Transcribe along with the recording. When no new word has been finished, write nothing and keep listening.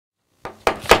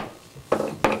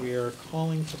We are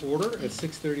calling to order at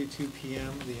 6:32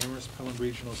 p.m. the Amherst Pelham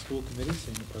Regional School Committee,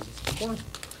 seeing the presence of a quorum.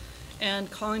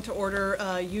 And calling to order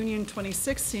Union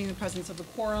 26, seeing the presence of a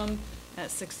quorum at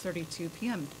 6:32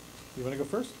 p.m. You want to go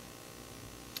first?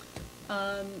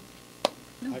 No,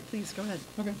 please, go ahead.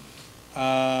 Okay.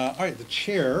 All right, the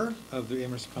chair of the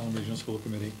Amherst Pelham Regional School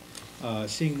Committee,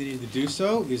 seeing the need to do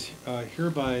so, is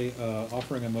hereby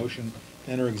offering a motion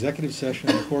to enter executive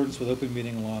session in accordance with open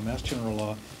meeting law, Mass General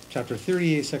Law, Chapter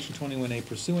 38, Section 21A,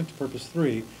 pursuant to Purpose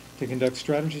 3, to conduct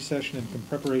strategy session in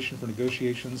preparation for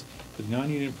negotiations with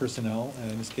non-union personnel,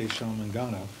 and in this case, Sean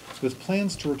Mangano, with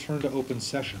plans to return to open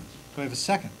session. Do I have a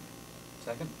second?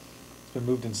 Second. It's been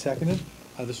moved and seconded.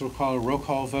 This will call a roll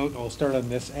call vote. I'll start on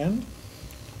this end.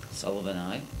 Sullivan,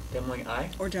 aye. Demling, aye.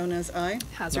 Ordonez, aye.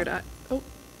 Hazard, aye. Oh,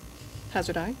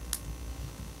 Hazard, aye.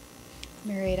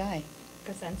 Married, aye.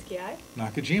 Kosensky, aye.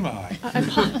 Nakajima, aye.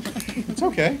 It's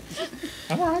okay.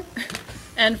 I'm all right.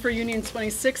 And for Union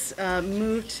 26,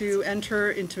 move to enter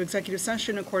into executive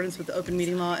session in accordance with the open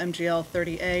meeting law, MGL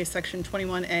 30A, Section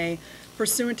 21A,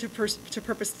 pursuant to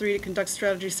Purpose 3, to conduct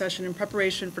strategy session in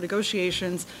preparation for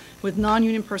negotiations with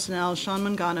non-union personnel, Sean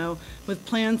Mangano, with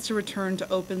plans to return to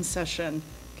open session.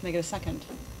 Can I get a second?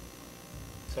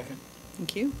 Second.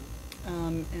 Thank you.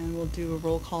 And we'll do a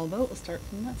roll call vote. We'll start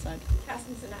from that side.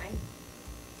 Cassinson, aye.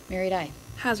 Married, aye.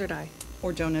 Hazard, aye.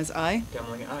 Ordonez, aye.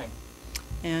 Demling, aye.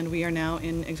 And we are now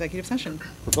in executive session.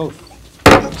 For both.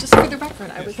 Just for the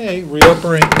record, I was. Okay,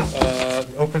 reopening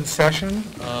open session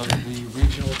of the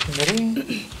regional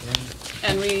committee.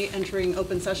 And re-entering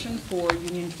open session for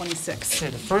Union 26.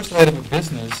 Okay, the first item of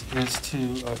business is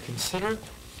to consider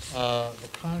the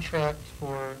contract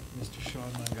for Mr. Sean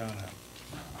Mangano.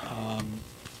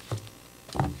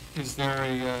 Is there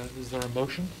a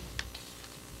motion?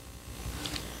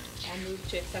 I'll move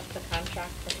to accept the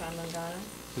contract for Sean Mangano.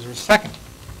 Is there a second?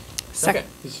 Second.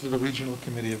 This is for the regional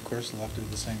committee, of course. We'll have to do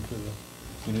the same for the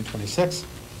Union 26.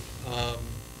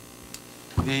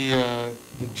 The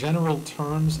general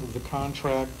terms of the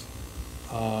contract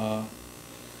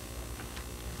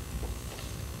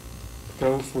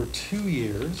go for 2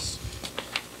 years,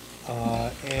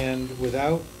 and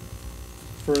without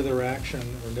further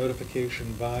action or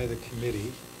notification by the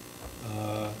committee,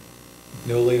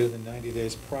 no later than 90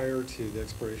 days prior to the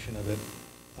expiration of it,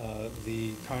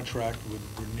 the contract would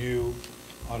renew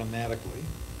automatically.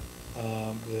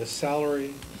 The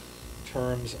salary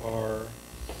terms are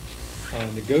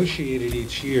negotiated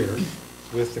each year,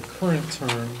 with the current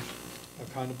term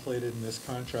contemplated in this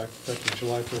contract effective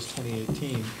July 1st,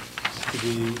 2018 to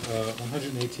be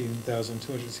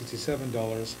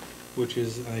 $118,267, which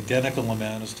is an identical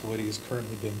amount as to what he is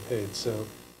currently being paid. So,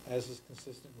 as is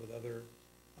consistent with other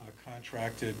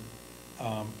contracted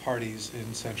parties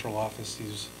in central office,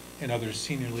 and other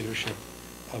senior leadership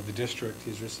of the district,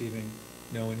 he's receiving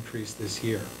no increase this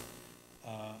year. I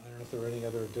don't know if there are any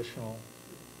other additional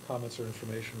comments or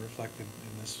information reflected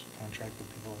in this contract that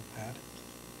people had.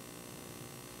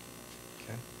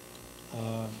 Okay.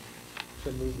 Do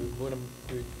we want to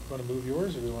move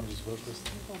yours, or do we want to just vote this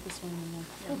thing? Vote this one and then,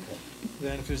 Okay.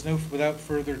 Then, if there's without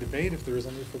further debate, if there is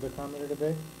any further comment or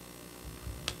debate,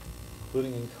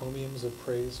 including encomiums of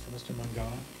praise for Mr.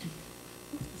 Mangano.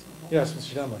 Yes,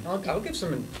 Mr. Dunley. I'll give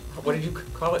some, what did you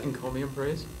call it, encomium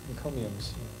praise?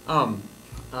 Encomiums. In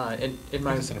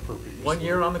my That's an appropriate use 1 of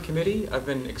year it. on the committee, I've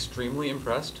been extremely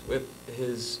impressed with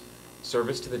his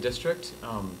service to the district.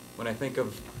 When I think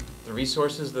of the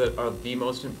resources that are the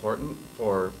most important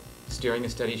for steering a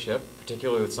steady ship,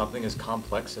 particularly with something as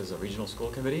complex as a regional school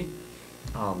committee,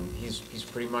 he's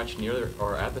pretty much near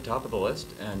or at the top of the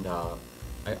list, and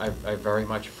I very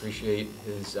much appreciate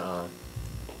his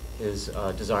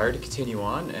desire to continue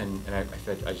on, and I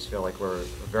just feel like we're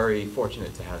very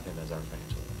fortunate to have him as our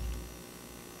financial advisor.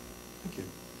 Thank you.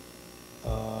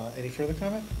 Any further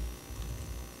comment?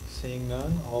 Seeing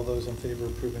none, all those in favor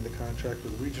of approving the contract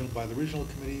with by the regional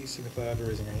committee signify by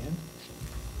raising their hand.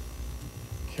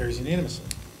 Carries unanimously.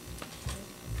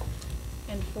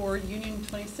 And for Union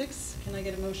 26, can I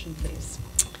get a motion, please?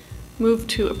 Move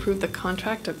to approve the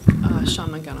contract of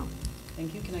Sean Mangano.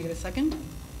 Thank you. Can I get a second?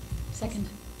 Second.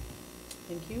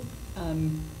 Thank you.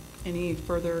 Any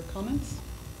further comments?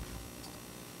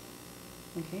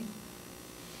 Okay.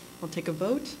 We'll take a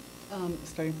vote,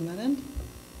 starting from that end.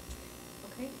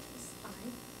 Okay,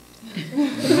 aye.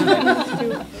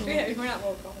 We're not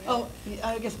roll call. Oh,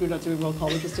 I guess we're not doing roll call.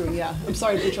 We're just doing, yeah. I'm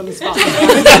sorry to put you on the spot.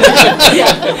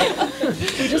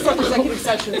 We just left executive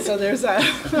session, so there's a.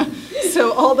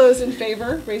 So all those in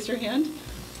favor, raise your hand.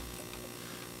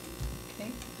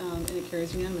 Okay, and it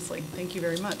carries unanimously. Thank you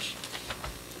very much.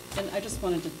 And I just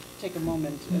wanted to take a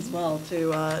moment as well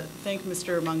to thank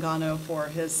Mr. Mangano for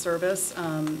his service.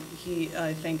 He,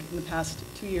 I think, in the past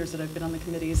 2 years that I've been on the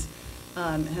committees,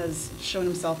 has shown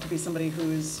himself to be somebody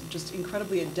who is just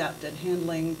incredibly adept at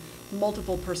handling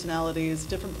multiple personalities,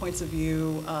 different points of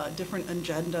view, different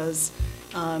agendas.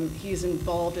 He's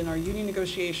involved in our union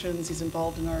negotiations, he's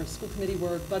involved in our school committee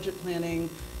work, budget planning,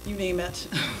 you name it,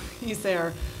 he's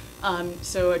there.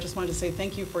 So I just wanted to say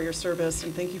thank you for your service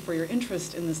and thank you for your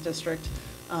interest in this district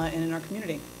and in our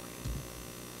community.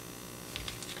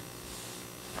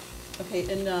 Okay,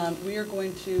 and we are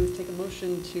going to take a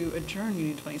motion to adjourn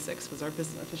Union 26 because our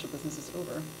official business is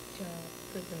over. Do you want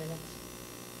to approve the minutes?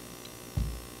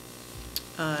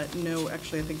 No,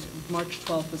 actually, I think March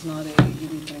 12th was not a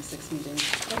Union 26 meeting.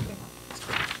 Okay.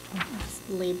 It's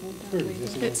labeled that Sure, way.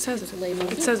 yes, though. it It says It's it.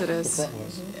 labeled. It says it The is. front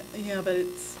was. Yeah, but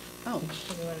it's, oh, Do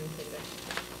you want to take that?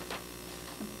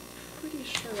 pretty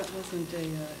sure that wasn't a,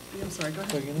 I'm sorry, go Oh,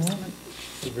 ahead. you know what?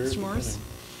 The very Mr. Morris? beginning.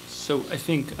 So I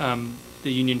think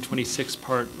the Union 26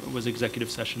 part was executive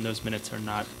session. Those minutes are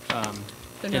not They're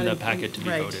in not the in- packet to be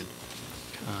right. voted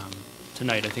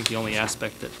tonight. I think the only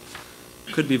aspect that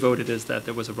could be voted is that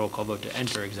there was a roll call vote to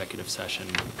enter executive session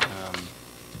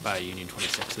by Union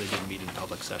 26. So they did meet in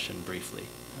public session briefly.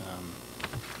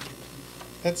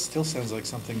 That still sounds like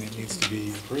something that needs to be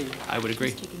approved. I would agree.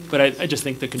 Just taking But I just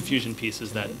think the confusion piece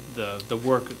is that the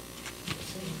work,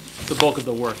 the bulk of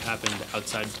the work happened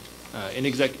outside, in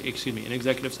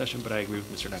executive session, but I agree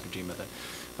with Mr. Nakajima that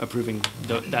approving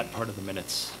that part of the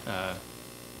minutes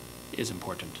is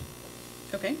important.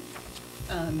 Okay.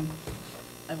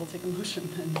 I will take a motion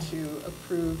then to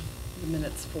approve the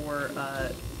minutes for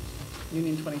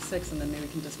Union 26, and then maybe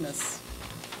we can dismiss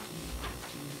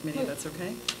the committee, if that's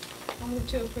okay? I'll move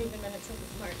to approve the minutes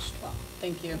of March 12th.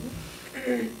 Thank you.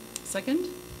 Second?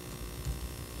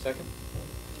 Second?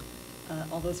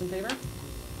 All those in favor?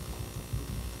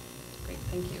 Great,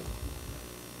 thank you.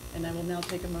 And I will now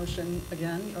take a motion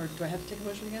again, or do I have to take a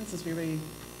motion again, since we already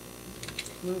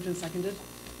moved and seconded?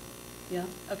 Yeah,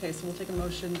 okay, so we'll take a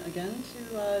motion again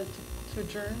to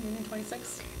adjourn Union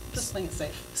 26, just playing it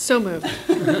safe. So moved.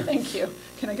 Thank you.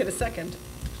 Can I get a second?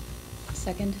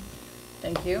 Second.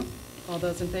 Thank you. All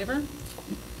those in favor?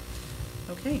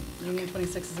 Okay, Union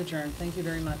 26 is adjourned. Thank you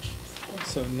very much.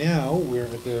 So now, we're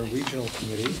at the regional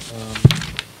committee.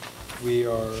 We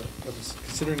are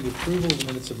considering the approval of the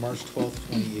minutes of March 12th,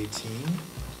 2018.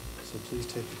 So please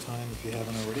take the time, if you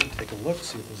haven't already, take a look,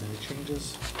 see if there's any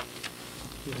changes.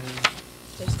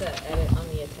 Just to edit on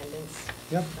the attendance.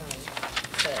 Yep.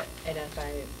 To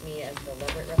identify me as the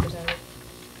Leverett representative.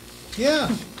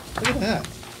 Yeah, look at that.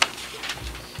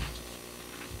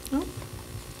 Oh.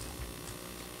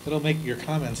 It'll make your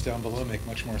comments down below make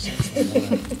much more sense than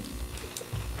that.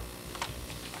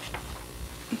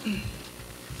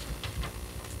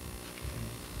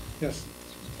 Yes?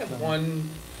 I have one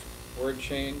word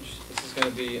change. This is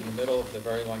going to be in the middle of the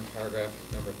very long paragraph,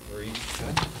 number 3.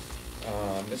 Okay.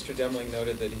 Mr. Demling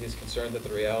noted that he is concerned that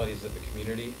the realities of the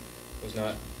community was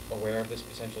not aware of this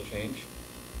potential change.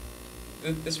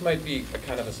 This might be a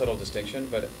kind of a subtle distinction,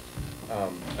 but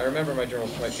I remember my general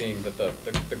point being that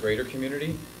the greater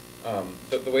community,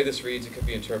 the way this reads, it could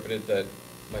be interpreted that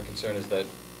my concern is that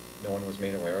no one was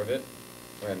made aware of it.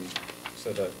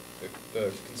 So the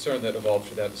concern that evolved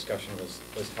through that discussion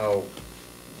was how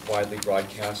widely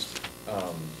broadcast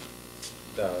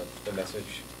the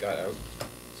message got out.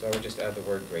 So I would just add the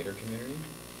word greater community.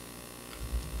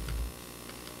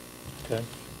 Okay.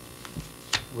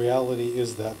 Reality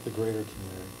is that the greater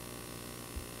community.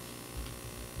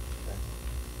 Okay.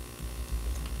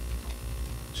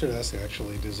 Should ask,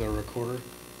 actually, does our recorder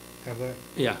have that?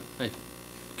 Yeah.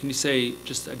 Can you say,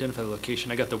 just identify the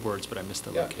location? I got the words, but I missed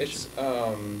the location.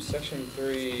 It's section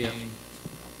 3. Yeah.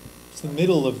 It's the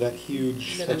middle of that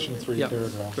huge Middle. section 3 Yeah,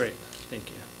 paragraph. great,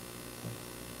 thank you.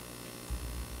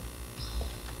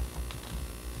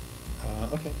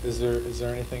 Okay, is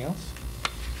there anything else?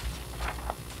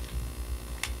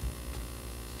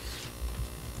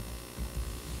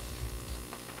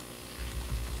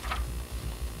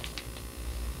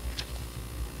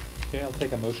 Okay, I'll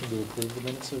take a motion to approve the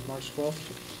minutes of March 12th,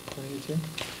 2018.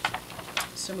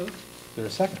 So moved. Is there a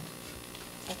second?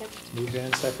 Second. Moved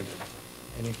and seconded.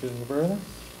 Anything further?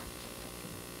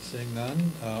 Seeing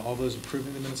none, all those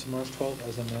approving the minutes of March 12th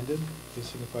as amended, please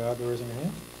signify by raising your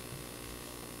hand.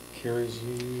 Carries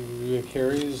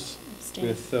Abstain.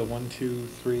 with 1, 2,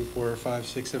 3, 4, 5,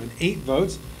 6, 7, 8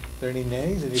 votes. Are there any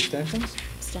nays, any abstentions?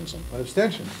 Abstention. One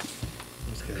abstention.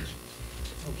 Ms. Cage.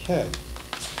 Okay.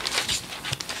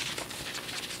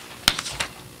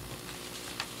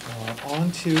 On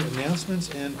to announcements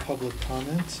and public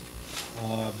comments.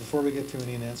 Before we get to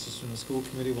any announcements from the school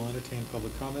committee, we'll entertain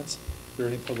public comments. If there are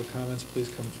any public comments, please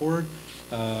come forward.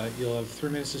 You'll have 3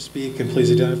 minutes to speak, and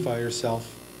please identify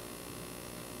yourself.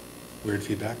 Weird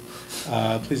feedback.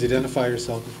 Please identify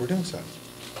yourself before doing so.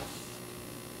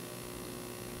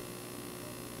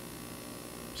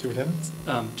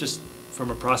 Superintendent? Just from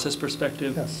a process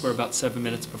perspective, Yes. we're about 7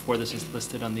 minutes before this is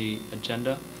listed on the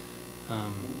agenda.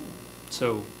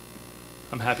 So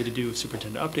I'm happy to do a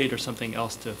superintendent update or something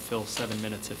else to fill 7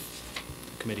 minutes if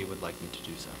the committee would like me to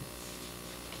do so.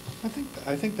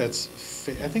 I think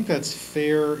that's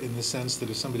fair in the sense that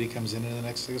if somebody comes in the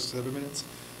next 6 to 7 minutes,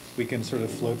 we can sort of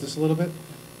float this a little bit.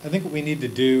 I think what we need to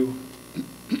do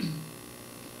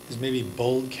is maybe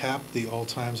bold cap the all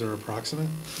times are approximate,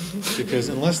 because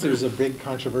unless there's a big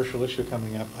controversial issue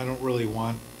coming up, I don't really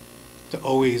want to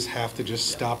always have to just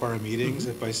stop our meetings.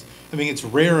 I mean, it's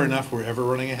rare enough we're ever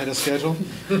running ahead of schedule,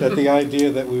 that the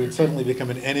idea that we would suddenly become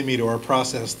an enemy to our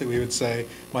process, that we would say,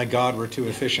 my God, we're too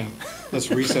efficient, let's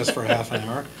recess for half an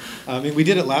hour. I mean, we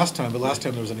did it last time, but last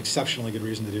time there was an exceptionally good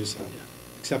reason to do so.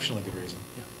 Exceptionally good reason.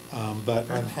 But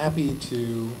I'm happy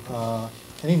to,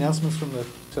 any announcements from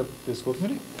the school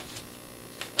committee?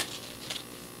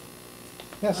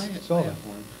 Yes, Sullivan.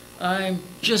 I'm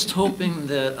just hoping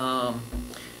that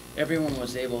everyone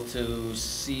was able to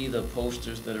see the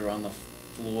posters that are on the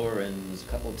floor, and there's a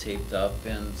couple taped up,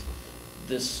 and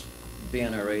this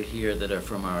banner right here that are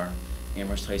from our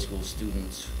Amherst High School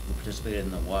students who participated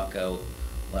in the walkout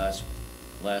last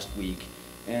week.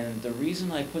 And the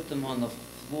reason I put them on the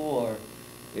floor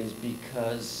is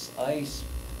because I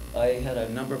had a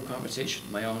number of conversations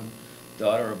with my own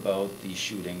daughter about these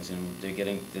shootings, and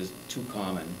there's too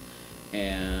common.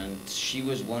 And she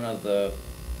was one of the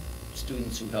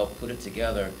students who helped put it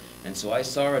together. And so I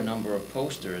saw a number of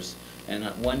posters, and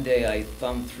one day I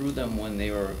thumbed through them when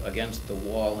they were against the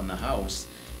wall in the house,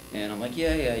 and I'm like,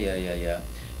 yeah.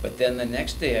 But then the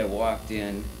next day I walked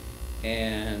in,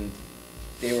 and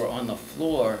they were on the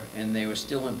floor, and they were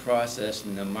still in process,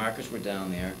 and the markers were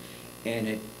down there, and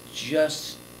it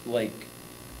just, like,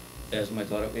 as my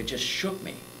daughter, it just shook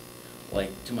me,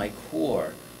 like, to my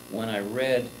core, when I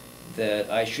read that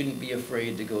I shouldn't be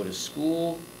afraid to go to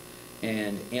school,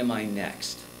 and am I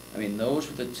next? I mean, those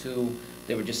were the two.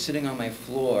 They were just sitting on my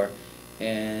floor,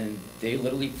 and they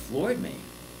literally floored me.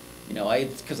 You know,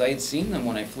 because I had seen them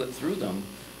when I flipped through them,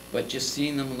 but just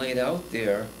seeing them laid out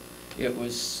there, it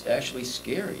was actually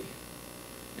scary.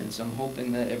 And so I'm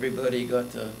hoping that everybody got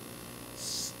to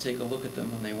take a look at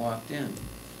them when they walked in.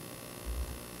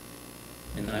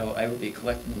 And I would be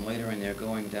collecting them later, and they're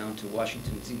going down to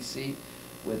Washington, D.C.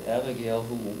 with Abigail,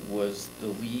 who was the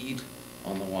lead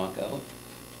on the walkout.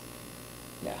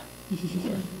 Yeah.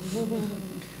 It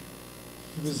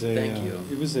was a. Thank you.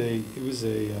 It was a.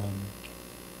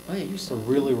 Oh, yeah, you saw a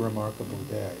really remarkable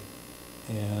day,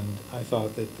 and I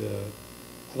thought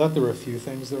there were a few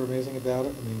things that were amazing about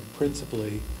it. I mean,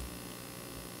 principally,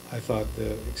 I thought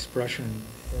the expression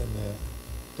and the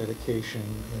dedication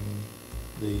and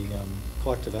the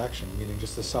collective action, meaning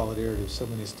just the solidarity of so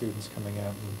many students coming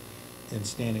out and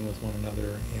standing with one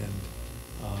another and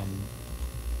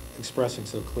expressing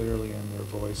so clearly in their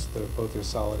voice both their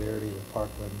solidarity with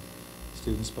Parkland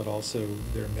students, but also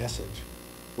their message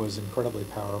was incredibly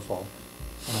powerful.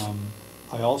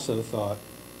 I also thought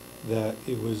that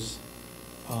it was,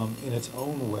 in its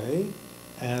own way,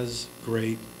 as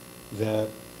great that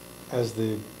as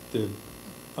the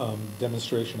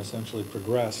demonstration essentially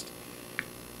progressed,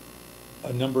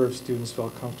 a number of students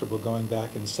felt comfortable going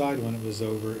back inside when it was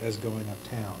over as going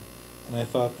uptown. And I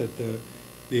thought that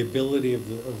the ability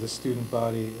of the student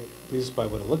body, at least by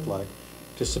what it looked like,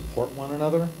 to support one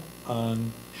another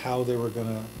on how they were going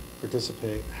to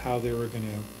participate, how they were going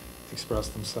to express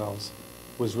themselves,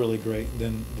 was really great. And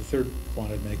then the third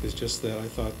point I'd make is just that I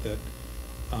thought that,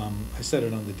 I said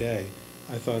it on the day,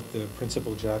 I thought the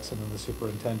Principal Jackson and the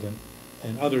superintendent,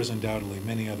 and others undoubtedly,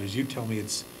 many others, you'd tell me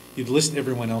you'd list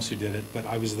everyone else who did it, but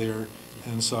I was there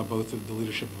and saw both of the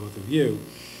leadership of both of you,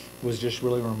 was just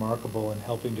really remarkable in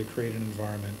helping to create an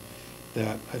environment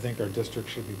that I think our district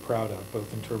should be proud of,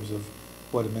 both in terms of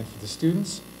what it meant for the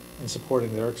students and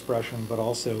supporting their expression, but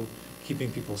also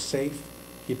keeping people safe,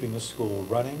 keeping the school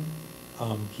running,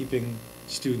 keeping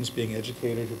students being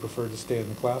educated who prefer to stay in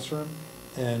the classroom.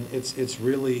 And it's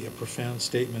really a profound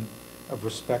statement of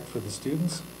respect for the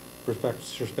students,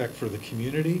 respect for the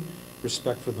community,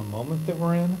 respect for the moment that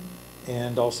we're in,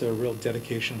 and also a real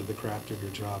dedication to the craft of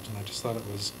your jobs. And I just thought it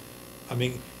was, I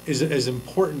mean, as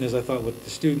important as I thought what the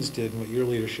students did and what your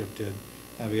leadership did,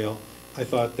 Abigail, I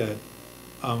thought that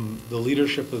the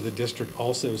leadership of the district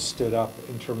also stood up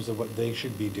in terms of what they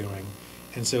should be doing.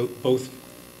 And so both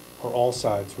or all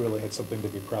sides really had something to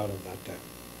be proud of that day.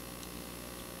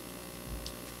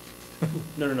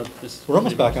 No, this. We're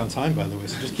almost back on time, by the way,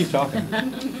 so just keep talking.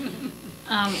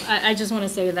 I just want to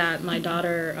say that my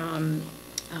daughter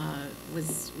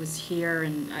was here,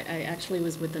 and I actually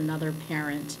was with another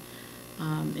parent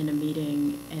in a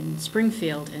meeting in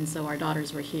Springfield, and so our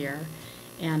daughters were here.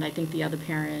 And I think the other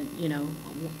parent,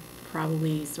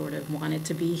 probably sort of wanted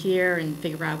to be here and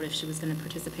figure out if she was going to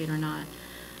participate or not.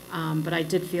 But I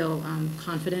did feel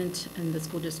confident in the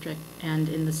school district and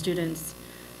in the students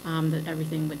that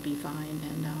everything would be fine.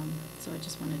 And so I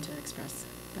just wanted to express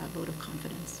that vote of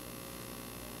confidence.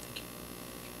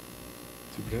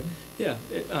 Superintendent? Yeah,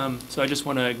 so I just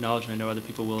want to acknowledge, and I know other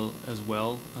people will as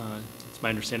well, it's my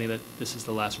understanding that this is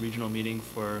the last regional meeting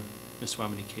for Ms.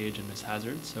 Swamini Cage and Ms.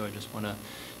 Hazard, so I just want to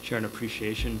share an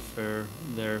appreciation for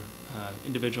their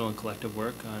individual and collective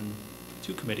work on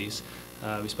 2 committees.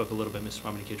 We spoke a little bit, Ms.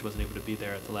 Swamini Cage wasn't able to be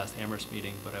there at the last Amherst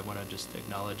meeting, but I want to just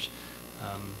acknowledge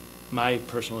my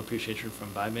personal appreciation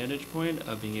from my vantage point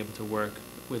of being able to work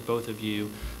with both of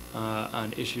you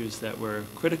on issues that were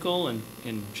critical and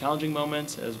in challenging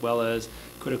moments, as well as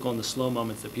critical in the slow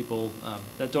moments that people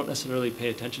that don't necessarily pay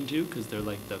attention to, because they're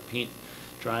like the paint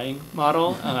drying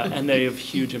model, and they have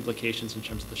huge implications in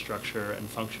terms of the structure and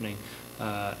functioning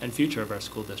and future of our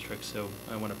school district. So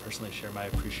I want to personally share my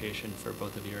appreciation for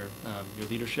both of your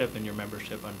leadership and your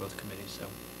membership on both committees. So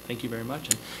thank you very much,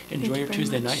 and enjoy your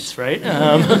Tuesday nights, right?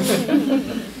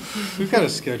 We've got to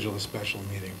schedule a special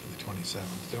meeting for the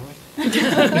 27th, don't we?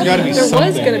 There's got to be There was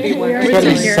something. gonna be one. There's We got to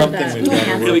didn't be hear something that. we've got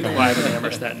to Really work on. quiet in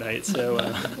Amherst that night, so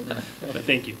but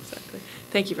thank you. Exactly.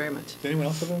 Thank you very much. Does anyone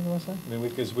else have anything to say? I mean,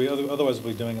 because otherwise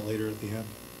we'll be doing it later at the end.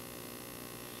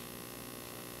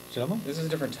 Gentlemen? This is a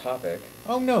different topic.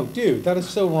 Oh, no, dude, that is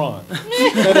so wrong.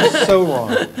 That is so wrong.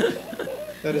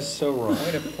 That is so wrong.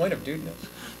 Point of dudeness.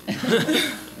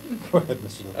 Go ahead,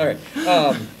 Mr. Levin. All right.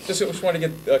 Just want to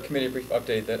get a committee brief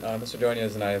update that Mr.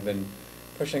 Donias and I have been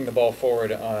pushing the ball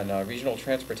forward on regional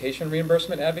transportation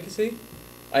reimbursement advocacy.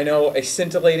 I know a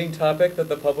scintillating topic that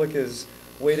the public is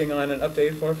waiting on an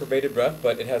update for bated breath,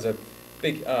 but it has a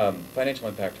big financial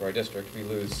impact to our district. We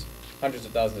lose hundreds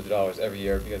of thousands of dollars every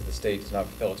year because the state does not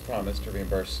fulfill its promise to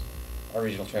reimburse our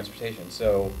regional transportation.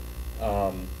 So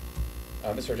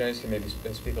Mr. Jones can maybe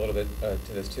speak a little bit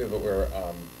to this too, but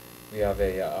we have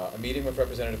a meeting with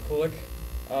Representative Kulik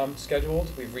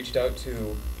scheduled. We've reached out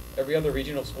to every other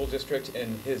regional school district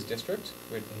in his district.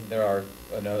 There are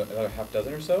another half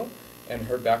dozen or so, and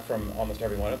heard back from almost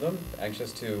every one of them,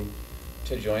 anxious to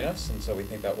join us, and so we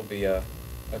think that will be a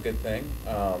good thing.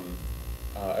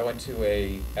 I went to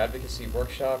a advocacy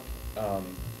workshop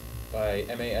by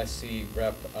MASC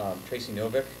rep Tracy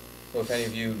Novick, who, if any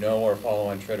of you know or follow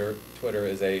on Twitter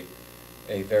is a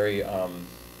very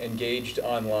engaged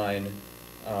online,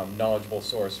 knowledgeable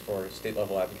source for state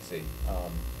level advocacy.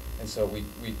 And so we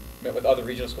met with other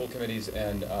regional school committees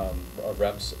and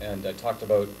reps and talked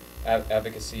about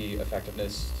advocacy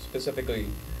effectiveness, specifically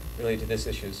related to this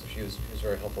issue, so she was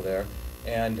very helpful there.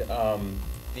 And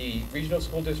the regional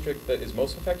school district that is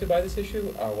most affected by this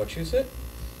issue, Wachusett,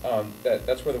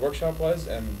 that's where the workshop was,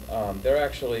 and they're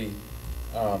actually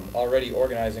already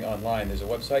organizing online. There's a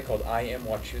website called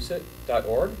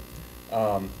IamWachusett.org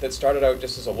that started out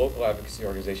just as a local advocacy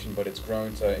organization, but it's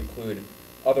grown to include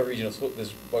other regional schools.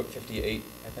 There's about 58,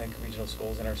 I think, regional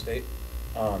schools in our state.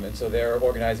 And so they're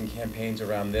organizing campaigns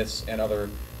around this and other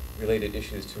related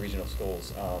issues to regional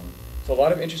schools. So a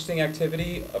lot of interesting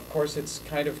activity. Of course, it's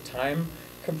kind of time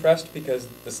compressed because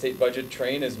the state budget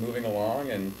train is moving along,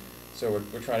 and so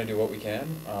we're trying to do what we can.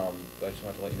 But I just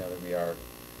wanted to let you know that we are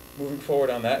moving forward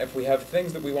on that. If we have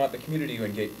things that we want the community to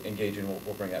engage in,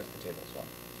 we'll bring that to the table as well.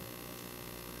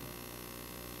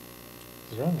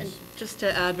 And just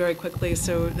to add very quickly,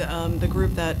 so the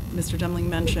group that Mr. Demling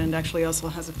mentioned actually also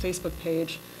has a Facebook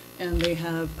page, and they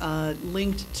have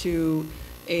linked to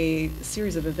a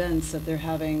series of events that they're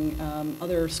having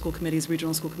other school committees,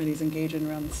 regional school committees engage in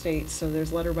around the state. So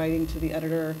there's letter writing to the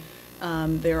editor.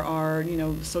 There are,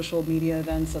 social media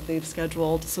events that they've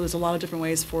scheduled. So there's a lot of different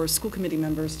ways for school committee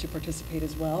members to participate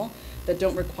as well that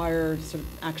don't require sort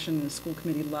of action at a school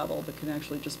committee level, but can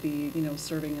actually just be,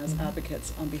 serving as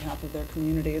advocates on behalf of their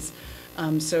communities.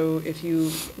 So if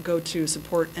you go to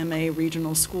Support MA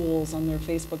Regional Schools on their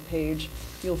Facebook page,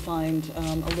 you'll find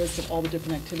a list of all the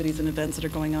different activities and events that are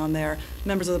going on there.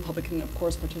 Members of the public can, of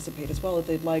course, participate as well if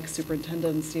they'd like,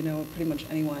 superintendents, pretty much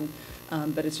anyone.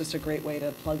 But it's just a great way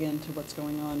to plug into what's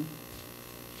going on.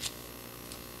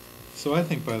 So I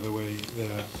think, by the way,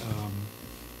 that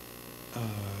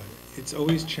it's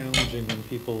always challenging when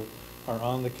people are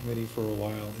on the committee for a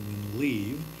while and then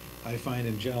leave, I find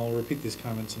in general, I'll repeat these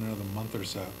comments in another month or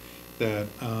so, that,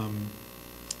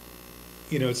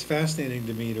 you know, it's fascinating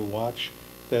to me to watch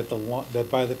that that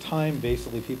by the time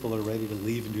basically people are ready to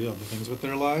leave and do other things with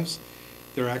their lives,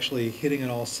 they're actually hitting on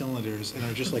all cylinders and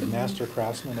are just like master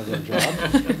craftsmen of their job.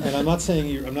 And I'm not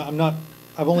saying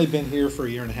I've only been here for a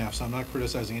year and a half, so I'm not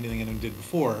criticizing anything anyone did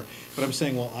before, but I'm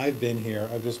saying, well, I've been here,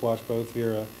 I've just watched both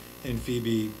Vera and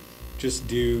Phoebe just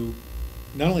do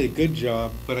not only a good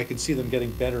job, but I could see them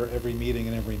getting better every meeting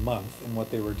and every month in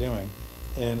what they were doing.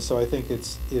 And so I think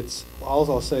it's all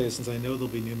I'll say is, since I know there'll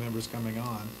be new members coming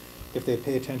on, if they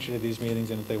pay attention to these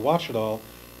meetings and if they watch it all,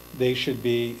 they should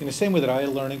be, in the same way that I had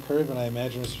a learning curve, and I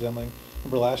imagine Mr. Demling,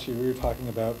 remember last year we were talking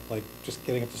about like just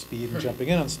getting up to speed and jumping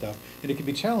in on stuff, and it can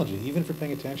be challenging. Even for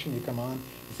paying attention, you come on,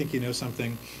 you think you know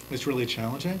something that's really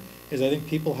challenging, is I think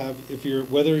people have,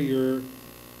 whether you're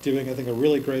doing, I think, a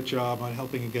really great job on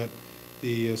helping get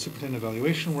the superintendent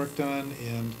evaluation work done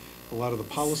and a lot of the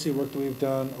policy work that we've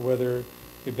done, or whether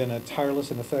you've been a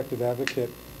tireless and effective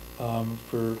advocate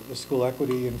for the school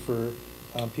equity and for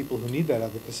people who need that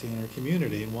advocacy in our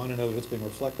community and want to know that it's being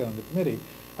reflected on the committee.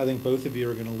 I think both of you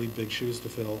are going to leave big shoes to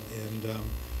fill, and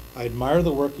I admire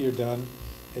the work you've done,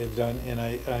 and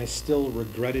I still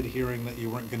regretted hearing that you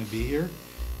weren't going to be here,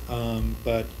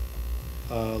 but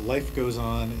life goes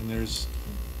on, and there's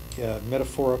a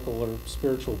metaphorical or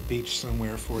spiritual beach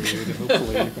somewhere for you that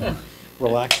hopefully you can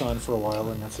relax on for a while,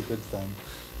 and that's a good thing.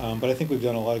 But I think we've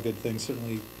done a lot of good things.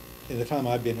 Certainly, in the time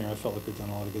I've been here, I felt like we've done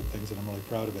a lot of good things, and I'm really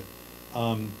proud of it.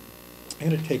 I'm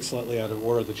going to take slightly out of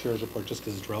order the chair's report just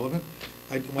because it's relevant.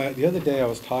 The other day I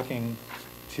was talking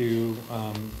to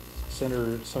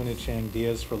Senator Sonia Chang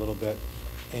Diaz for a little bit,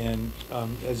 and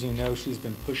as you know, she's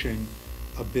been pushing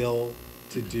a bill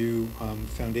to do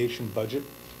foundation budget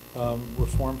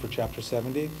reform for Chapter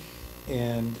 70,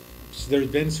 and so there's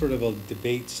been sort of a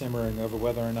debate simmering over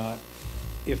whether or not,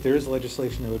 if there is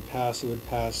legislation that would pass, it would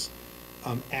pass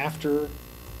after,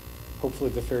 hopefully,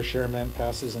 the Fair Share Amendment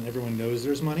passes and everyone knows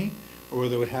there's money, or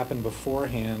whether it would happen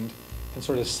beforehand and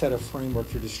sort of set a framework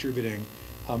for distributing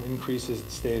increases in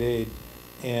state aid.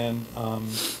 And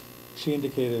she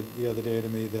indicated the other day to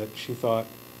me that she thought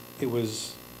it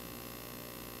was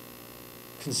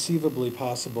conceivably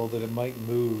possible that it might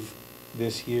move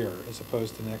this year as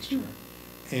opposed to next year.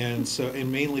 And so,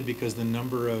 and mainly because the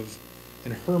number of,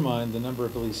 in her mind, the number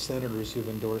of at least senators who've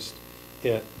endorsed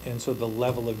it, and so the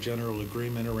level of general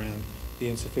agreement around the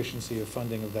insufficiency of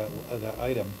funding of that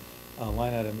item,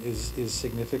 line item, is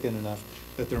significant enough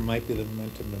that there might be the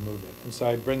momentum to move it. And so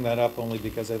I bring that up only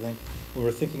because I think when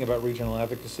we're thinking about regional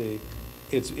advocacy,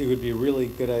 it would be a really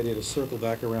good idea to circle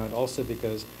back around, also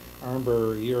because I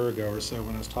remember a year ago or so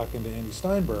when I was talking to Andy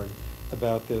Steinberg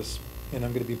about this, and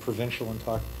I'm going to be provincial and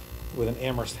talk with an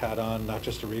Amherst hat on, not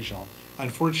just a regional.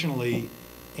 Unfortunately,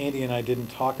 Andy and I didn't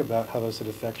talk about how this would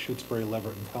affect Shutesbury,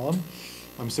 Leverett, and Pelham.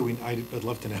 So I'd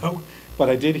love to know. But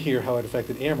I did hear how it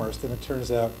affected Amherst, and it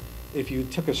turns out if you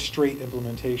took a straight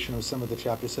implementation of some of the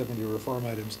Chapter 70 reform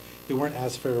items, they weren't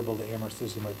as favorable to Amherst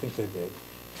as you might think they'd be.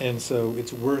 And so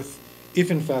it's worth,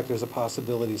 if in fact there's a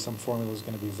possibility some formula is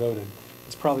going to be voted,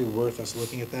 it's probably worth us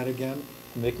looking at that again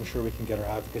and making sure we can get our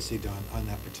advocacy done on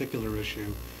that particular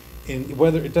issue. And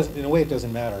whether it doesn't, in a way, it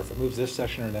doesn't matter if it moves this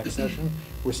session or next session.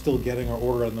 We're still getting our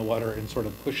order in the water and sort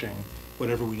of pushing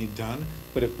whatever we need done.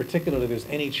 But if particularly there's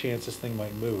any chance this thing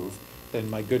might move, then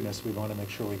my goodness, we want to make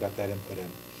sure we got that input in.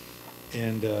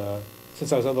 And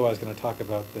since I was otherwise going to talk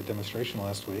about the demonstration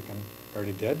last week, and I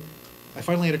already did, I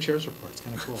finally had a chair's report. It's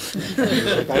kind of cool.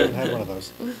 Like I haven't had one of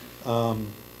those.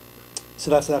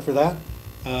 So that's that for that.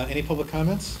 Any public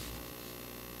comments?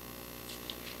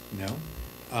 No.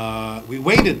 We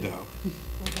waited, though.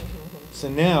 So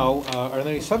now, are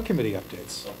there any subcommittee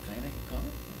updates? Oh, can I make a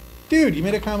comment? Dude, you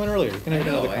made a comment earlier. You can make I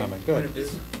know, another comment. Go ahead.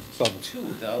 So,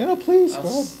 Two, though. no, please, go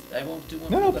ahead. I won't do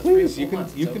one No, for no, another 3 or please. 4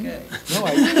 months. You It's can. okay.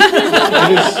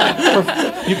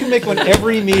 No, you can make one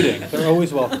every meeting. They're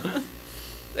always welcome.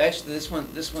 Actually, this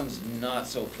one's not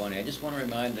so funny. I just want to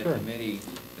remind the Sure. committee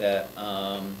that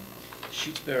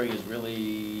Shutesbury is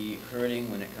really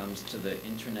hurting when it comes to the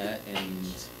internet and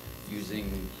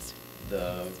using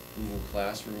the Google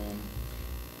Classroom.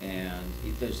 And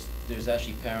there's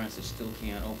actually parents that still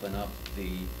can't open up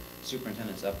the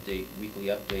superintendent's weekly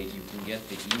update. You can get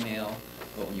the email,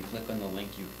 but when you click on the link,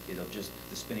 it'll just,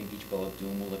 the spinning beach ball of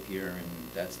doom will appear, and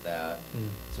that's that.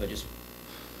 So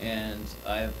and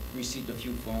I've received a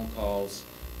few phone calls.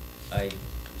 I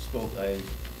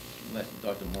let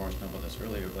Dr. Morris know about this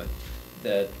earlier, but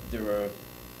that there are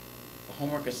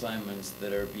homework assignments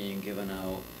that are being given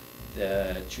out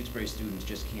that Shutesbury students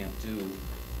just can't do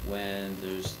when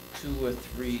there's 2 or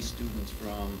 3 students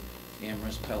from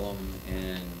Amherst Pelham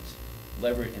and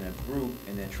Leverett in a group,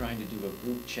 and they're trying to do a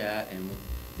group chat, and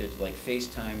there's like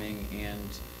FaceTiming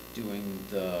and doing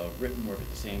the written work at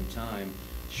the same time.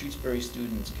 Shutesbury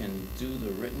students can do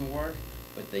the written work,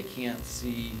 but they can't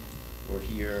see or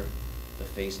hear the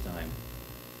FaceTime.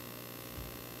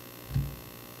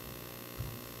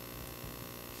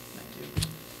 Thank you.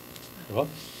 You're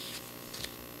welcome.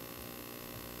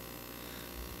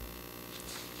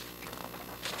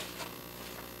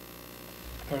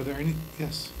 Are there any,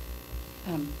 yes,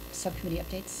 Subcommittee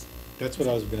updates? that's what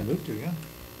I was gonna move to, yeah.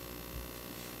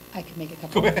 I could make a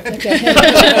couple. Go ahead. Okay.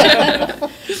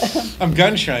 I'm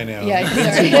gun shy now. Yeah,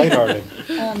 It's sorry. lighthearted.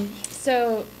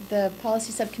 So the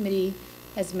policy subcommittee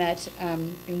has met,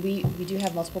 and we do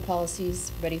have multiple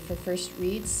policies ready for first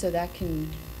reads, so that can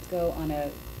go on a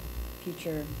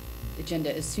future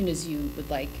agenda as soon as you would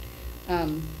like.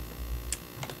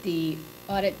 The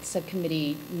audit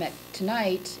subcommittee met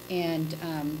tonight and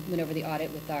went over the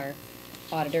audit with our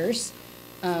auditors.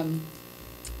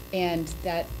 And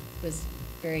that was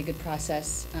a very good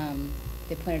process.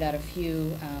 They pointed out a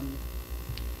few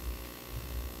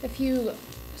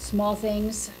small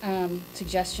things,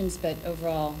 suggestions, but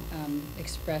overall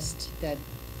expressed that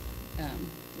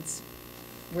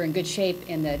we're in good shape,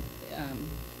 and that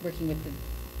working with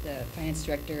the finance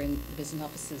director and the business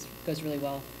offices goes really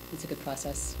well. It's a good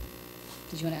process.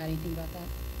 Did you want to add anything about that?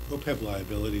 OPEB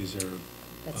liabilities are,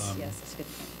 Yes, that's a good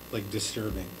point. like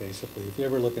disturbing, basically. If you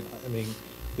ever look at, I mean,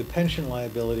 the pension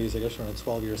liabilities, I guess, are on a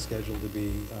 12-year schedule to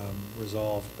be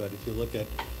resolved, but if you look at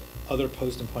other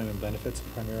post-employment benefits,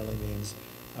 it primarily means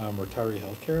retiree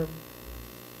health care.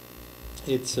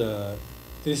 It's,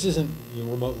 this isn't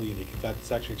remotely unique. In fact,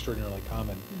 it's actually extraordinarily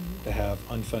common to have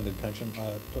unfunded pension,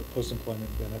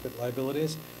 post-employment benefit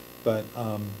liabilities, but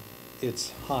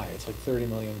it's high. It's like $30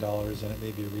 million, and it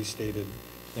may be restated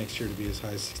next year to be as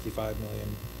high as $65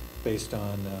 million based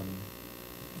on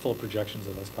full projections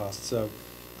of those costs. So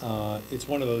it's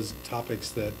one of those topics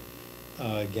that,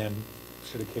 again,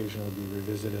 should occasionally be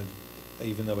revisited,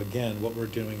 even though, again, what we're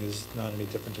doing is not any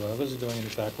different to what others are doing. In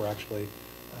fact, we're actually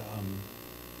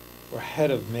we're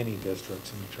ahead of many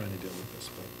districts in trying to deal with this,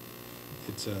 but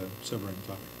it's a sobering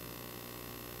topic.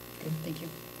 Good. Thank you.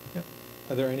 Yep.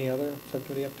 Are there any other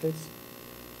subcommittee updates?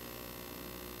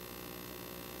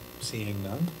 Seeing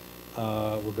none,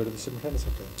 we'll go to the superintendent's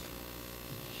update.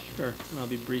 Sure, and I'll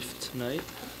be brief tonight.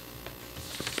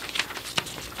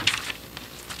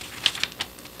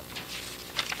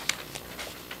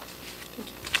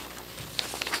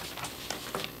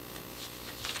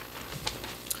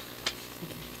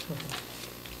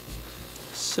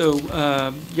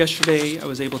 So yesterday, I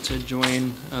was able to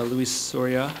join Luis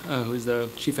Soria, who is the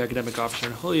Chief Academic Officer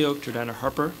in Holyoke, Jordana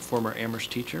Harper, former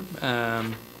Amherst teacher,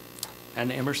 and an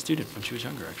Amherst student when she was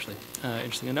younger, actually.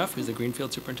 Interesting enough, who's the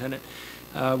Greenfield superintendent.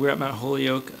 We were at Mount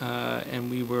Holyoke, and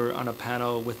we were on a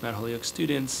panel with Mount Holyoke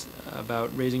students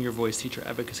about raising your voice, teacher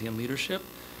advocacy, and leadership.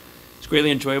 It's greatly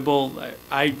enjoyable.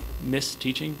 I miss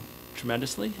teaching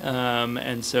tremendously,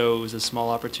 and so it was a small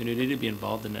opportunity to be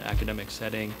involved in an academic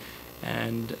setting.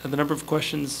 And the number of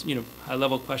questions,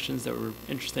 high-level questions that were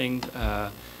interesting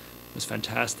was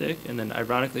fantastic. And then,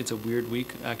 ironically, it's a weird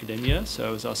week academia, so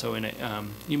I was also in a,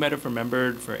 you might have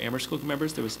remembered for Amherst School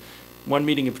members, there was one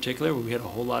meeting in particular where we had a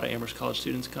whole lot of Amherst College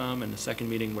students come, and the second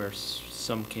meeting where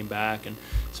some came back, and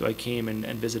so I came and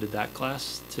visited that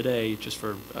class today just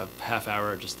for a half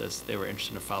hour, just as they were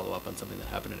interested to follow up on something that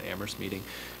happened at an Amherst meeting.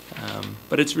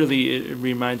 But it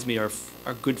reminds me our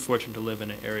good fortune to live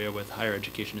in an area with higher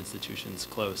education institutions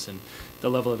close, and the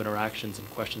level of interactions and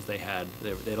questions they had. They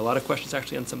had a lot of questions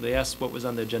actually on some, they asked what was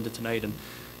on the agenda tonight, and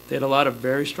they had a lot of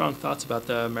very strong thoughts about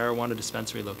the marijuana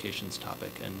dispensary locations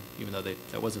topic, and even though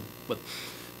that wasn't what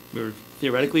we were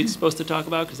theoretically supposed to talk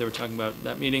about, because they were talking about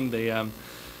that meeting, they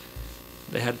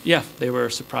were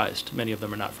surprised. Many of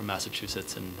them are not from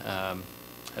Massachusetts, and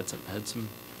had some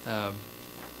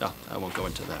no, I won't go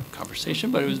into that conversation,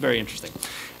 but it was very interesting.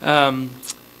 I'm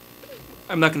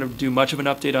not going to do much of an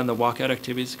update on the walkout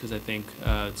activities because I think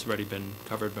it's already been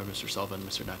covered by Mr. Sullivan and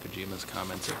Mr. Nakajima's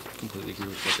comments. I completely agree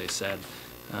with what they said.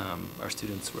 Our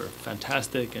students were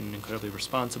fantastic and incredibly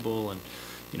responsible, and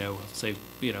there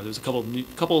was a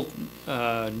couple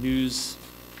news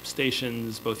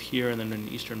stations both here and then in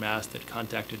Eastern Mass that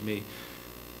contacted me.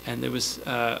 And there was,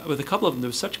 with a couple of them, there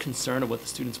was such concern of what the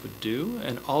students would do,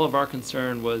 and all of our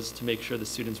concern was to make sure the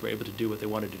students were able to do what they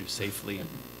wanted to do safely and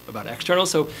about external.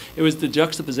 So it was the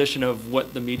juxtaposition of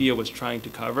what the media was trying to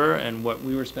cover and what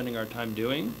we were spending our time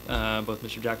doing, both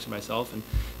Mr. Jackson, myself, and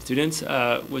students,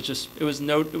 it was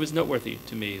noteworthy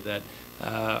to me that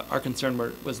our concern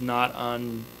was not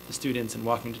on the students and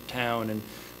walking to town and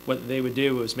what they would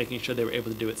do was making sure they were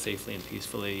able to do it safely and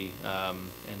peacefully,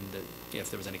 and that if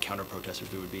there was any counter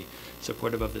protesters, we would be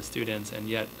supportive of the students. And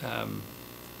yet,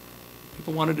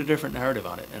 people wanted a different narrative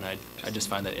on it, and I just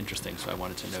find that interesting. So I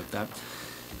wanted to note that.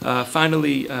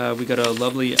 Finally, I got a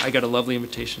lovely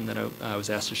invitation that I was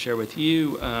asked to share with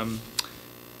you.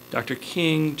 Dr.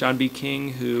 King, John B.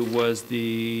 King, who was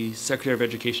the Secretary of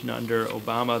Education under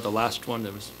Obama, the last one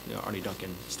that was, Arnie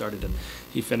Duncan started and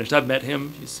he finished. I've met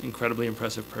him. He's an incredibly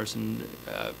impressive person,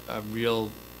 a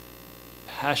real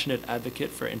passionate advocate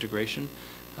for integration,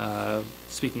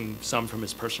 speaking some from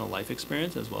his personal life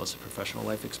experience as well as his professional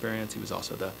life experience. He was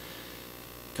also the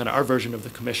kind of our version of the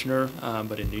commissioner,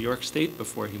 but in New York State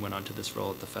before he went on to this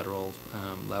role at the federal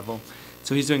level.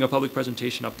 So he's doing a public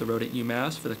presentation up the road at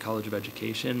UMass for the College of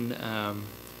Education,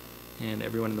 and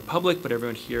everyone in the public, but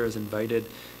everyone here is invited.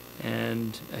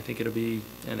 And I think it'll be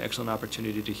an excellent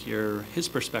opportunity to hear his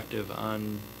perspective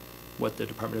on what the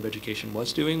Department of Education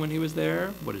was doing when he was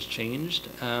there, what has changed,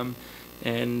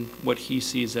 and what he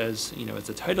sees as, as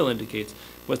the title indicates,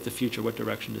 what's the future, what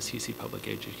direction does he see public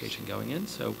education going in.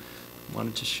 So I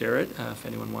wanted to share it. If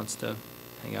anyone wants to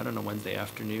hang out on a Wednesday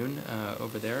afternoon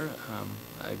over there,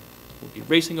 I will be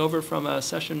racing over from a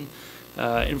session,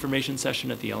 information session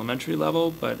at the elementary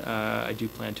level, but I do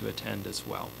plan to attend as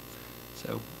well.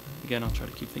 So again, I'll try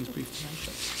to keep things brief tonight,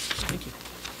 but thank you.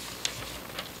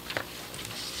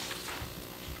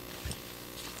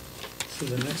 So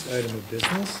the next item of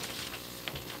business,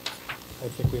 I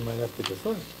think we might have to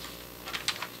defer.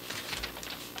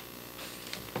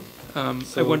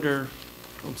 I wonder,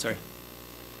 I'm sorry.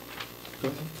 Go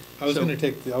ahead. I was going to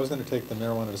take the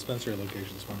marijuana dispensary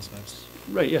locations once next.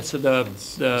 Right, yeah, so the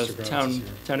Mr. Gravis is here.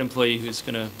 town employee who's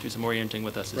going to do some orienting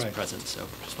with us is Right. present, so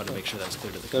just wanted to make sure that was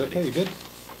clear to the Is that committee. okay, you good?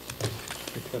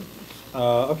 You're good.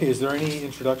 Okay, is there any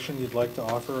introduction you'd like to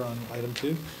offer on item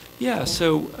 2? Yeah,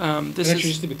 so this And actually, is...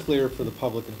 just to be clear for the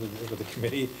public and for the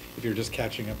committee, if you're just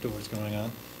catching up to what's going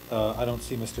on, I don't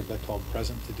see Mr. Bechtold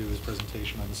present to do his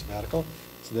presentation on the sabbatical,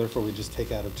 so therefore we just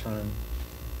take out a turn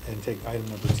and take item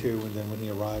number 2, and then when he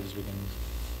arrives, we can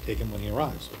take him when he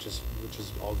arrives, which is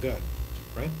all good,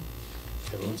 right?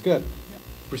 Everyone's good.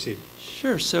 Proceed.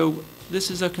 Sure, so this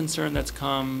is a concern that's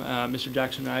come, Mr.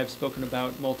 Jackson and I have spoken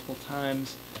about multiple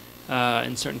times,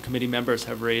 and certain committee members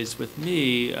have raised with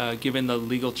me, given the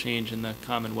legal change in the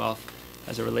Commonwealth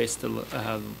as it relates to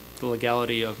the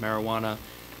legality of marijuana.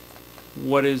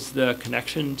 What is the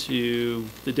connection to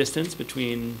the distance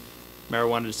between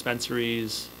marijuana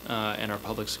dispensaries and our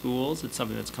public schools? It's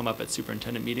something that's come up at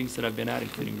superintendent meetings that I've been at,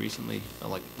 including recently,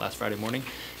 like last Friday morning.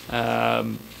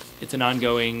 It's an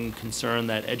ongoing concern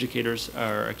that educators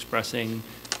are expressing,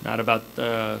 not about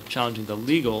challenging the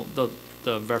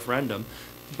referendum,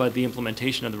 but the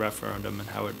implementation of the referendum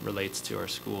and how it relates to our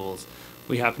schools.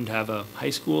 We happen to have a high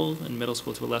school and middle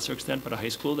school to a lesser extent, but a high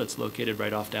school that's located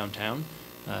right off downtown.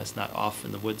 It's not off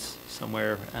in the woods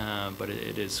somewhere, but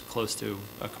it is close to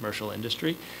a commercial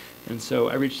industry. And so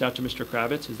I reached out to Mr.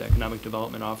 Kravitz, who's the Economic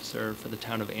Development Officer for the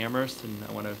town of Amherst, and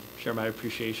I want to share my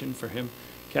appreciation for him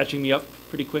catching me up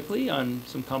pretty quickly on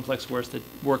some complex work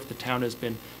the town has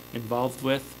been involved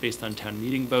with based on town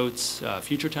meeting votes,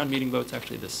 future town meeting votes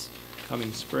actually this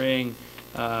coming spring.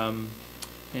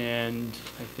 And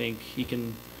I think he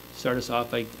can start us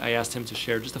off. I asked him to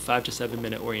share just a 5 to 7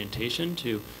 minute orientation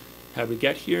to how we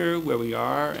get here, where we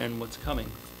are, and what's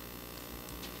coming.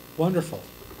 Wonderful.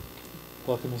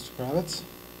 Welcome, Mr. Kravitz.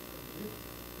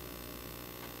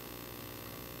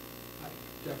 Hi,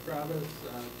 Jeff Kravitz,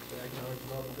 the Economic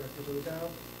Development Director for the town.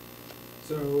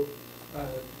 So,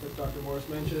 as Dr. Morris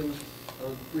mentioned,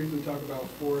 I'll briefly talk about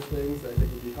 4 things that I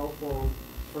think would be helpful.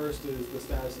 First is the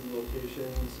status and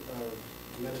locations of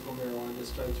medical marijuana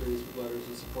dispensaries with letters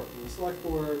of support from the select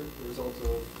board, the results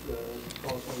of the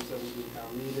fall 2017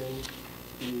 town meeting,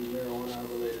 the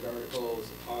marijuana-related articles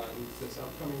on this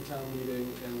upcoming town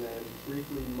meeting, and then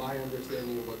briefly my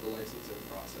understanding of what the licensing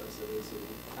process is, and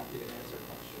happy to answer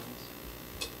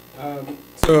questions.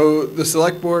 So the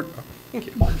select board, thank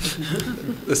you.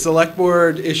 The select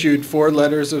board issued 4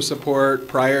 letters of support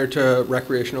prior to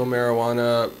recreational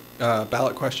marijuana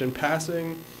ballot question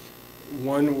passing.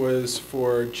 One was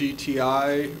for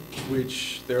GTI,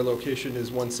 which their location is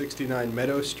 169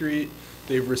 Meadow Street.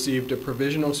 They've received a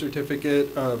provisional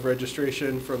certificate of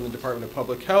registration from the Department of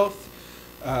Public Health,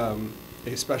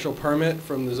 a special permit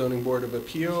from the Zoning Board of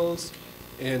Appeals,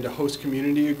 and a host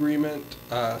community agreement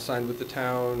signed with the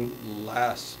town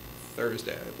last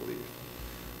Thursday, I believe.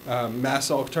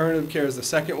 Mass Alternative Care is the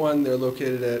second one. They're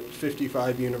located at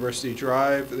 55 University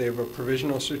Drive. They have a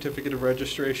provisional certificate of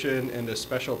registration and a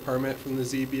special permit from the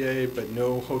ZBA, but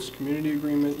no host community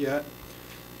agreement yet.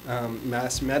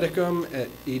 Mass Medicum at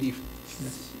 80.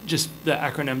 Just the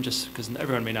acronym, just because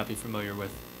everyone may not be familiar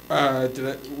with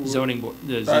Zoning zoning board,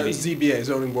 the ZB. ZBA,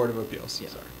 Zoning Board of Appeals. Yeah,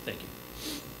 Sorry. thank you.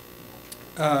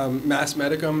 Mass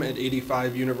Medicum at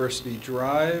 85 University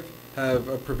Drive have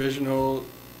a provisional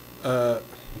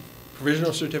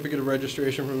certificate of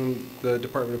registration from the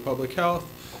Department of Public Health,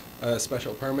 a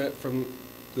special permit from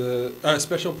the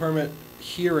special permit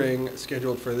hearing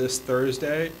scheduled for this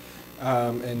Thursday,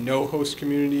 and no host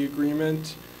community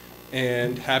agreement,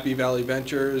 and Happy Valley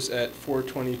Ventures at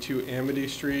 422 Amity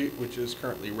Street, which is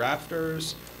currently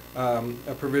Rafters,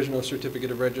 a provisional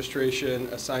certificate of registration,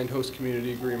 a signed host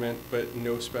community agreement, but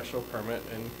no special permit,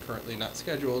 and currently not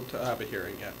scheduled to have a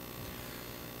hearing yet.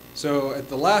 So at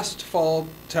the last fall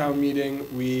town meeting,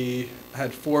 we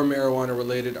had 4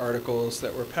 marijuana-related articles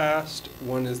that were passed.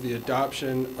 One is the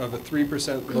adoption of a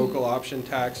 3% local option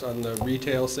tax on the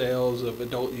retail sales of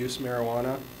adult use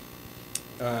marijuana.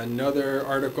 Another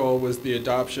article was the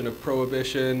adoption of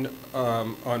prohibition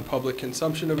on public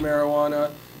consumption of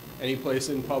marijuana. Any place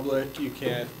in public, you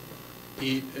can't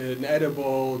eat an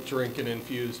edible, drink an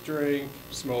infused drink,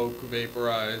 smoke,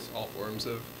 vaporize, all forms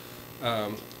of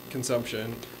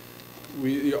consumption.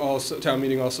 Town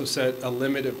meeting also set a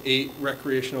limit of 8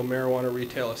 recreational marijuana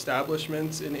retail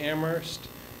establishments in Amherst,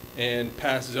 and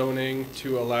passed zoning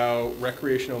to allow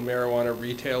recreational marijuana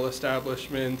retail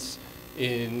establishments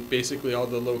in basically all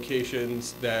the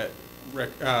locations that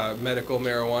medical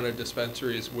marijuana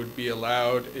dispensaries would be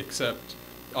allowed, except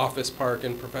Office Park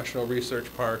and Professional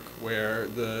Research Park, where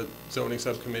the zoning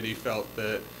subcommittee felt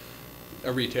that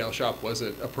a retail shop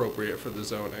wasn't appropriate for the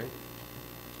zoning.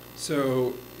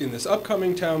 So in this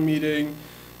upcoming town meeting,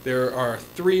 there are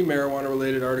 3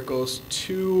 marijuana-related articles.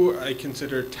 2 I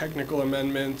consider technical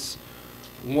amendments.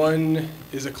 1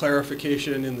 is a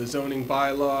clarification in the zoning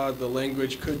bylaw. The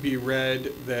language could be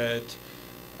read that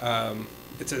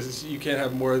it says you can't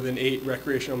have more than 8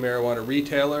 recreational marijuana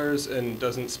retailers and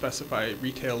doesn't specify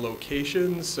retail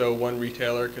locations. So one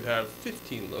retailer could have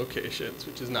 15 locations,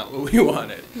 which is not what we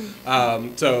wanted.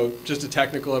 So just a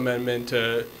technical amendment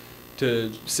to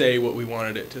say what we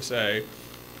wanted it to say.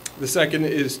 The second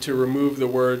is to remove the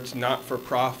words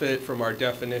 "not-for-profit" from our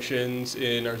definitions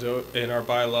in our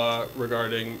bylaw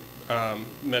regarding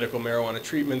medical marijuana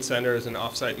treatment centers and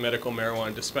off-site medical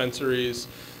marijuana dispensaries.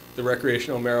 The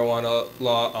recreational marijuana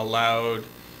law allowed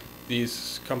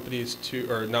these companies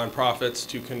or nonprofits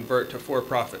to convert to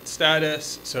for-profit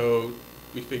status, so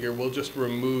we figure we'll just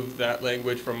remove that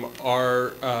language from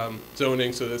our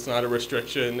zoning so that's not a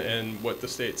restriction, and what the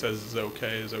state says is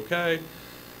okay is okay.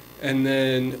 And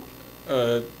then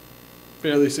a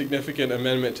fairly significant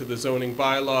amendment to the zoning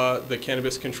bylaw. The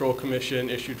Cannabis Control Commission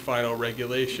issued final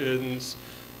regulations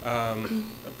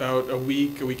about a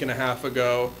week and a half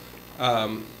ago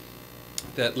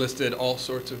that listed all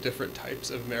sorts of different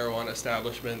types of marijuana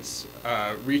establishments,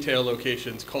 retail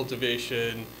locations,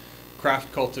 cultivation,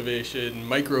 craft cultivation,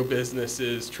 micro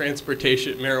businesses,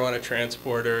 transportation, marijuana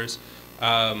transporters.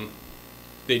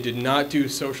 They did not do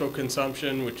social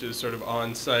consumption, which is sort of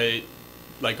on-site,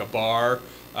 like a bar,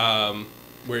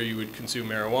 where you would consume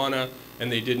marijuana.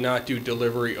 And they did not do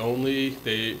delivery only.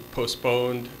 They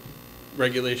postponed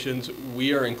regulations.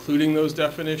 We are including those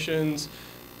definitions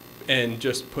and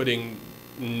just putting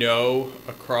no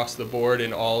across the board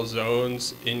in all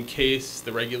zones in case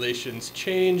the regulations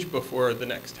change before the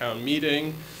next town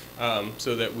meeting,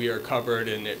 so that we are covered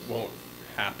and it won't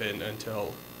happen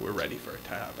until we're ready for it to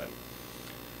happen.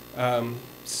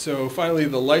 So finally,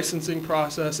 the licensing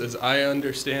process, as I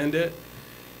understand it,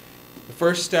 the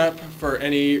first step for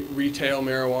any retail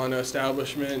marijuana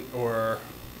establishment or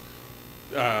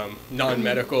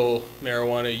non-medical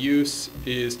marijuana use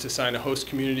is to sign a host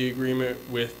community agreement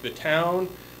with the town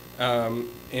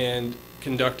and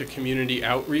conduct a community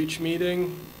outreach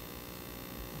meeting.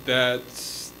 That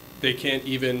they can't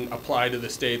even apply to the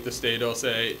state. The state will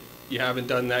say, you haven't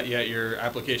done that yet, your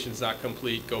application's not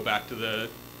complete, go back to the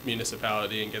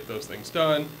municipality and get those things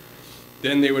done.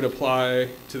 Then they would apply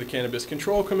to the Cannabis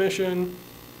Control Commission.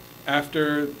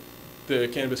 After the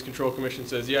Cannabis Control Commission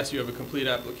says, yes, you have a complete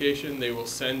application, they will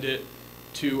send it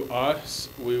to us.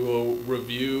 We will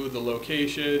review the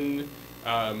location,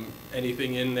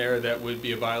 anything in there that would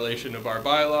be a violation of our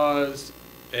bylaws.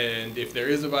 And if there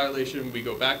is a violation, we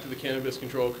go back to the Cannabis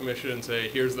Control Commission and say,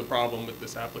 here's the problem with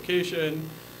this application.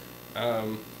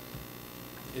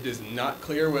 It is not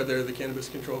clear whether the Cannabis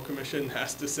Control Commission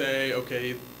has to say,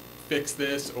 okay, fix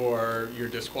this, or you're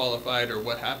disqualified, or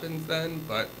what happens then,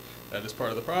 but that is part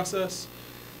of the process.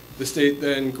 The state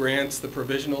then grants the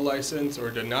provisional license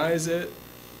or denies it.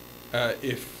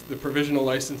 If the provisional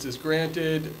license is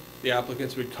granted, the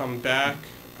applicants would come back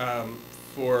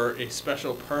for a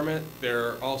special permit. There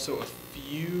are also a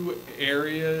few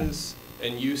areas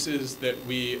and uses that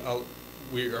we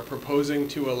are proposing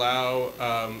to allow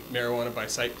marijuana by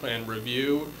site plan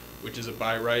review, which is a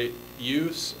by right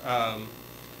use.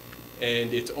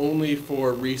 And it's only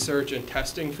for research and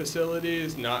testing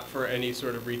facilities, not for any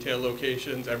sort of retail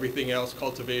locations. Everything else,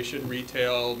 cultivation,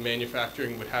 retail,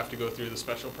 manufacturing, would have to go through the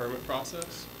special permit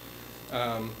process.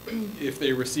 If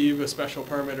they receive a special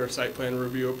permit or site plan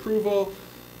review approval,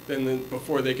 then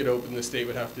before they could open, the state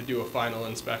would have to do a final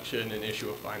inspection and issue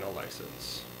a final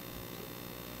license.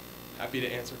 Happy to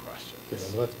answer questions. Okay,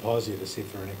 I'd like to pause you to see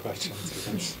if there are any questions,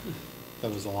 because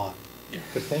that was a lot. Yeah.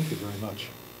 But thank you very much.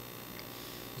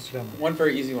 Mr. Demling. One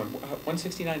very easy one.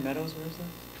 169 Meadows, where is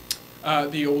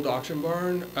that? The old auction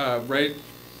barn, right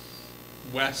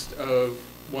west of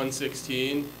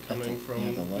 116, coming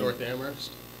from North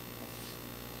Amherst.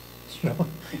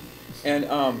 And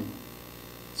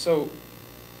so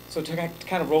to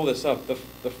kind of roll this up, the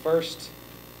first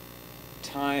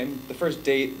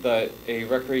date that a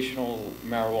recreational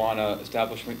marijuana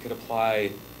establishment could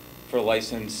apply for a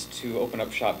license to open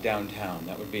up shop downtown,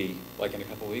 that would be like in a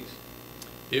couple weeks?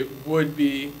 It would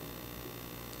be,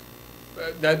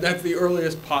 that's the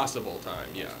earliest possible time,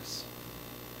 yes.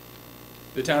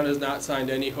 The town has not signed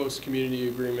any host community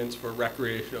agreements for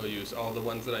recreational use. All the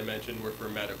ones that I mentioned were for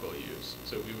medical use,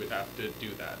 so we would have to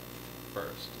do that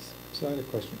first. So I had a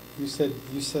question. You said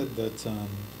that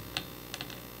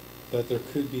that there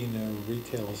could be no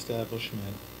retail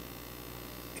establishment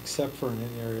except for in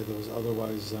an area that was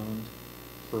otherwise zoned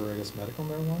for, I guess, medical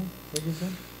marijuana, what you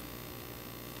said?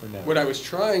 Or no? What I was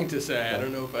trying to say, I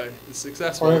don't know if I was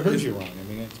successful. Or I heard you wrong, I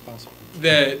mean, it's possible.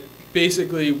 That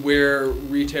basically where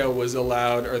retail was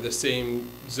allowed are the same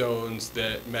zones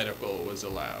that medical was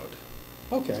allowed.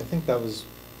 Okay, I think that was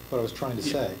what I was trying to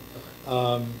say.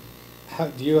 Okay.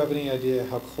 Do you have any idea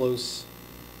how close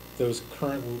those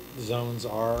current zones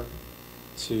are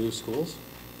to schools?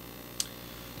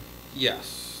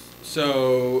 Yes.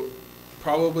 So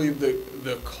probably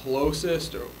the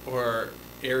closest or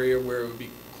area where it would be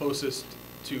closest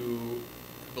to,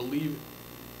 I believe,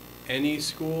 any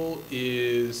school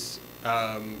is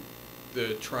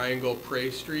the Triangle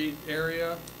Prey Street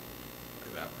area,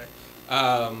 that way.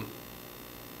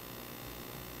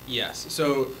 Yes,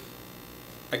 so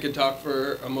I could talk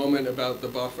for a moment about the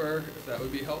buffer, if that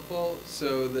would be helpful.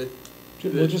 So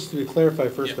Well, just to clarify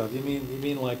first Yeah. off, you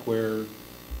mean like where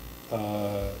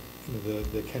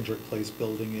the Kendrick Place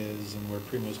building is and where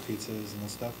Primo's Pizza is and that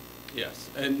stuff? Yes,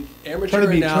 and amateur Trying to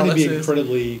be analysis.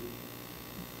 incredibly,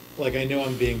 like, I know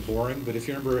I'm being boring, but if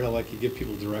you remember how, like, you give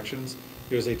people directions,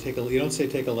 you don't say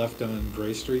take a left on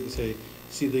Gray Street, you say,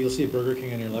 you'll see a Burger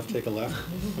King on your left, take a left.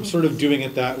 I'm sort of doing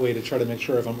it that way to try to make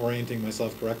sure if I'm orienting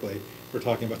myself correctly, we're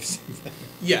talking about the same thing.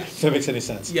 Yes. If that makes any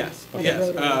sense. Yes, Okay.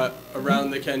 yes,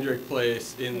 around the Kendrick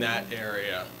Place in that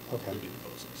area Okay. would be the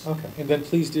closest. Okay, and then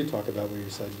please do talk about what you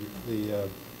said,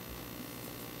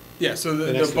 Yeah, so The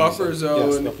the next thing buffer you said.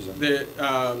 Yes, zone, buffer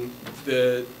zone.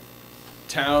 the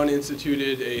town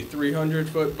instituted a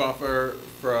 300-foot buffer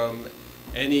from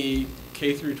any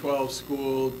K through 12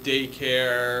 school,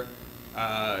 daycare,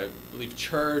 I believe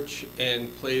church,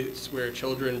 and place where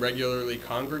children regularly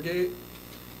congregate.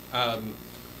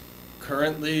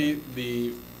 Currently,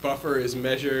 the buffer is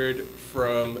measured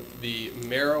from the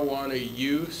marijuana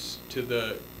use to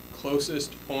the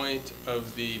closest point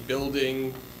of the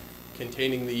building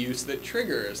containing the use that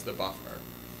triggers the buffer.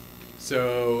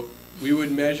 So we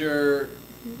would measure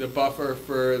the buffer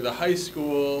for the high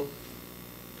school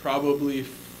probably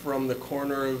from the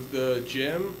corner of the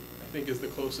gym, I think is the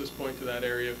closest point to that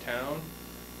area of town.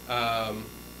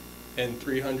 And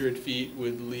 300 feet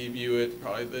would leave you at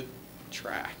probably the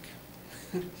track.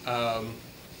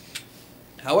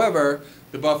 However,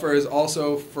 the buffer is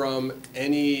also from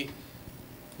any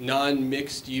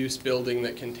non-mixed use building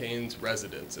that contains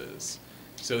residences.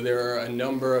 So there are a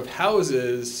number of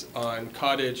houses on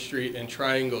Cottage Street and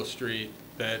Triangle Street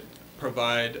that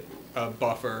provide a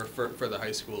buffer for the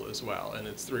high school as well, and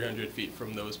it's 300 feet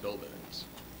from those buildings.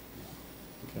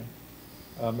 Okay.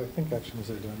 I think actually Ms.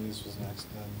 Adonis was next,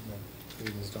 and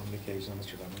then Ms. Dominique and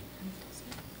Mr.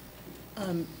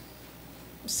 Demling.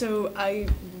 So I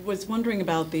was wondering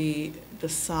about the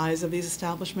size of these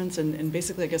establishments, and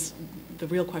basically, I guess, the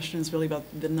real question is really about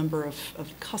the number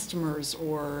of customers,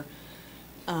 or,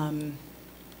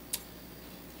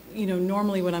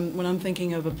 normally when I'm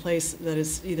thinking of a place that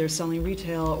is either selling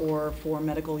retail or for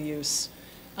medical use,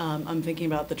 I'm thinking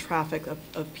about the traffic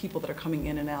of people that are coming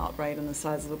in and out, right, and the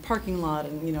size of the parking lot,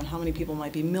 and, how many people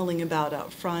might be milling about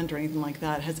out front or anything like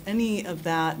that. Has any of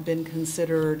that been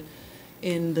considered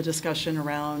in the discussion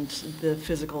around the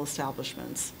physical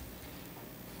establishments?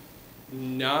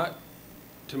 Not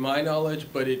to my knowledge,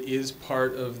 but it is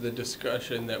part of the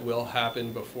discussion that will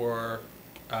happen before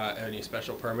any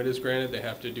special permit is granted. They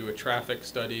have to do a traffic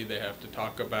study. They have to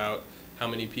talk about how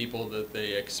many people that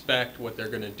they expect, what they're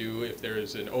going to do if there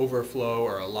is an overflow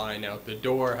or a line out the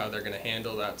door, how they're going to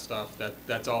handle that stuff.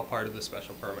 That's all part of the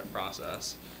special permit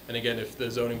process. And again, if the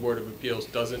Zoning Board of Appeals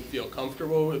doesn't feel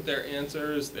comfortable with their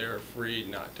answers, they're free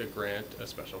not to grant a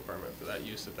special permit for that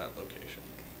use at that location.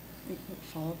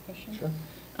 Follow-up question? Sure.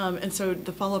 And so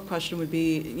the follow-up question would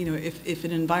be, you know, if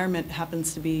an environment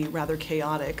happens to be rather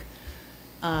chaotic,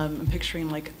 I'm picturing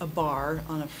like a bar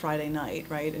on a Friday night,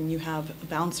 right? And you have a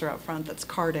bouncer out front that's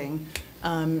carding.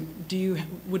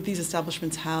 Would these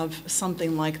establishments have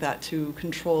something like that to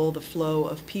control the flow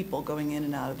of people going in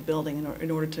and out of the building in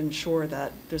order to ensure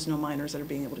that there's no minors that are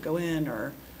being able to go in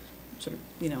or sort of,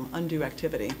 you know, undue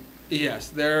activity? Yes,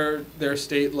 their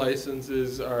state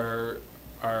licenses are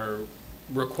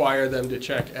require them to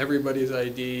check everybody's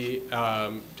ID,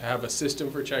 to have a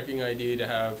system for checking ID, to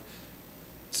have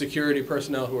security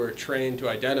personnel who are trained to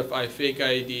identify fake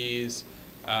IDs,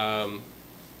 and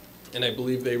I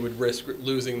believe they would risk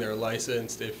losing their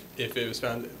license if it was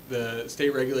found. The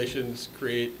state regulations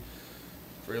create,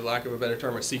 for lack of a better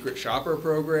term, a secret shopper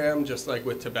program, just like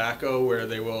with tobacco, where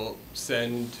they will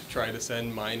try to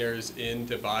send minors in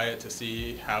to buy it to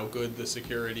see how good the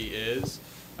security is.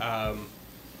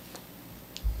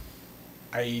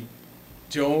 I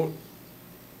don't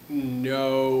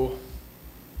know.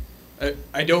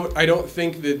 I don't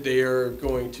think that they are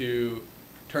going to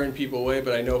turn people away,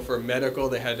 but I know for medical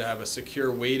they had to have a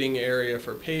secure waiting area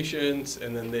for patients,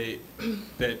 and then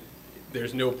that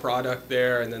there's no product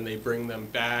there, and then they bring them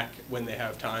back when they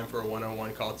have time for a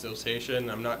one-on-one consultation.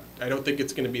 I don't think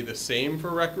it's going to be the same for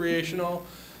recreational,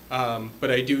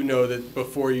 but I do know that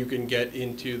before you can get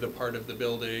into the part of the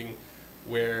building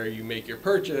where you make your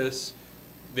purchase,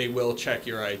 they will check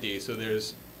your ID. So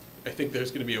I think there's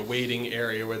going to be a waiting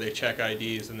area where they check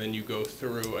IDs, and then you go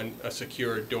through a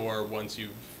secure door once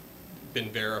you've been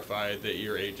verified that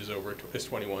your age is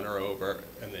 21 or over,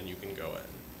 and then you can go in.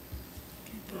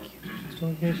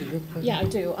 Yeah, I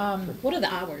do. What are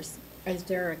the hours? Is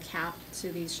there a cap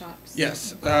to these shops?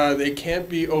 Yes, they can't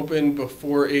be open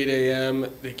before 8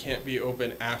 a.m. They can't be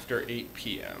open after 8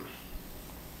 p.m.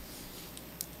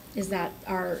 Is that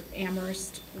our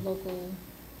Amherst local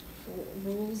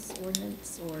rules,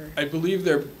 ordinance, or? I believe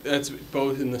that's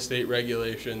both in the state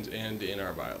regulations and in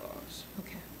our bylaws.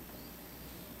 Okay.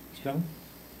 John?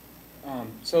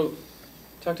 So,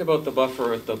 talked about the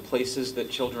buffer at the places that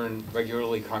children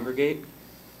regularly congregate.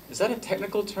 Is that a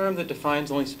technical term that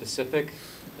defines only specific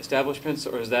establishments,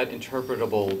 or is that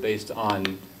interpretable based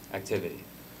on activity?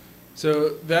 So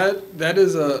that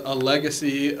is a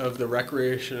legacy of the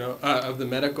recreational, of the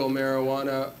medical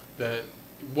marijuana that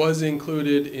was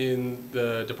included in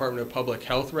the Department of Public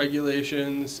Health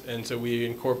regulations, and so we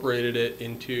incorporated it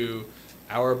into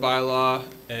our bylaw.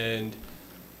 And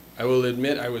I will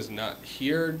admit I was not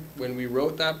here when we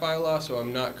wrote that bylaw, so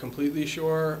I'm not completely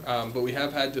sure, but we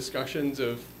have had discussions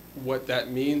of what that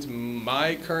means.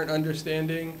 My current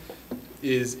understanding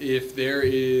is if there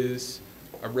is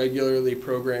a regularly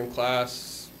programmed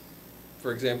class,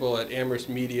 for example, at Amherst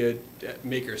Media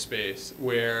Makerspace,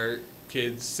 where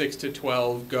kids 6 to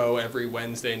 12 go every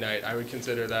Wednesday night, I would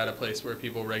consider that a place where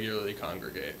people regularly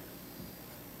congregate.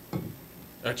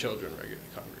 Children regularly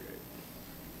congregate.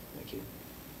 Thank you.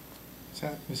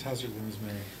 Ms. Hazard, then Ms.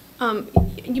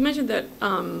 Mary. You mentioned that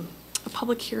a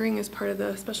public hearing is part of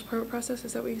the special permit process,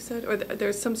 is that what you said? Or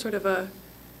there's some sort of a...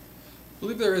 I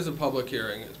believe there is a public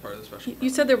hearing as part of the special permit. You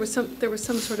said there was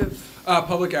some sort of...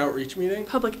 Public outreach meeting?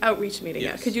 Public outreach meeting,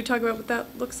 yeah. Yes. Could you talk about what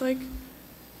that looks like?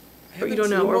 I Or you haven't don't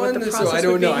know, seen or what the one, process so I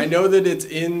don't would know. be? I know that it's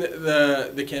in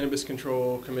the Cannabis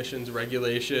Control Commission's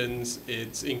regulations.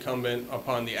 It's incumbent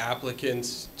upon the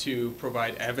applicants to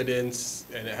provide evidence,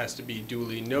 and it has to be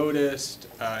duly noticed.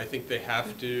 I think they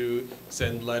have to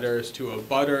send letters to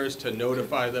abutters to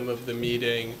notify them of the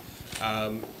meeting.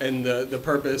 And the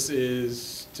purpose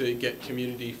is to get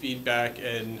community feedback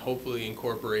and hopefully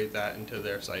incorporate that into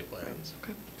their site plans.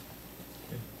 Okay.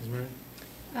 Ms. Mary?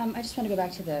 I just want to go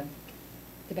back to the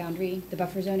boundary, the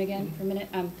buffer zone again for a minute.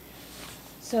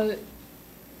 So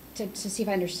to see if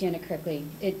I understand it correctly,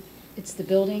 it's the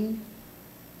building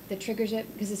that triggers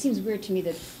it? Because it seems weird to me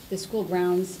that the school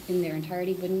grounds in their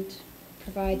entirety wouldn't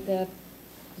provide the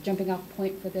jumping off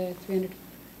point for the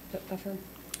 300-foot buffer?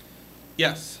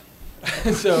 Yes.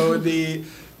 So the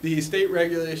state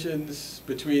regulations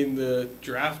between the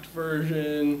draft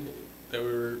version that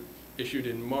were issued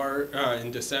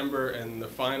in December, and the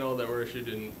final that were issued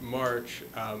in March,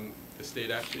 the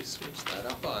state actually switched that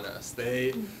up on us.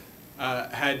 They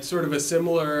had sort of a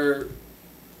similar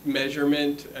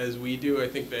measurement as we do. I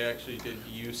think they actually did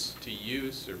use to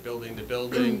use or building to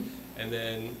building. And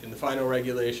then in the final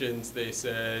regulations, they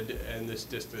said, and this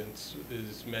distance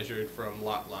is measured from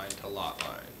lot line to lot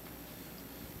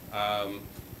line.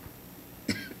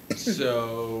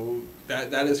 So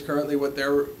that is currently what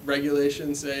their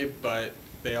regulations say, but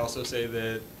they also say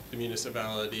that the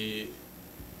municipality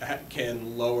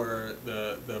can lower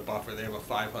the buffer. They have a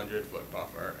 500-foot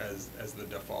buffer as the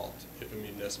default if a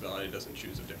municipality doesn't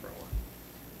choose a different one.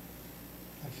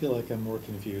 I feel like I'm more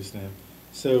confused now.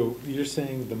 So you're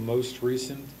saying the most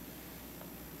recent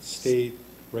state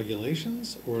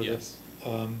regulations, or Yes.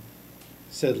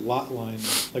 said lot line,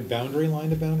 like boundary line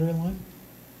to boundary line?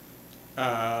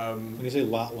 When you say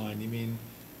lot line, you mean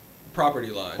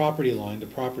Property line. property line to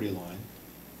property line,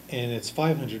 and it's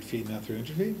 500 feet, not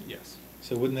 300 feet? Yes.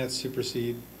 So wouldn't that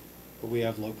supersede what we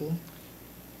have locally?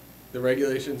 The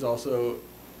regulations also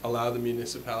allow the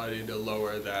municipality to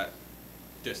lower that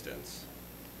distance.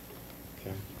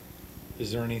 Okay.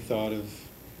 Is there any thought of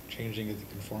changing it to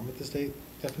conform with the state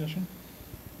definition?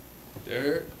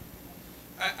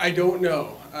 I don't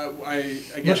know.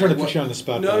 I'm not trying to put you on the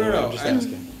spot, by the way, I'm just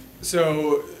asking.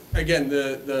 So, again,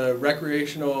 the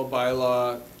recreational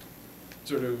bylaw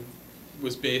sort of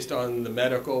was based on the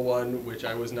medical one, which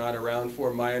I was not around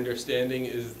for. My understanding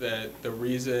is that the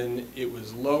reason it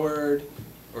was lowered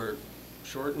or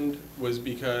shortened was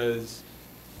because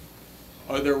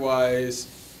otherwise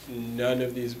none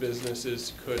of these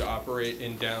businesses could operate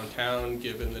in downtown,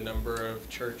 given the number of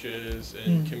churches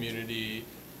and community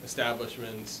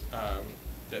establishments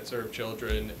that serve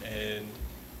children. And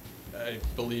I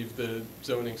believe the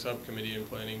zoning subcommittee and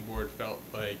planning board felt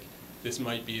like this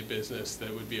might be a business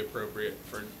that would be appropriate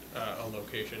for a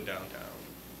location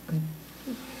downtown.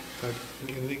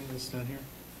 Anything that's down here?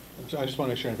 I just want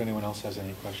to make sure if anyone else has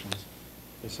any questions.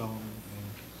 They saw them.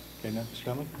 Okay, now, Mr.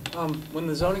 Conley? When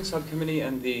the zoning subcommittee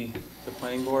and the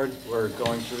planning board were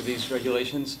going through these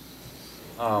regulations,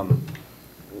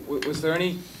 was there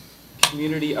any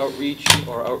community outreach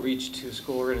or outreach to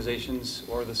school organizations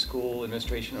or the school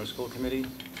administration or school committee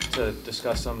to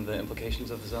discuss some of the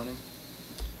implications of the zoning?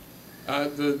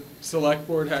 The select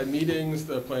board had meetings,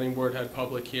 the planning board had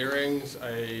public hearings.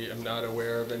 I am not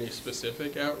aware of any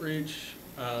specific outreach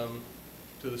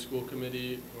to the school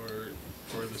committee or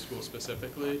the school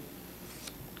specifically.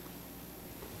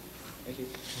 Thank you.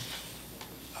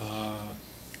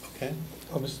 Okay.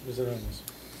 Oh, Ms. Aronis.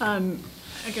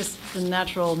 I guess the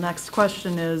natural next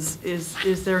question is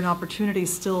there an opportunity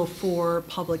still for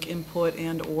public input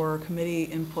and/or committee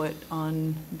input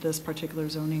on this particular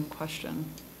zoning question?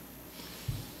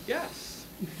 Yes.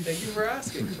 Thank you for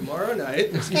asking. Tomorrow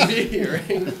night, there's going to be a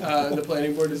hearing. The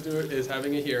planning board is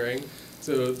having a hearing.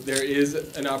 So there is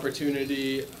an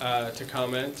opportunity to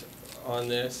comment on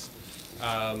this.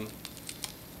 I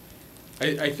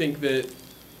think that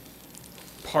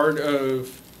part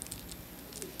of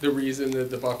the reason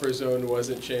that the buffer zone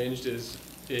wasn't changed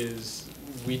is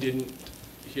we didn't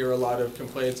hear a lot of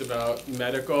complaints about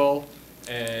medical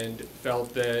and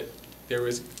felt that there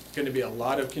was going to be a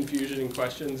lot of confusion and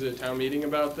questions at town meeting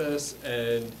about this.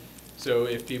 And so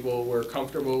if people were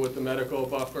comfortable with the medical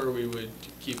buffer, we would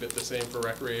keep it the same for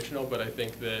recreational. But I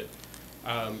think that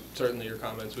certainly your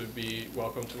comments would be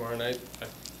welcome tomorrow night. I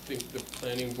think the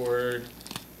planning board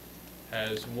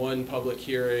has one public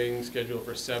hearing scheduled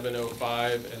for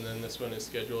 7:05, and then this one is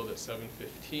scheduled at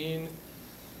 7:15.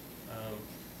 I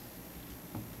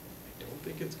don't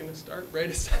think it's going to start right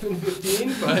at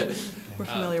 7:15, but We're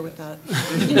familiar with that. I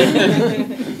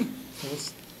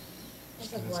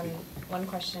just have one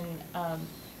question.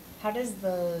 How does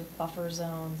the buffer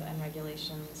zones and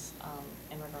regulations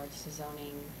in regards to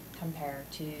zoning compare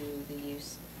to the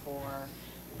use for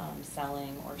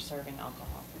selling or serving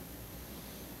alcohol?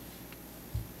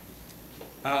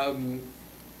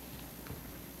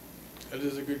 That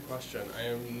is a good question. I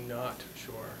am not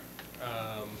sure.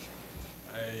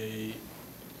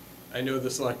 I know the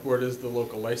select board is the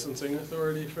local licensing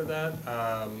authority for that,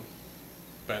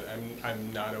 but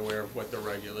I'm not aware of what the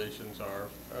regulations are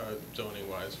zoning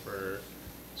wise for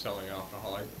selling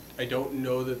alcohol. I don't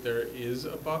know that there is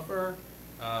a buffer.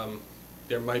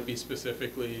 There might be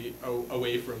specifically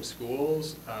away from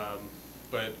schools,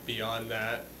 but beyond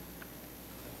that.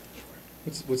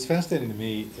 What's fascinating to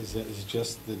me is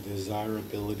just the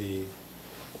desirability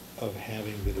of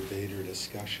having the debate or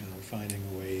discussion or finding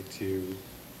a way to,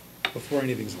 before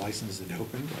anything's licensed and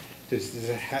opened,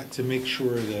 to make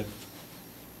sure that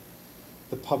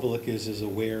the public is as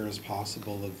aware as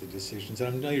possible of the decisions.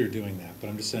 And I know you're doing that, but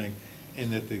I'm just saying,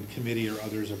 and that the committee or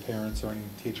others or parents or any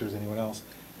teachers, anyone else,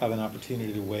 have an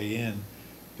opportunity to weigh in,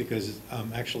 because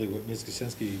actually what Ms.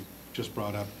 Kuczynski just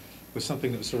brought up was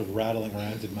something that was sort of rattling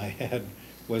around in my head,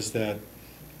 was that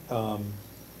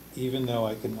even though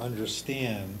I can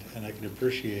understand and I can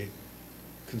appreciate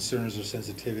concerns or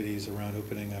sensitivities around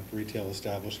opening up retail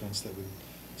establishments that would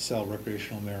sell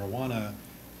recreational marijuana,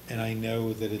 and I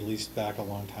know that at least back a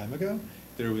long time ago,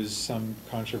 there was some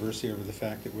controversy over the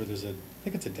fact that where there's I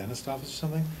think it's a dentist office or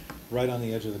something, right on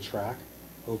the edge of the track,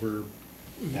 over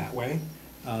that way,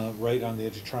 right on the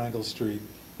edge of Triangle Street,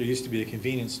 there used to be a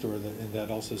convenience store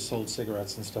that also sold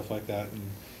cigarettes and stuff like that,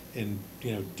 and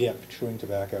dip, chewing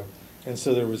tobacco. And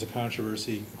so there was a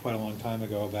controversy quite a long time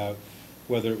ago about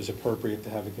whether it was appropriate to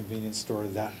have a convenience store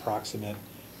that proximate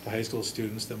to high school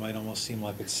students that might almost seem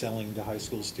like it's selling to high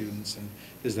school students, and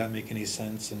does that make any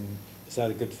sense, and is that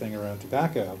a good thing around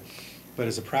tobacco? But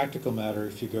as a practical matter,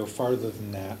 if you go farther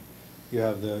than that, you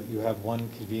have one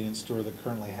convenience store that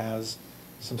currently has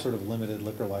some sort of limited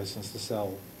liquor license to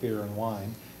sell beer and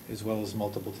wine, as well as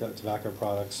multiple tobacco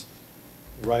products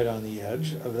right on the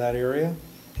edge of that area.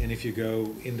 And if you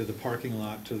go into the parking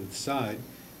lot to the side,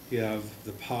 you have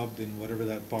the pub and whatever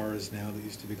that bar is now that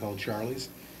used to be called Charlie's,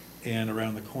 and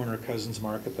around the corner Cousins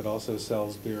Market that also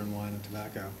sells beer and wine and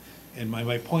tobacco. And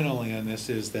my point only on this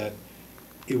is that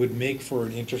it would make for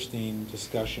an interesting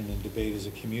discussion and debate as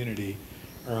a community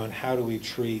around how do we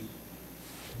treat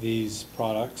these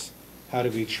products, how do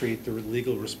we treat the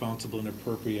legal, responsible, and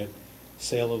appropriate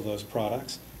sale of those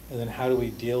products, and then how do we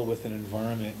deal with an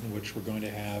environment in which we're going to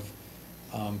have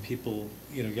people,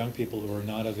 young people who are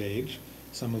not of age,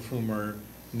 some of whom are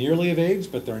nearly of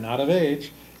age, but they're not of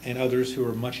age, and others who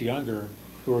are much younger,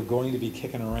 who are going to be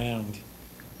kicking around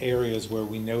areas where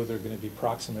we know they're going to be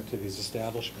proximate to these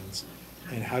establishments.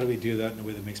 And how do we do that in a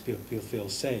way that makes people feel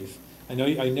safe? I know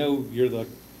you're the,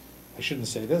 I shouldn't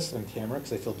say this on camera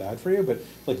because I feel bad for you, but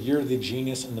like you're the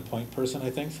genius and the point person,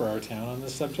 I think, for our town on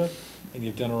this subject, and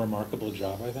you've done a remarkable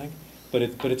job, I think. But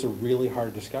it's a really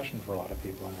hard discussion for a lot of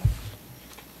people on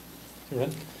that.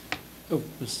 Ren? Oh,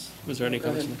 was there any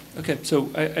comments? Okay, so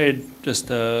I had just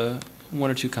one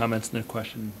or two comments and then a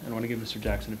question. I want to give Mr.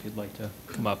 Jackson, if you'd like to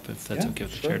come up, if that's okay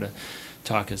with the chair, to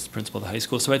talk as the principal of the high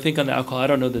school. So I think on the alcohol, I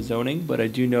don't know the zoning, but I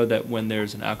do know that when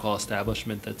there's an alcohol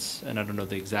establishment that's, and I don't know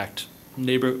the exact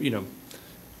neighbor,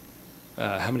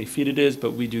 how many feet it is,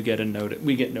 but we do get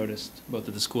we get noticed both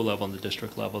at the school level and the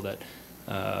district level that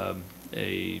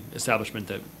a establishment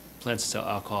that plans to sell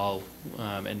alcohol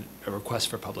and a request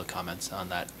for public comments on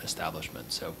that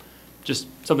establishment. So just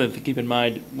something to keep in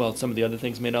mind. Well, some of the other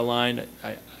things made online,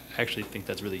 I actually think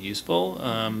that's really useful,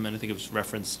 and I think it was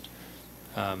referenced,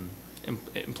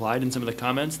 implied in some of the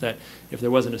comments, that if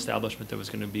there was an establishment that was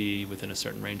going to be within a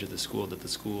certain range of the school, that the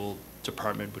school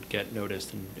department would get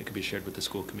noticed and it could be shared with the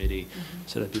school committee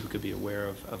so that people could be aware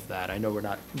of that. I know we're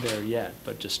not there yet,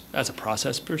 but just as a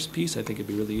process piece, I think it'd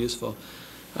be really useful.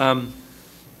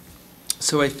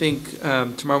 So I think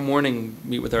tomorrow morning,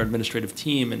 meet with our administrative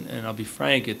team, and I'll be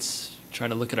frank, it's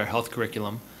trying to look at our health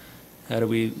curriculum. How do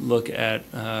we look at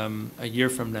a year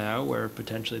from now where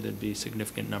potentially there'd be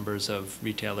significant numbers of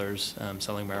retailers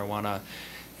selling marijuana,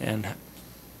 and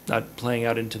not playing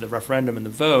out into the referendum and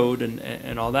the vote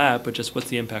and all that, but just what's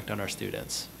the impact on our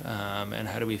students? And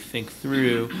how do we think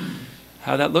through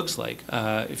how that looks like?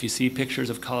 If you see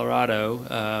pictures of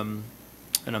Colorado,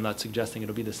 and I'm not suggesting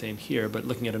it'll be the same here, but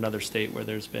looking at another state where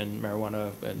there's been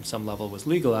marijuana at some level was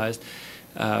legalized,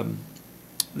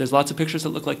 there's lots of pictures that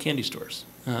look like candy stores.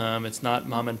 It's not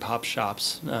mom and pop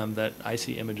shops that I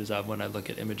see images of when I look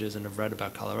at images and have read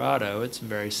about Colorado. It's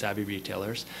very savvy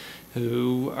retailers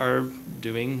who are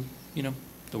doing,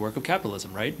 the work of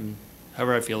capitalism, right? And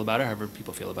however I feel about it, however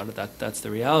people feel about it, that's the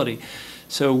reality.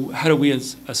 So how do we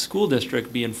as a school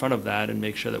district be in front of that and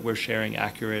make sure that we're sharing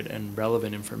accurate and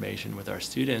relevant information with our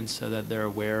students so that they're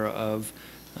aware of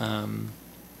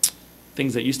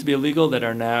things that used to be illegal that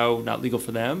are now not legal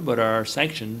for them but are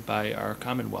sanctioned by our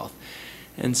Commonwealth?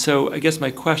 And so I guess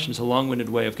my question is a long-winded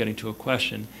way of getting to a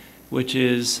question, which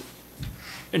is,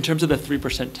 in terms of the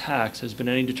 3% tax, has been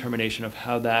any determination of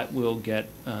how that will get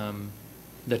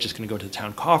that's just going to go to the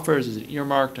town coffers? Is it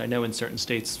earmarked? I know in certain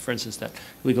states, for instance, that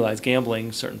legalize gambling,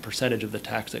 a certain percentage of the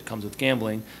tax that comes with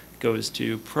gambling goes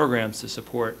to programs to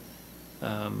support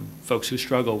folks who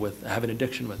struggle with, have an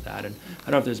addiction with that. And I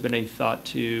don't know if there's been any thought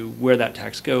to where that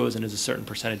tax goes, and is a certain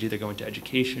percentage either going to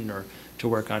education or to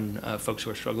work on folks who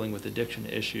are struggling with addiction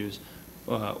issues,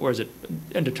 or is it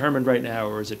undetermined right now,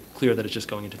 or is it clear that it's just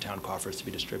going into town coffers to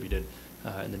be distributed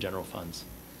in the general funds?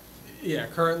 Yeah,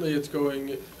 currently it's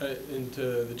going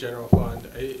into the general fund.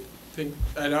 I think,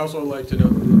 I'd also like to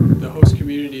note that the host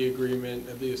community agreement,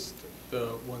 at least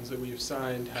the ones that we've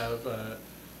signed, have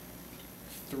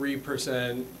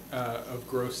 3% of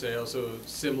gross sales, so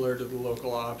similar to the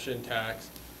local option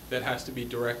tax, that has to be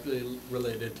directly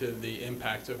related to the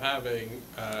impacts of having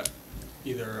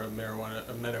either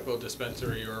a medical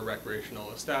dispensary or a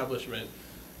recreational establishment.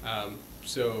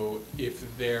 So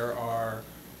if there are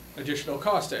additional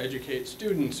costs to educate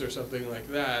students or something like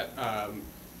that,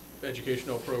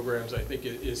 educational programs, I think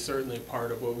is certainly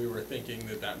part of what we were thinking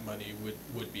that money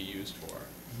would be used for.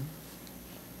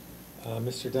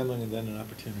 Mr. Denling, and then an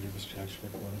opportunity, Mr.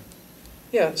 Hatchback.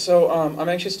 Yeah, so I'm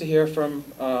anxious to hear from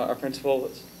our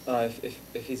principal if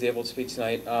he's able to speak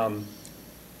tonight.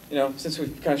 You know, since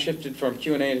we've kind of shifted from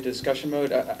Q&A into discussion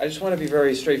mode, I just want to be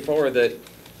very straightforward that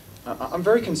I'm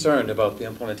very concerned about the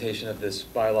implementation of this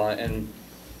bylaw, and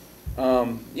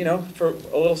you know, for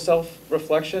a little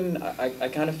self-reflection, I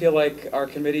kind of feel like our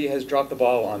committee has dropped the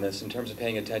ball on this in terms of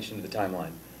paying attention to the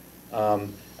timeline.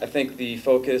 I think the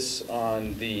focus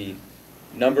on the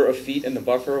number of feet in the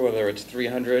buffer, whether it's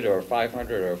 300 or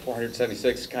 500 or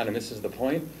 476, kind of misses the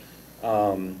point.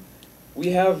 We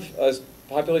have a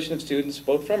population of students,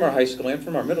 both from our high school and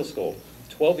from our middle school,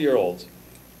 12-year-olds,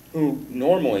 who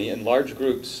normally, in large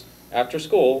groups, after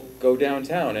school, go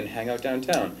downtown and hang out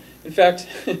downtown. In fact,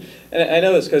 and I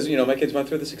know this because, you know, my kids went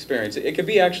through this experience, it could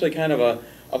be actually kind of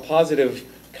a positive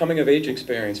coming-of-age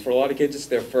experience. For a lot of kids, it's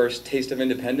their first taste of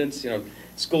independence. You know,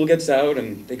 school gets out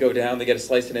and they go down, they get a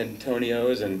slice of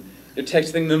Antonio's, and you're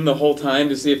texting them the whole time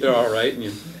to see if they're all right, and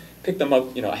you pick them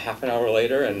up, you know, a half an hour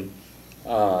later, and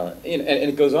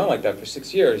it goes on like that for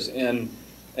 6 years. And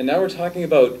now we're talking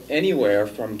about anywhere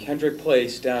from Kendrick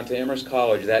Place down to Amherst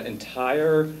College, that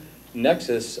entire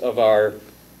nexus of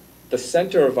the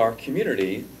center of our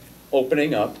community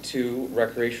opening up to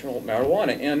recreational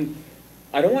marijuana. And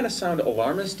I don't want to sound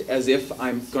alarmist as if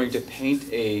I'm going to paint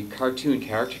a cartoon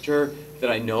caricature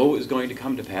that I know is going to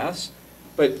come to pass,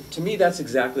 but to me that's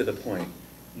exactly the point.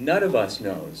 None of us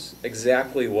knows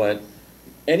exactly what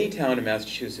any town in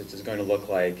Massachusetts is going to look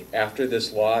like after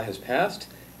this law has passed,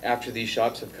 after these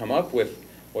shops have come up with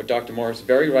what Dr. Morris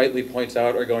very rightly points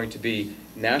out are going to be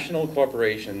national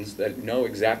corporations that know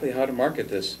exactly how to market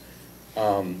this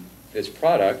this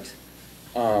product.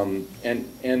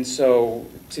 And so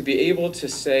to be able to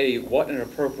say what an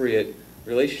appropriate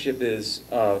relationship is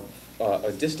a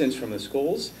distance from the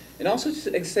schools, and also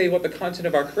to say what the content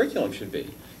of our curriculum should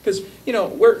be. Because, you know,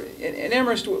 we're, in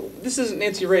Amherst, this isn't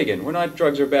Nancy Reagan. We're not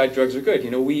drugs are bad, drugs are good.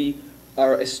 You know, we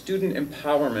are a student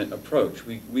empowerment approach.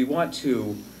 We want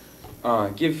to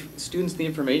give students the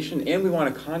information, and we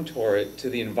want to contour it to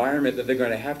the environment that they're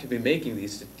going to have to be making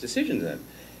these decisions in.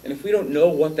 And if we don't know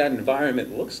what that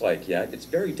environment looks like yet, it's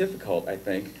very difficult, I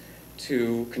think,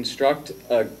 to construct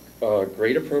a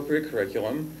grade appropriate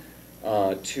curriculum,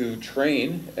 to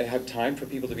train, and have time for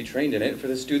people to be trained in it, for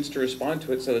the students to respond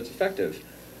to it so that it's effective.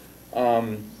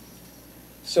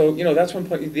 So, you know, that's one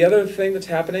point. The other thing that's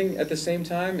happening at the same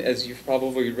time, as you've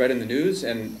probably read in the news,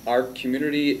 and our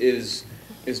community is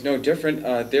no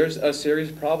different, there's a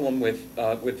serious problem with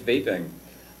vaping.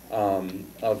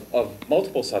 Of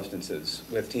multiple substances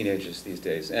with teenagers these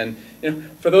days. And, you know,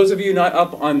 for those of you not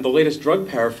up on the latest drug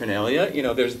paraphernalia, you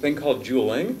know, there's a thing called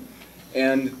juuling,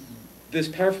 and this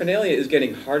paraphernalia is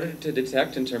getting harder to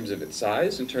detect in terms of its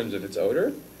size, in terms of its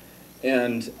odor.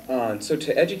 And so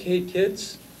to educate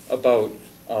kids about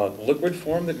the liquid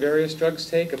form that various drugs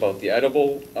take, about the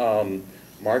edible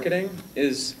marketing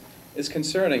is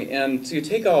concerning. And so you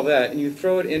take all that and you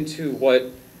throw it into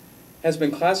what has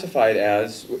been classified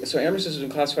as, so Amherst has been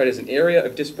classified as an area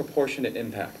of disproportionate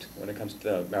impact when it comes to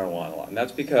the marijuana law. And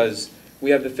that's because we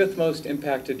have the 5th most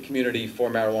impacted community for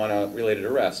marijuana-related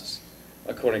arrests,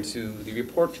 according to the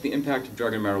report for the impact of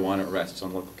drug and marijuana arrests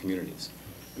on local communities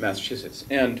in Massachusetts.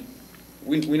 And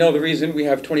we know the reason. We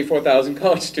have 24,000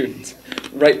 college students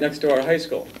right next to our high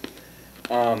school.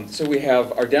 So we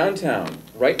have our downtown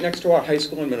right next to our high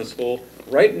school and middle school,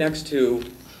 right next to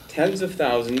tens of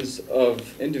thousands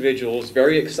of individuals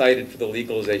very excited for the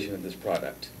legalization of this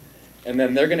product. And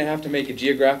then they're going to have to make a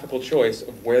geographical choice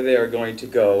of where they are going to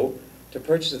go to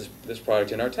purchase this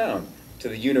product in our town. To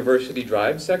the University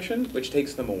Drive section, which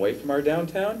takes them away from our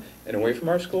downtown and away from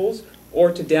our schools,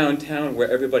 or to downtown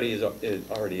where everybody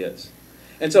already is.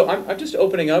 And so I'm just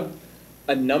opening up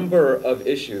a number of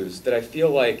issues that I feel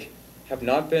like have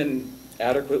not been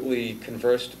adequately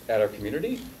conversed at our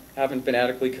community, haven't been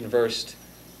adequately conversed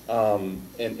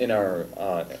in our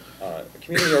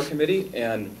community or committee,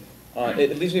 and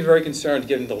it leaves me very concerned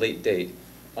given the late date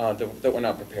that we're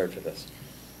not prepared for this.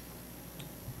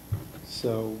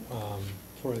 So,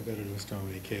 before I go to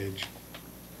Stormy Cage,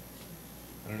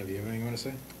 I don't know, do you have anything you want to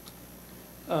say?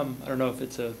 I don't know if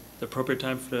it's the appropriate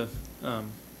time to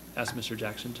ask Mr.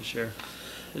 Jackson to share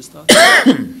his thoughts,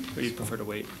 or you'd prefer to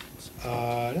wait?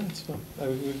 No, it's fine.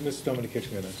 Mr. Dominic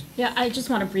Kitchen, next. Yeah, I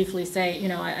just want to briefly say,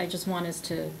 I just want us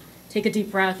to take a deep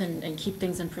breath and keep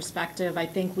things in perspective. I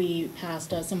think we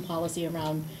passed some policy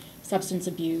around substance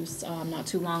abuse not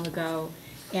too long ago,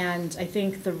 and I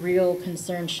think the real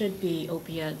concern should be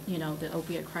opiate, the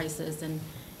opiate crisis, and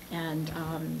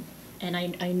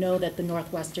I know that the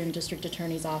Northwestern District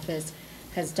Attorney's Office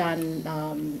has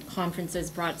done conferences,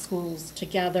 brought schools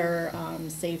together,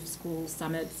 safe school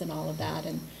summits and all of that,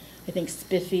 and I think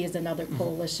SPIFFY is another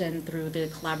coalition through the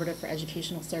Collaborative for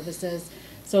Educational Services.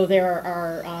 So there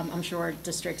are, I'm sure,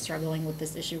 districts struggling with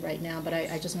this issue right now, but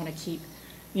I just want to keep,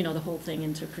 the whole thing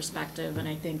into perspective, and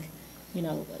I think,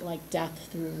 like death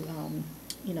through,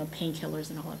 painkillers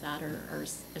and all of that are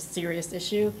a serious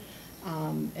issue,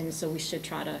 and so we should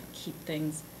try to keep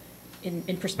things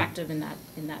in perspective in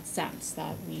that sense,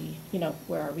 that we,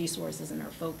 where our resources and our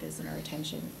focus and our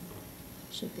attention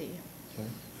should be. Okay,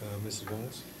 Mrs.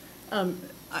 Bonas?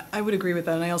 I would agree with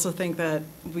that, and I also think that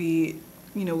we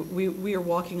are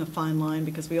walking a fine line,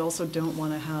 because we also don't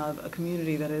want to have a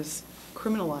community that is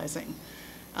criminalizing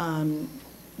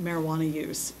marijuana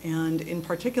use, and in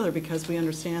particular because we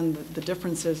understand the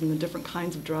differences in the different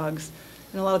kinds of drugs.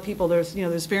 And a lot of people, there's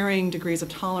varying degrees of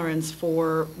tolerance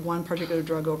for one particular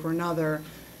drug over another,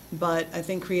 but I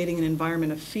think creating an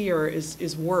environment of fear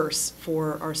is worse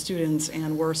for our students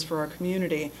and worse for our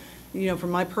community. From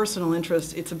my personal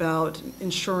interest, it's about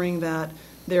ensuring that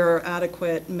there are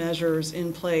adequate measures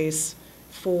in place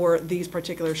for these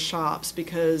particular shops,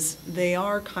 because they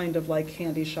are kind of like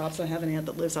candy shops. I have an aunt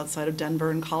that lives outside of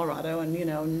Denver in Colorado,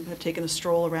 and have taken a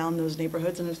stroll around those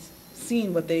neighborhoods and have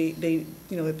seen what they the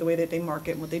way that they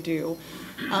market and what they do,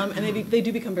 and they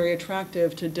do become very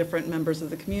attractive to different members of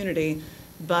the community.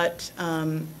 But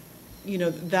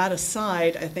that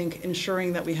aside, I think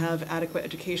ensuring that we have adequate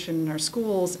education in our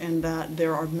schools and that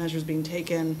there are measures being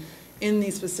taken in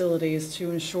these facilities to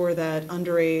ensure that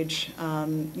underage,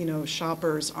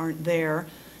 shoppers aren't there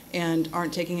and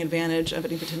aren't taking advantage of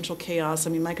any potential chaos.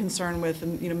 I mean, my concern with,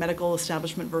 medical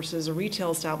establishment versus a retail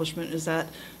establishment is that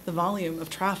the volume of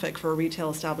traffic for a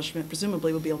retail establishment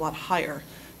presumably would be a lot higher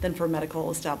than for a medical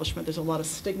establishment. There's a lot of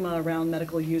stigma around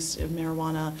medical use of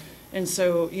marijuana. And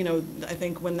so, I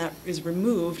think when that is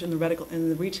removed in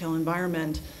the retail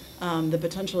environment, the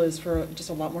potential is for just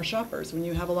a lot more shoppers. When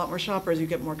you have a lot more shoppers, you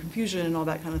get more confusion and all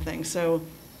that kind of thing. So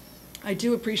I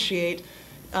do appreciate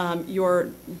your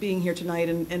being here tonight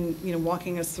and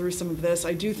walking us through some of this.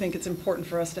 I do think it's important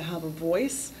for us to have a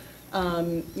voice,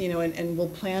 and we'll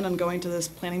plan on going to this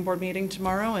planning board meeting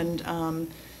tomorrow and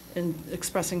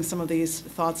expressing some of these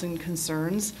thoughts and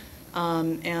concerns.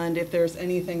 And if there's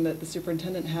anything that the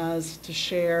superintendent has to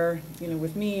share,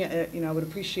 with me, I would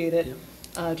appreciate it. Yep.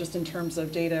 Just in terms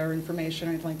of data or information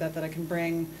or anything like that I can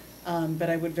bring. But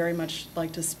I would very much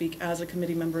like to speak as a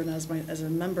committee member and as a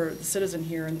member, the citizen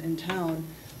here in town,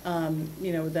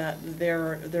 that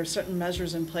there are certain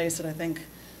measures in place that I think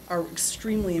are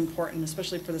extremely important,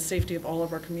 especially for the safety of all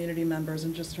of our community members,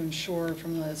 and just to ensure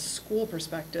from the school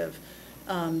perspective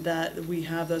that we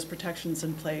have those protections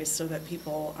in place so that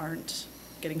people aren't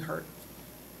getting hurt.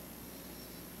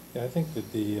 Yeah, I think that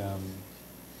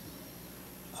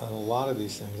on a lot of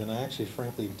these things, and I actually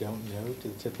frankly don't know to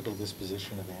the typical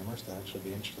disposition of Amherst. I'd actually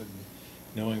be interested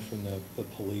in knowing from the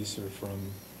police or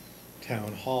from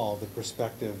town hall the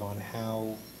perspective on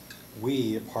how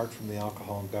we, apart from the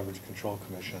Alcohol and Beverage Control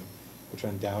Commission, which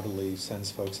undoubtedly sends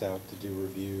folks out to do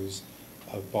reviews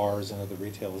of bars and other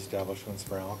retail establishments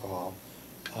for alcohol,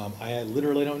 I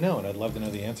literally don't know, and I'd love to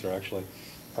know the answer actually,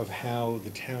 of how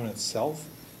the town itself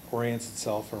orients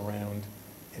itself around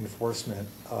enforcement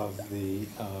of the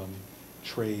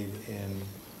trade in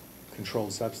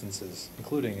controlled substances,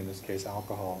 including in this case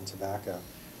alcohol and tobacco.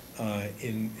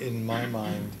 In my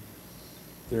mind,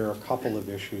 there are a couple of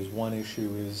issues. One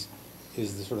issue is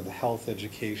the sort of the health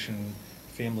education,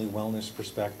 family wellness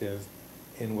perspective,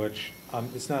 in which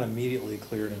it's not immediately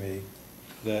clear to me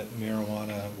that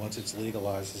marijuana, once it's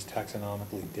legalized, is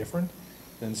taxonomically different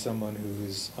than someone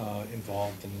who's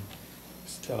involved in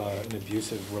an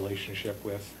abusive relationship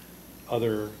with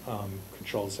other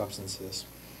controlled substances.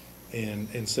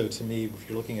 And so to me, if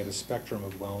you're looking at a spectrum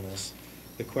of wellness,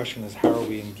 the question is how are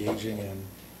we engaging in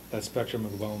that spectrum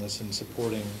of wellness and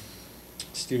supporting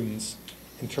students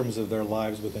in terms of their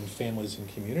lives within families and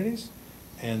communities,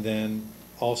 and then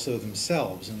also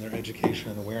themselves and their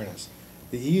education and awareness.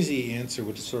 The easy answer,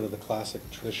 which is sort of the classic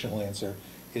traditional answer,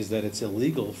 is that it's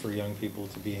illegal for young people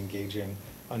to be engaging,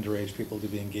 underage people to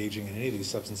be engaging in any of these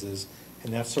substances,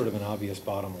 and that's sort of an obvious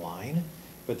bottom line.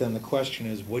 But then the question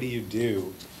is, what do you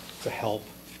do to help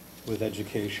with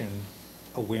education,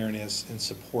 awareness, and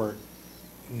support,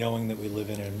 knowing that we live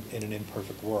in an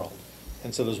imperfect world?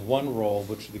 And so there's one role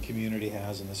which the community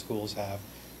has and the schools have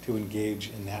to engage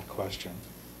in that question.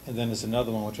 And then there's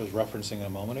another one which I was referencing a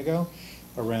moment ago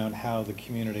around how the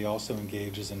community also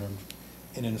engages in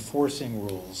enforcing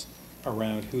rules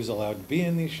around who's allowed to be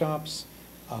in these shops,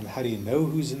 how do you know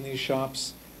who's in these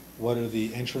shops, what are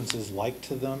the entrances like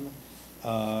to them,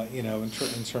 you know, in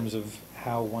terms of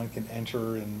how one can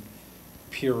enter and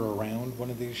peer around one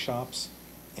of these shops.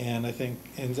 And I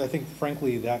think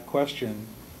frankly that question,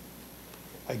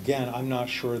 again, I'm not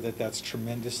sure that that's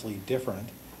tremendously different,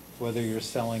 whether you're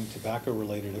selling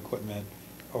tobacco-related equipment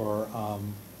or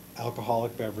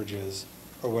alcoholic beverages,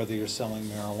 or whether you're selling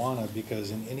marijuana,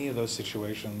 because in any of those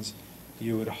situations,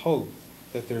 you would hope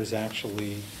that there's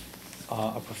actually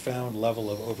a profound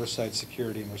level of oversight,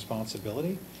 security, and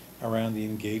responsibility around the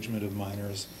engagement of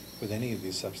minors with any of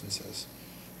these substances.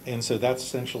 And so that's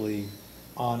essentially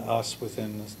on us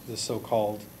within the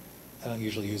so-called, I don't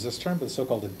usually use this term, but the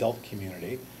so-called adult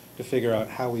community, to figure out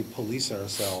how we police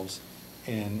ourselves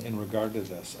in regard to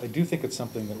this. I do think it's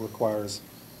something that requires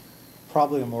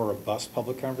probably a more robust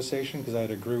public conversation, because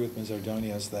I'd agree with Ms.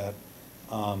 Ordonez that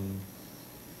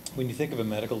when you think of a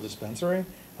medical dispensary,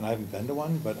 and I haven't been to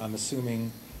one, but I'm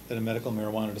assuming that a medical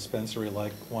marijuana dispensary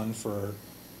like one for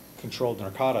controlled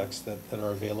narcotics that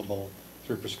are available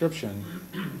through prescription,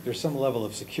 there's some level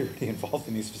of security involved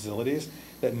in these facilities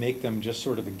that make them just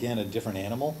sort of, again, a different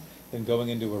animal than going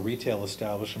into a retail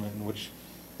establishment in which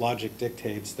logic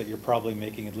dictates that you're probably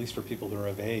making, at least for people that are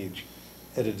of age,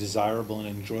 at a desirable and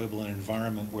enjoyable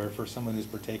environment where for someone who's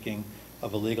partaking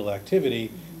of illegal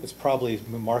activity, it's probably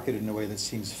marketed in a way that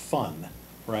seems fun,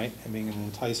 right? I mean,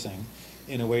 enticing,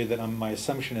 in a way that my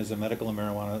assumption is a medical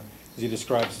marijuana, as you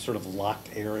described, a sort of locked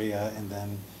area and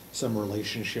then some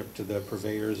relationship to the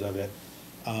purveyors of it.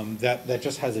 That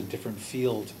just has a different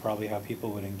feel to probably how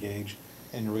people would engage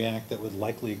and react, that would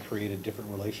likely create a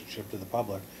different relationship to the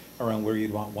public around where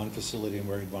you'd want one facility and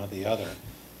where you'd want the other.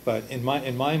 But in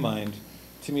my mind,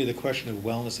 to me, the question of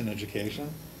wellness and education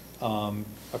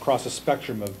across a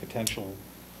spectrum of potential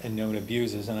and known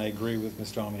abuses, and I agree with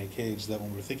Ms. Dominique Cage that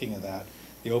when we're thinking of that,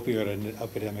 the opioid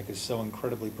epidemic is so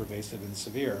incredibly pervasive and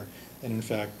severe, and in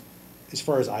fact, as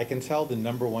far as I can tell, the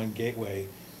 #1 gateway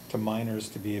to minors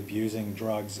to be abusing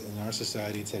drugs in our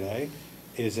society today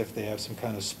is if they have some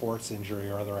kind of sports injury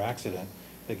or other accident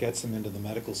that gets them into the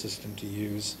medical system to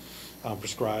use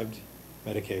prescribed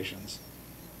medications,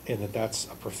 and that's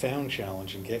a profound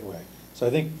challenge and gateway. So I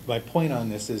think my point on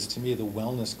this is, to me, the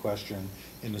wellness question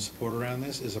and the support around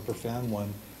this is a profound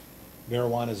one.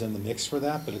 Marijuana is in the mix for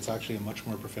that, but it's actually a much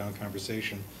more profound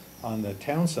conversation. On the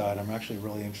town side, I'm actually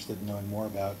really interested in knowing more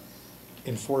about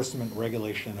enforcement,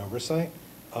 regulation, and oversight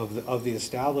of the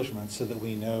establishment, so that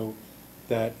we know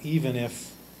that even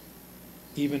if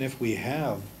we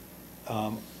have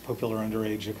popular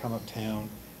underage who come uptown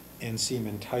and seem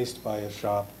enticed by a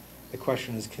shop, the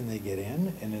question is, can they get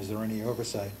in, and is there any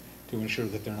oversight to ensure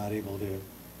that they're not able to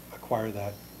acquire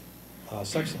that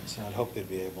substance? And I'd hope they'd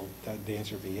be able, that the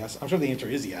answer would be yes. I'm sure the answer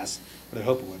is yes, but I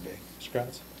hope it would be. Mr.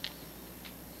 Kravitz?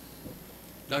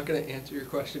 Not going to answer your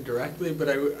question directly, but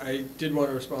I did want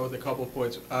to respond with a couple of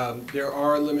points. There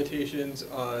are limitations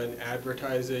on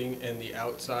advertising in the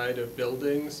outside of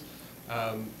buildings.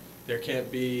 There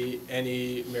can't be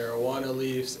any marijuana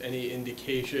leaves, any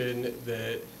indication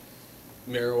that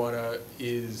marijuana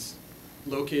is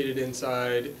located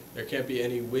inside. There can't be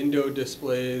any window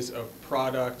displays of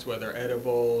products, whether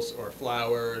edibles or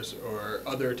flowers or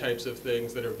other types of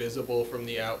things that are visible from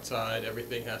the outside.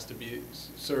 Everything has to be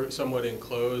somewhat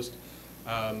enclosed.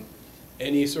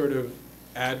 Any sort of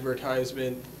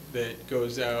advertisement that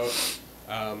goes out,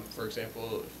 for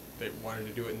example, if they wanted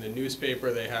to do it in the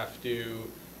newspaper, they have to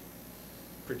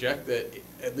project that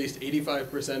at least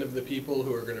 85% of the people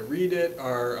who are going to read it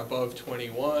are above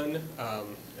 21.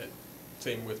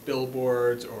 Same with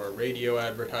billboards or radio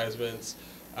advertisements.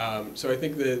 So I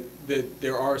think that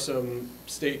there are some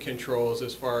state controls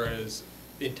as far as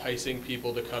enticing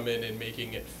people to come in and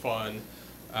making it fun.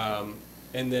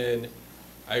 And then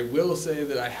I will say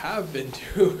that I have been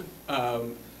to,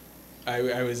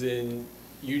 I was in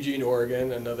Eugene,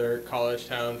 Oregon, another college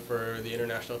town, for the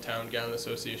International Town Gown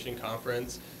Association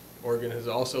conference. Oregon has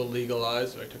also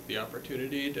legalized, so I took the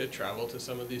opportunity to travel to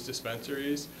some of these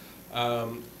dispensaries.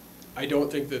 I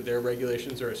don't think that their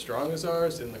regulations are as strong as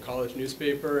ours. In the college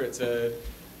newspaper, it said,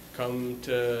 come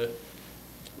to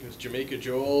goes Jamaica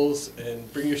Joel's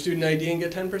and bring your student ID and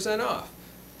get 10% off.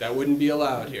 That wouldn't be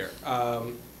allowed here.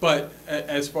 But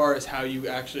as far as how you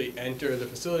actually enter the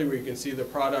facility where you can see the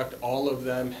product, all of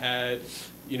them had,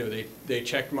 you know, they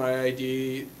checked my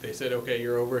ID, they said, okay,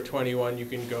 you're over 21, you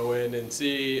can go in and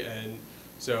see, and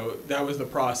so that was the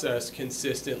process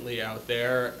consistently out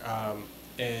there.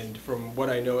 And from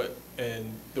what I know,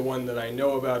 and the one that I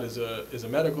know about is a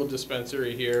medical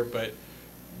dispensary here, but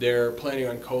they're planning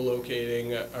on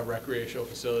co-locating a recreational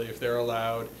facility if they're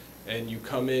allowed, and you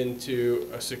come into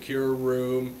a secure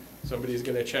room, somebody's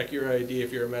gonna check your ID.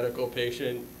 If you're a medical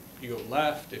patient, you go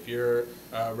left. If you're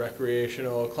a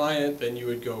recreational client, then you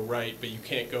would go right, but you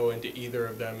can't go into either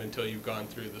of them until you've gone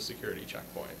through the security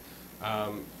checkpoint.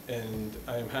 And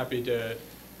I'm happy to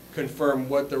confirm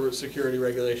what the security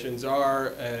regulations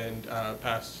are and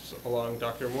pass along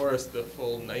Dr. Morris the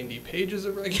full 90 pages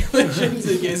of regulations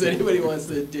in case anybody wants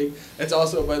to dig. It's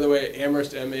also, by the way,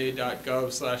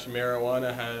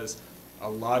 amherstma.gov/marijuana has a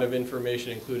lot of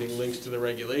information, including links to the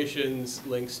regulations,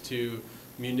 links to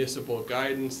municipal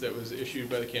guidance that was issued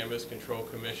by the Cannabis Control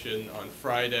Commission on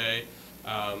Friday.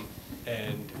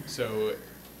 And so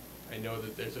I know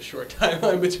that there's a short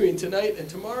timeline between tonight and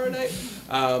tomorrow night,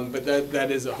 but that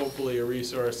is hopefully a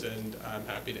resource, and I'm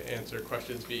happy to answer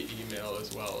questions via email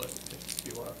as well if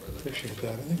you want further. Appreciate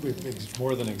that. I think we've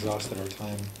more than exhausted our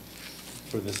time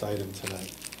for this item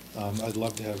tonight. I'd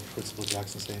love to have Principal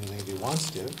Jackson say anything if he wants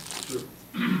to. Sure.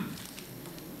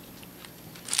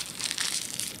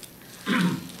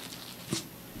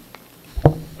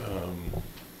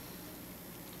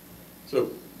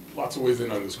 So lots of ways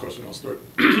in on this question. I'll start.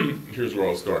 Here's where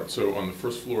I'll start. So on the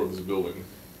first floor of this building,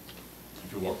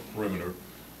 if you walk the perimeter,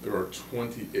 there are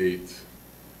 28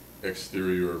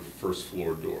 exterior first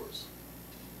floor doors,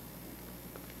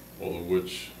 all of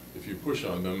which, if you push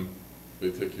on them, they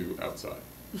take you outside.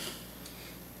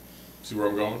 See where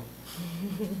I'm going?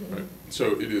 Right.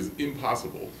 So it is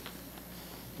impossible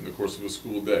in the course of a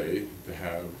school day to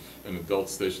have an adult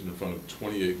stationed in front of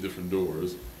 28 different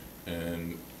doors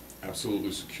and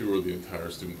absolutely secure the entire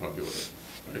student population,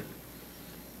 right?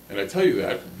 And I tell you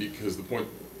that because the point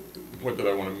that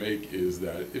I want to make is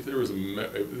that if there is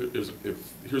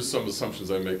here's some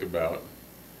assumptions I make about,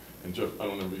 and Jeff, I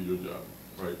don't envy your job,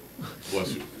 right?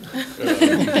 Bless you.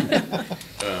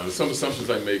 Some assumptions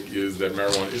I make is that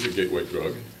marijuana is a gateway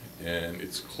drug, and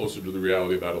it's closer to the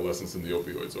reality of adolescence than the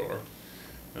opioids are.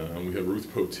 We have Ruth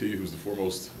Potee, who's the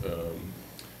foremost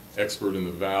expert in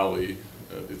the Valley.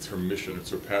 It's her mission, it's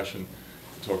her passion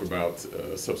to talk about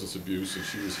substance abuse, and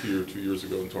she was here 2 years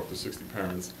ago and talked to 60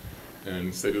 parents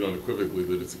and stated unequivocally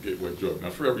that it's a gateway drug.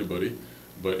 Not for everybody,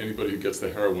 but anybody who gets the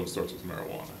heroin starts with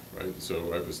marijuana, right?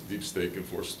 So I have this deep stake in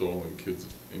forestalling kids'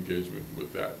 engagement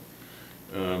with that.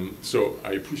 So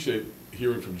I appreciate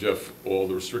hearing from Jeff all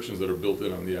the restrictions that are built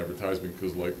in on the advertisement,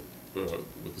 because like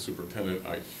with the superintendent,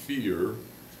 I fear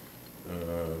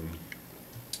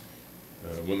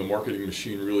when the marketing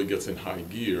machine really gets in high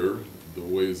gear, the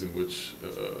ways in which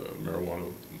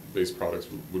marijuana-based products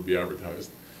would be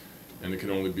advertised, and it can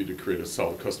only be to create a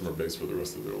solid customer base for the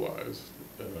rest of their lives.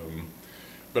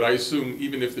 But I assume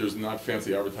even if there's not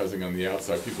fancy advertising on the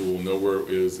outside, people will know where it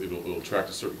is, it'll attract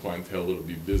a certain clientele, it'll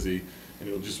be busy, and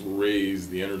it'll just raise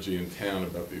the energy in town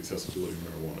about the accessibility of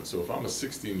marijuana. So if I'm a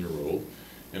 16-year-old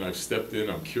and I've stepped in,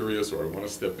 I'm curious, or I want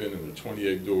to step in, and there are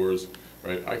 28 doors,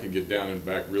 right, I can get down and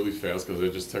back really fast because I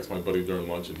just text my buddy during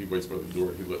lunch and he waits by the door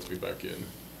and he lets me back in,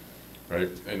 right?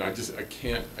 And I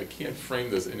can't frame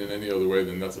this in any other way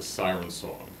than that's a siren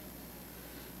song,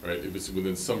 right? If it's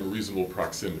within some reasonable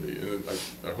proximity. And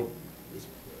I hope,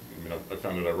 I mean, I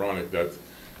found it ironic that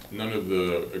none of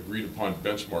the agreed upon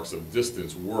benchmarks of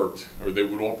distance worked, or they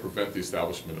would all prevent the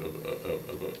establishment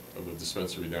of a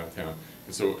dispensary downtown.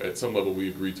 And so at some level we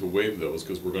agreed to waive those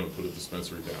because we're going to put a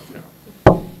dispensary downtown.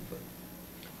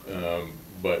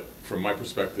 But from my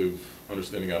perspective,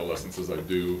 understanding adolescence as I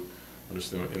do,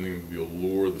 understanding the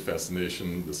allure, the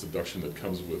fascination, the seduction that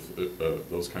comes with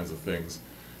those kinds of things,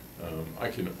 I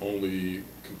can only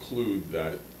conclude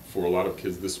that for a lot of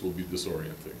kids this will be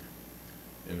disorienting.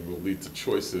 And it will lead to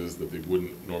choices that they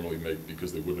wouldn't normally make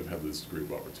because they wouldn't have had this degree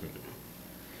of opportunity.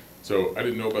 So I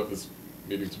didn't know about this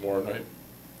meeting tomorrow night.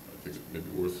 I think it may be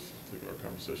worth taking our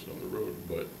conversation on the road,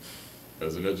 but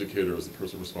as an educator, as the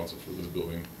person responsible for this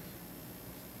building,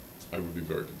 I would be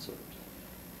very concerned.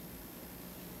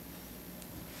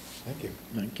 Thank you.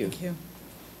 Thank you. Thank you.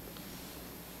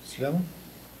 Mr. Devlin?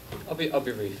 I'll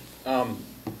be brief.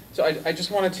 So I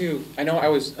just wanted to, I know I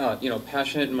was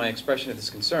passionate in my expression of this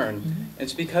concern, and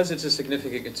it's because it's a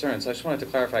significant concern. So I just wanted to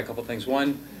clarify a couple things.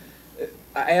 One,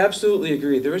 I absolutely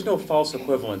agree. There is no false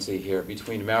equivalency here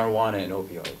between marijuana and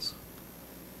opioids.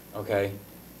 Okay?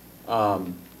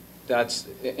 And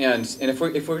if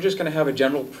we're just going to have a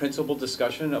general principle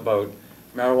discussion about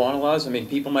marijuana laws, I mean,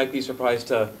 people might be surprised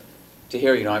to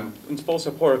hear, you know, I'm in full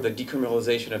support of the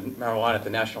decriminalization of marijuana at the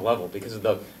national level because of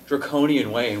the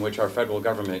draconian way in which our federal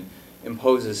government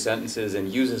imposes sentences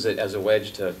and uses it as a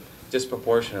wedge to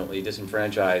disproportionately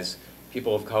disenfranchise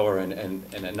people of color and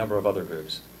a number of other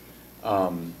groups. You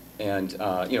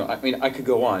know, I mean, I could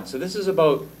go on. So this is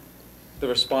about the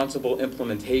responsible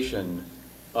implementation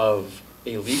of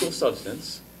a legal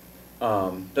substance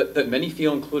that many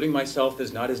feel, including myself,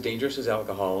 is not as dangerous as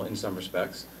alcohol in some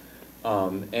respects,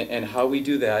 and how we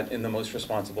do that in the most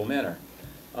responsible manner.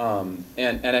 And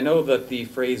I know that the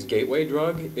phrase gateway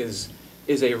drug is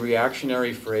a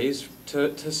reactionary phrase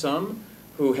to some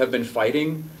who have been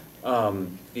fighting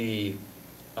the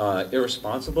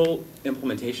irresponsible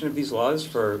implementation of these laws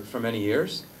for many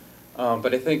years.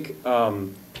 But I think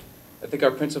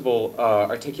our principal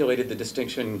articulated the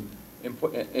distinction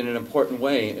in an important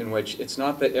way, in which it's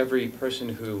not that every person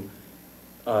who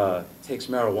takes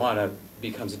marijuana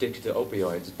becomes addicted to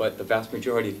opioids, but the vast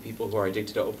majority of people who are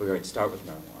addicted to opioids start with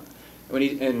marijuana.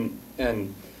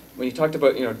 And when he talked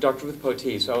about, you know, Dr. Ruth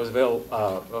Potee, so I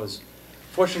was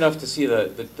fortunate enough to see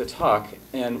the talk,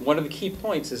 and one of the key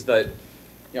points is that,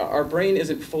 you know, our brain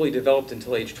isn't fully developed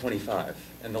until age 25,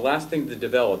 and the last thing that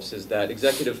develops is that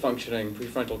executive functioning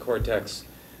prefrontal cortex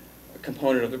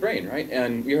component of the brain, right?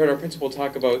 And we heard our principal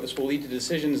talk about this will lead to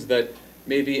decisions that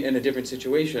maybe in a different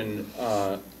situation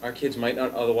our kids might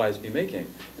not otherwise be making,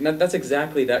 and that's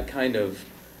exactly that kind of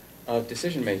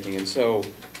decision making. And so,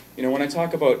 you know, when I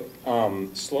talk about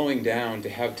slowing down to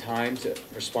have time to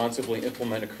responsibly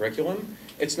implement a curriculum,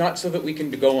 it's not so that we can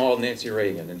go all Nancy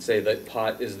Reagan and say that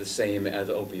pot is the same as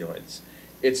opioids.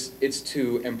 It's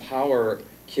to empower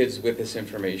kids with this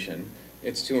information.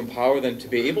 It's to empower them to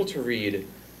be able to read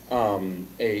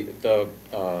the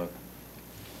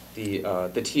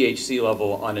THC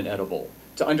level on an edible,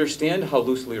 to understand how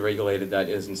loosely regulated that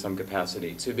is in some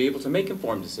capacity, to be able to make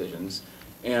informed decisions,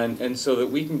 and so that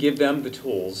we can give them the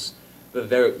tools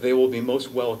that they will be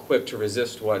most well equipped to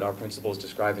resist what our principal is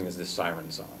describing as this siren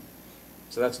song.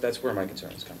 So that's where my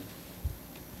concern is coming.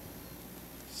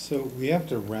 So we have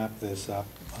to wrap this up.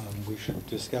 We should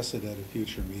discuss it at a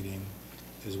future meeting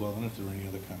as well. I don't know if there are any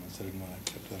other comments. I didn't want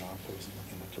to tip that off. I wasn't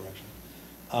looking in that direction.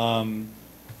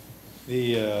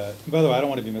 By the way, I don't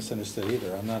want to be misunderstood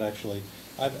either. I'm not actually.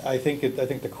 I think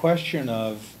the question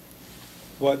of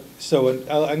what. So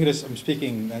I'm going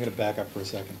to back up for a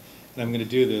second, and I'm going to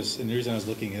do this. And the reason I was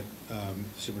looking at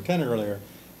superintendent earlier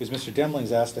is Mr.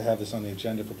 Demling's asked to have this on the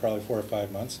agenda for probably 4 or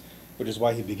 5 months, which is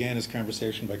why he began his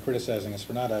conversation by criticizing us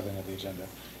for not having it on the agenda.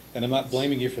 And I'm not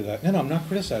blaming you for that. No, I'm not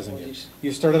criticizing you.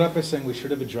 You started up by saying we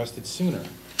should have addressed it sooner.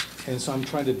 And so I'm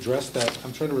trying to address that.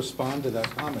 I'm trying to respond to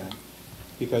that comment,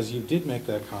 because you did make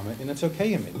that comment, and it's okay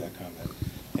you made that comment.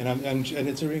 And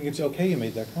it's okay you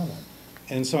made that comment.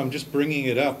 And so I'm just bringing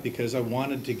it up because I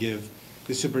wanted to give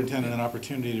the superintendent an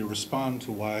opportunity to respond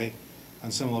to why, on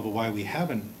some level, why we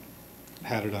haven't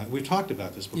had it on. We've talked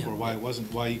about this before, why it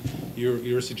wasn't, why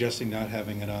you're suggesting not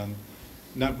having it on,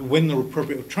 not when the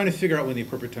appropriate, trying to figure out when the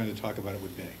appropriate time to talk about it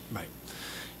would be. Right.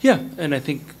 Yeah, and I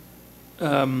think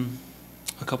a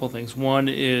couple things. One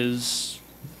is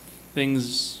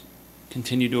things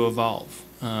continue to evolve.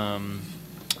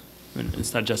 And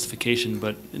it's not justification,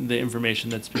 but the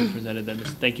information that's being presented,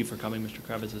 thank you for coming, Mr.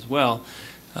 Kravitz, as well,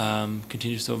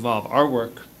 continues to evolve. Our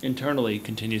work internally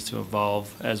continues to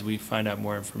evolve as we find out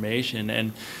more information.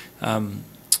 And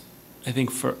I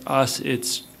think for us,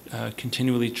 it's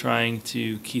continually trying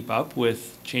to keep up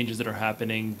with changes that are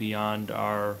happening beyond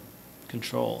our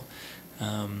control.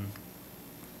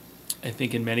 I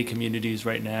think in many communities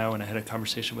right now, and I had a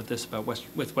conversation with this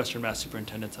with Western Mass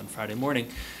superintendents on Friday morning,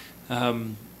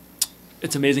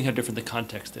 it's amazing how different the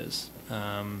context is.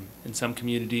 In some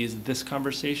communities, this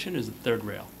conversation is the third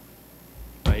rail,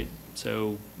 right?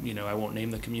 So, you know, I won't name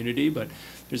the community, but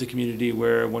there's a community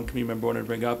where one community member wanted to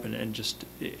bring up, and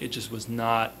it just was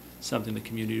not something the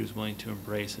community was willing to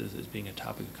embrace as being a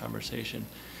topic of conversation.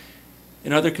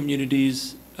 In other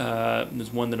communities,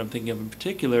 there's one that I'm thinking of in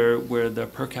particular, where the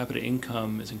per capita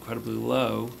income is incredibly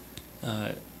low.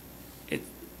 The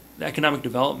economic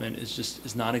development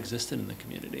is non-existent in the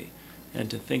community. And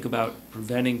to think about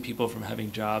preventing people from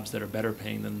having jobs that are better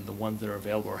paying than the ones that are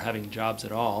available, or having jobs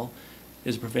at all,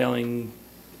 is prevailing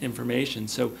information.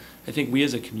 So I think we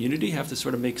as a community have to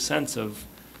sort of make sense of,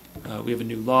 we have a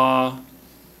new law,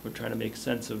 we're trying to make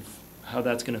sense of how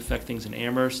that's going to affect things in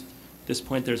Amherst. At this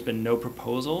point, there's been no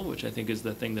proposal, which I think is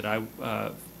the thing that I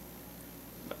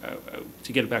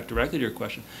to get it back directly to your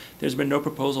question, there's been no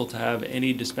proposal to have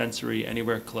any dispensary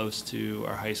anywhere close to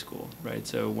our high school, right?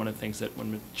 So one of the things that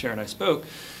when the chair and I spoke,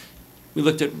 we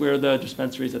looked at where the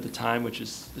dispensaries at the time, which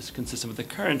is consistent with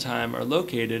the current time, are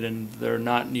located, and they're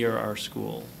not near our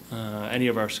school, any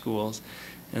of our schools.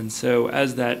 And so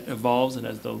as that evolves and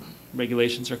as the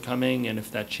regulations are coming, and if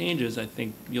that changes, I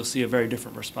think you'll see a very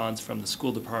different response from the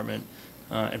school department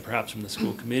and perhaps from the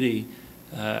school committee.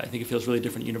 I think it feels really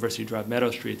different University Drive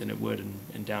Meadow Street than it would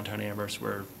in downtown Amherst,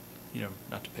 where,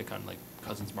 not to pick on like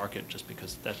Cousins Market, just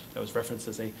because that was referenced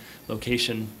as a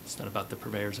location. It's not about the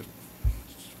purveyors of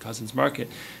Cousins Market.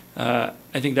 I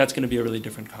think that's going to be a really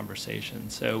different conversation.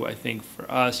 So I think for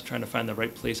us, trying to find the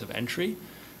right place of entry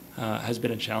has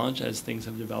been a challenge as things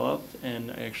have developed, and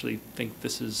I actually think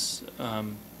this is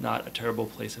not a terrible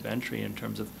place of entry in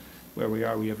terms of where we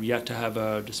are. We have yet to have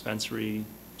a dispensary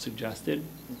suggested.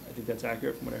 I think that's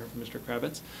accurate from what I heard from Mr.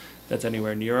 Kravitz. That's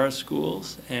anywhere near our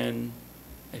schools, and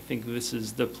I think this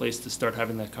is the place to start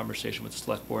having that conversation with the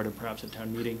select board and perhaps at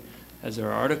town meeting, as there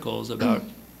are articles about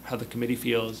how the committee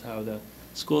feels, how the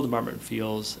school department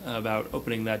feels about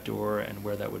opening that door and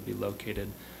where that would be located.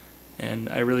 And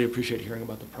I really appreciate hearing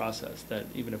about the process, that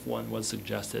even if one was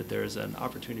suggested, there's an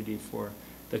opportunity for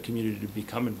the community to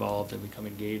become involved and become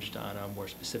engaged on a more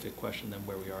specific question than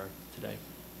where we are today.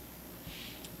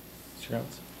 Mr.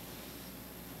 Kravitz?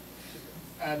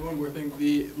 Add one more thing.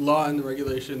 The law and the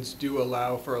regulations do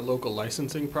allow for a local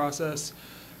licensing process,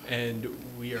 and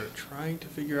we are trying to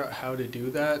figure out how to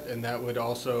do that, and that would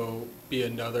also be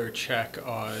another check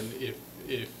on if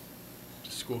the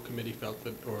school committee felt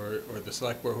that, or the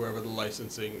select board, whoever the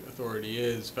licensing authority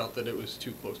is, felt that it was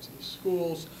too close to the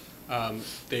schools.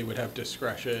 They would have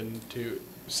discretion to,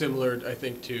 similar, I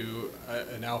think, to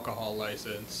an alcohol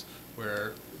license,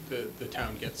 where the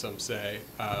town gets some say.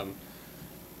 We're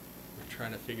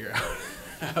trying to figure out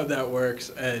how that works,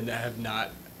 and I have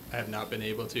not been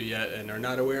able to yet, and are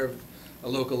not aware of a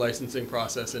local licensing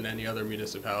process in any other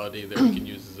municipality that we can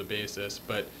use as a basis,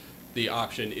 but the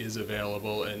option is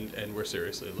available, and we're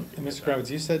seriously looking And at Mr. that. Kravitz,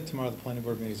 you said tomorrow the planning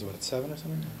board meeting is what, at 7 or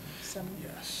something?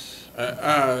 Yes.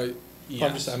 I'm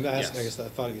Yes. asking, I Yes. guess I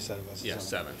thought you said it was. Yes,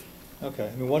 7. Okay,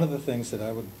 I mean, one of the things that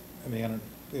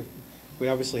we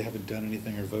obviously haven't done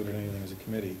anything or voted anything as a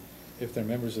committee. If there are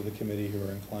members of the committee who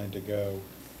are inclined to go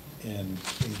and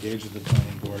engage with the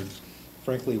planning board,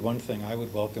 frankly, one thing I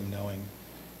would welcome knowing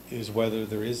is whether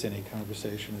there is any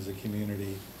conversation as a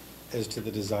community as to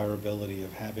the desirability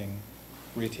of having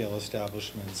retail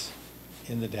establishments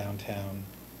in the downtown.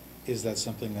 Is that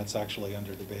something that's actually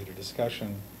under debate or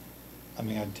discussion? I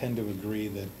mean, I tend to agree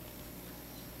with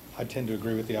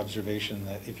the observation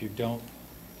that if you don't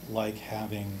like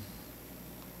having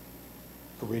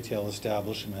a retail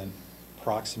establishment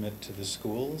proximate to the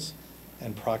schools,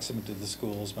 and proximate to the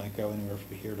schools might go anywhere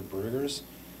from here to Brugger's,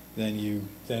 then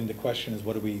the question is,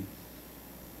 what are we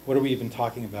even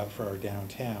talking about for our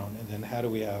downtown? And then how do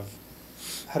we have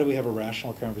a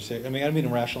rational conversation? I mean, I don't mean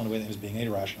irrational in a way that is being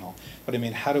irrational, but I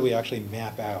mean, how do we actually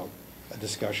map out a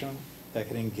discussion that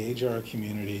can engage our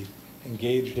community,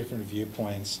 engage different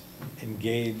viewpoints,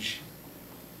 engage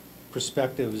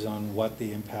perspectives on what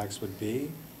the impacts would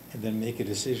be, and then make a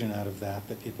decision out of that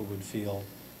people would feel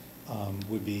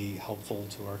would be helpful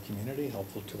to our community,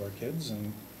 helpful to our kids,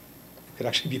 and could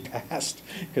actually be passed,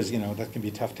 because that can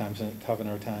be tough in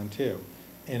our time too.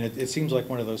 And it seems like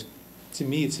one of those, to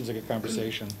me, it seems like a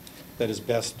conversation that is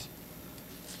best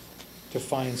to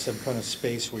find some kind of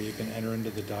space where you can enter into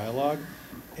the dialogue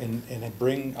and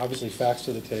bring, obviously, facts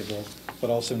to the table, but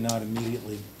also not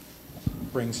immediately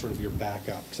bring sort of your back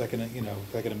up. Because I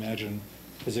can imagine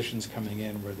positions coming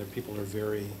in where the people are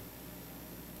very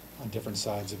on different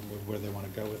sides of where they want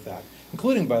to go with that,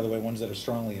 including, by the way, ones that are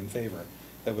strongly in favor.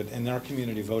 That would, and our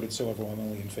community voted so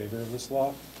overwhelmingly in favor of this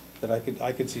law that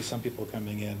I could see some people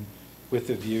coming in with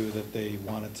the view that they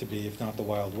want it to be, if not the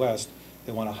Wild West,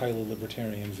 they want a highly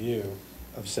libertarian view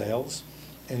of sales.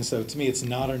 And so to me, it's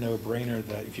not a no-brainer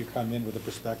that if you come in with a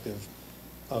perspective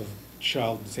of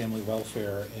child and family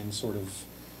welfare and sort of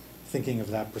thinking of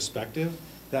that perspective,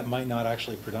 that might not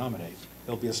actually predominate.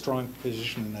 There'll be a strong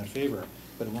position in that favor.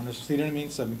 But I want to see, you know what I mean?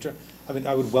 So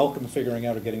I would welcome figuring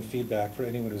out or getting feedback for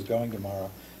anyone who's going tomorrow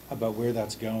about where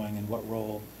that's going and what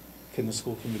role can the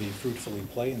school committee fruitfully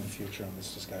play in the future in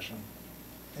this discussion.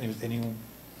 Anyone?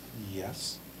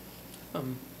 Yes?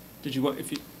 Did you want,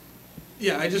 if you?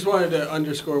 Yeah, I just wanted to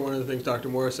underscore one of the things Dr.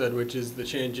 Moore said, which is the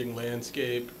changing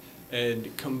landscape,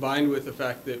 and combined with the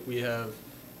fact that we have,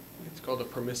 it's called a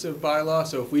permissive bylaw,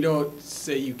 so if we don't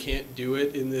say you can't do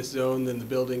it in this zone, then the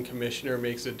building commissioner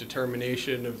makes a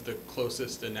determination of the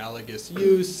closest analogous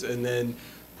use, and then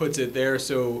puts it there.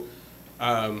 So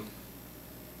I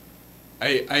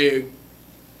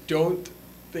don't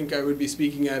think I would be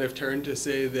speaking out of turn to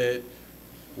say that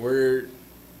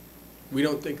we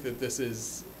don't think that this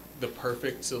is the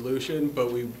perfect solution,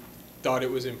 but we thought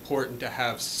it was important to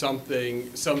have some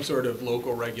sort of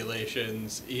local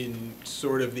regulations in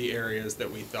sort of the areas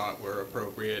that we thought were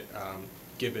appropriate,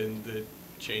 given the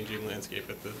changing landscape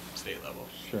at the state level.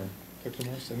 Sure. Dr.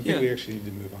 Morris, I think Yeah. we actually need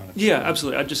to move on. Yeah,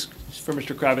 absolutely. I just, for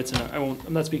Mr. Kravitz, and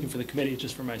I'm not speaking for the committee,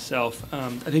 just for myself. I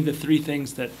think the three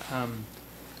things that,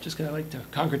 just because I like to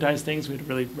concretize things, we had a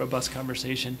really robust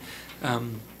conversation.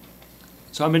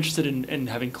 So I'm interested in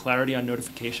having clarity on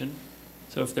notification.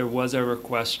 So if there was a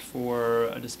request for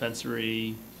a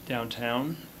dispensary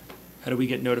downtown, how do we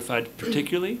get notified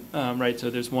particularly? Right, so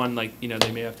there's one, like,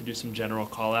 they may have to do some general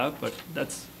call out, but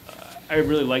that's, I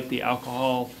really like the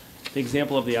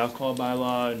example of the alcohol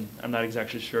bylaw, and I'm not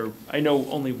exactly sure. I know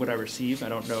only what I receive. I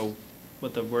don't know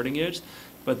what the wording is,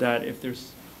 but that if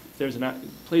there's a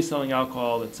place selling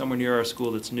alcohol that's somewhere near our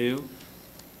school that's new,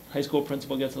 high school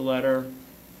principal gets a letter,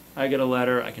 I get a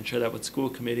letter, I can share that with school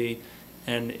committee,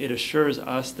 and it assures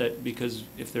us that because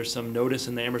if there's some notice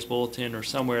in the Amherst Bulletin or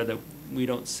somewhere that we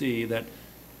don't see, that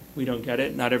we don't get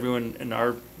it. Not everyone in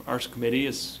our committee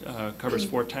covers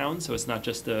 4 towns, so it's not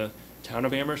just the town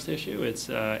of Amherst issue, it's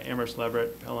Amherst,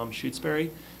 Leverett, Pelham, Shutesbury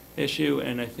issue,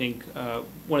 and I think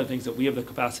one of the things that we have the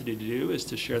capacity to do is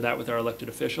to share that with our elected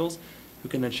officials, who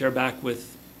can then share back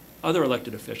with other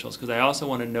elected officials, because I also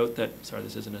want to note that, sorry,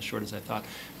 this isn't as short as I thought,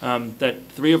 that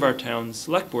 3 of our town's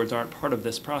select boards aren't part of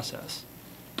this process,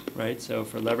 right? So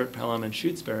for Leverett, Pelham, and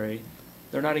Shutesbury,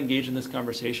 they're not engaged in this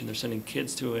conversation. They're sending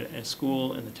kids to a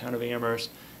school in the town of Amherst,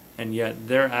 and yet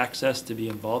their access to be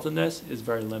involved in this is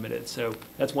very limited. So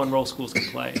that's one role schools can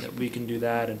play, that we can do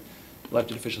that, and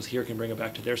elected officials here can bring it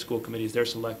back to their school committees, their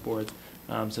select boards,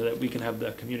 so that we can have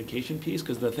the communication piece.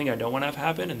 Because the thing I don't want to have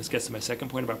happen, and this gets to my second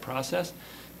point about process,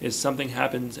 is something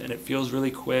happens and it feels really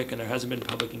quick and there hasn't been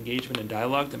public engagement and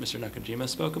dialogue that Mr. Nakajima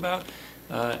spoke about.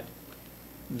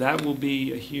 That will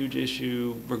be a huge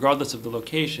issue regardless of the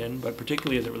location, but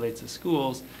particularly as it relates to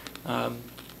schools,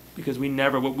 because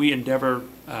what we endeavor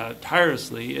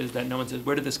tirelessly is that no one says,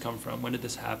 where did this come from? When did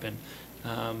this happen?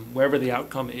 Wherever the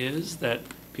outcome is, that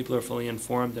people are fully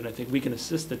informed, and I think we can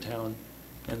assist the town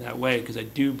in that way, because I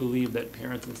do believe that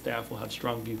parents and staff will have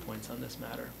strong viewpoints on this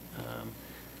matter,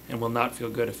 and will not feel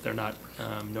good if they're not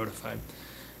notified.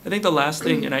 I think the last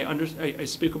thing, and I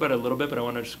speak about it a little bit, but I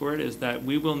want to underscore it, is that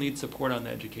we will need support on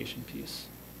the education piece,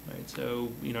 right?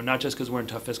 So, not just because we're in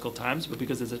tough fiscal times, but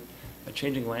because there's a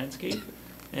changing landscape,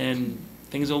 and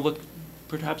things will look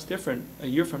perhaps different a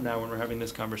year from now when we're having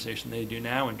this conversation than they do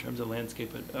now in terms of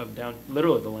landscape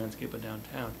literally the landscape of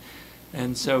downtown.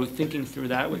 And so thinking through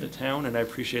that with the town, and I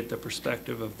appreciate the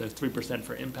perspective of the 3%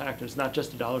 for impact. It's not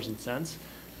just the dollars and cents.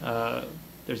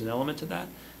 There's an element to that.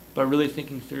 But really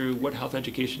thinking through what health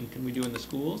education can we do in the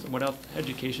schools, and what health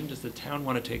education does the town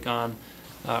want to take on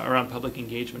around public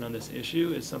engagement on this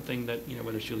issue is something that,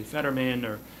 whether it's Julie Fetterman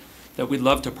or that we'd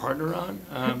love to partner on.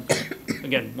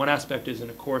 Again, one aspect is in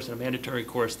a mandatory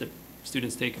course that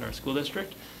students take in our school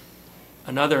district.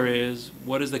 Another is,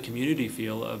 what does the community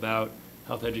feel about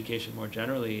health education more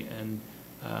generally? And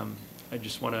I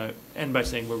just want to end by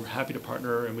saying we're happy to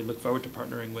partner, and we look forward to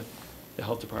partnering with the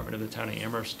health department of the town of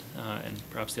Amherst and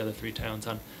perhaps the other 3 towns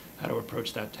on how to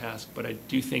approach that task. But I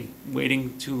do think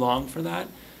waiting too long for that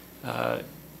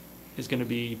is going to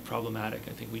be problematic.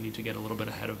 I think we need to get a little bit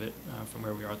ahead of it from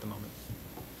where we are at the moment.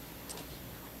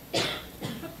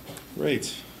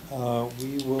 Great.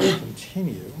 We will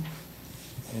continue.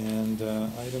 And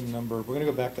we're going to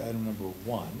go back to item number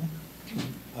 1.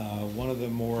 One of the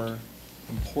more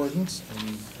important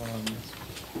and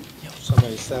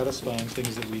somewhat satisfying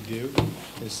things that we do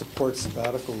is support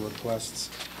sabbatical requests.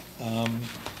 And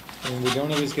we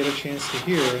don't always get a chance to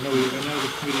hear. I know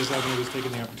the committees haven't always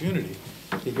taken the opportunity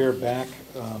to hear back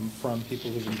from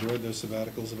people who've enjoyed those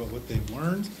sabbaticals about what they've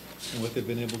learned and what they've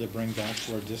been able to bring back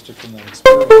to our district from that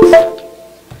experience.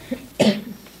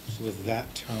 So with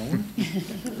that tone,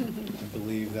 I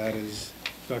believe that is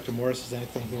Dr. Morris. Is there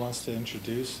anything he wants to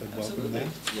introduce? I'd welcome that.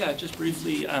 Yeah, just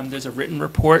briefly, there's a written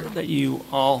report that you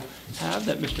all have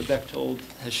that Mr. Bechtold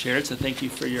has shared, so thank you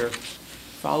for your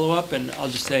follow-up. And I'll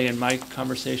just say in my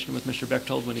conversation with Mr.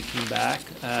 Bechtold when he came back,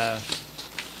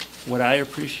 what I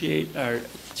appreciate are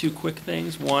 2 quick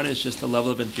things. One is just the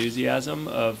level of enthusiasm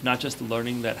of not just the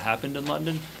learning that happened in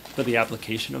London, but the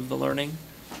application of the learning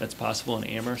that's possible in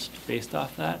Amherst based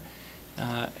off that.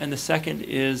 And the second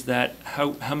is that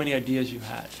how many ideas you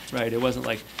had, right? It wasn't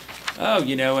like, oh,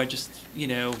 I just,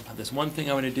 this one thing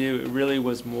I want to do. It really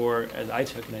was more, as I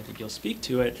took, and I think you'll speak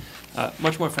to it,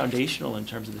 much more foundational in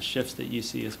terms of the shifts that you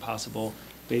see as possible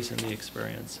based on the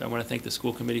experience. I want to thank the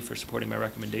school committee for supporting my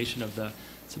recommendation of the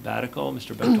sabbatical,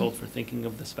 Mr. Berthold for thinking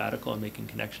of the sabbatical and making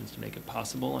connections to make it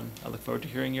possible, and I look forward to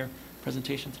hearing your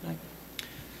presentation tonight.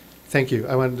 Thank you.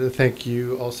 I wanted to thank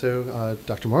you also,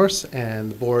 Dr. Morris,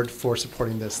 and the board for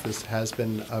supporting this. This has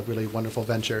been a really wonderful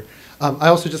venture. I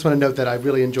also just want to note that I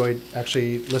really enjoyed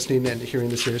actually listening and hearing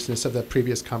the seriousness of the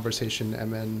previous conversation,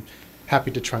 and I'm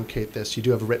happy to truncate this. You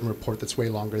do have a written report that's way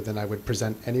longer than I would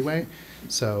present anyway,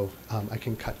 so I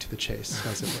can cut to the chase,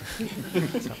 as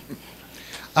it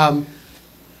were.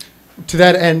 To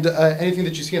that end, anything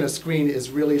that you see on a screen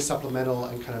is really supplemental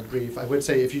and kind of brief. I would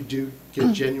say if you do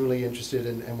get genuinely interested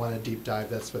and want a deep dive,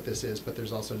 that's what this is, but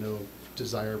there's also no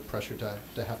desire or pressure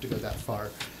to have to go that far.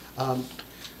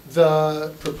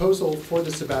 The proposal for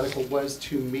the sabbatical was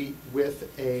to meet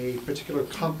with a particular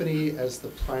company as the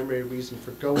primary reason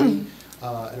for going,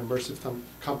 an immersive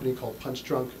company called Punch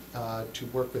Drunk, to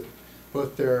work with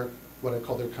both their what I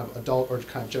call their kind of adult or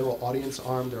kind of general audience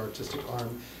arm, their artistic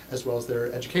arm, as well as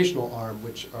their educational arm,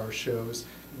 which are shows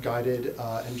guided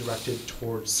and directed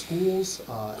towards schools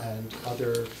and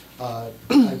other,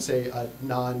 I'd say,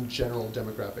 non-general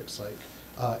demographics like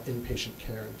inpatient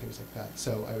care and things like that.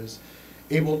 So I was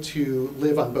able to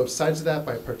live on both sides of that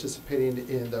by participating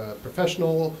in the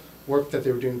professional work that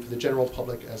they were doing for the general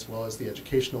public, as well as the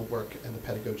educational work and the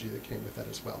pedagogy that came with that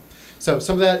as well. So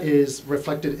some of that is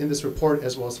reflected in this report,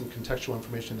 as well as some contextual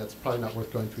information that's probably not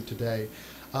worth going through today.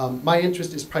 My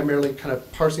interest is primarily kind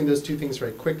of parsing those two things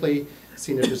very quickly,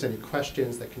 seeing if there's any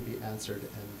questions that can be answered,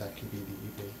 and that can be the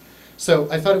evening.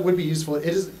 So I thought it would be useful. It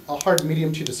is a hard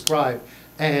medium to describe,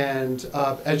 and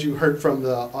as you heard from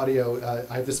the audio,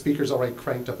 I have the speakers already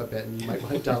cranked up a bit, and you might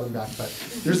want to dial them back, but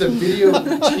there's a video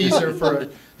teaser for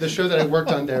the show that I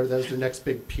worked on there. That was the next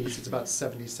big piece. It's about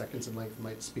 70 seconds in length. It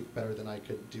might speak better than I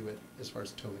could do it as far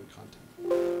as tone and content.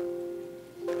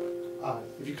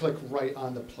 If you click right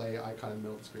on the play icon in the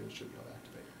middle of the screen, it should go activate.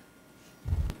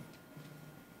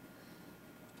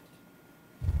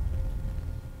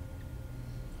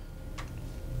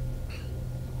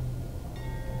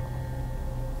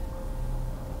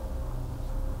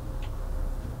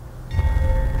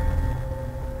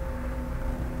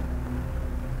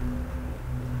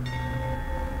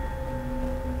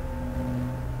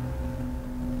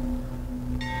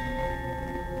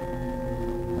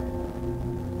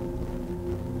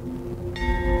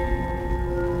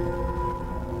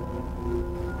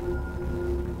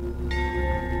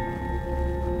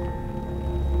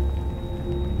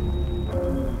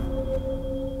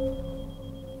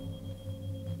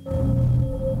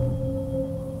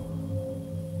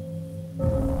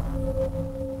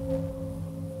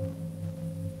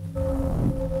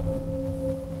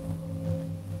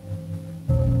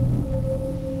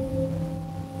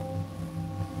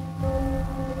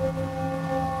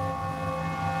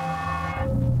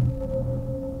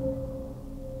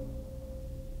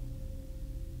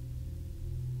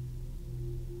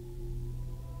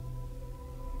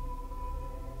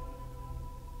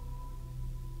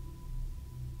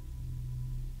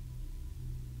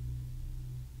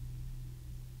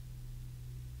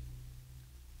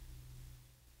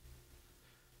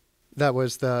 That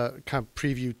was the kind of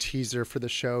preview teaser for the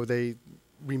show. They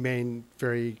remain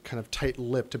very kind of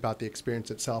tight-lipped about the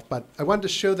experience itself. But I wanted to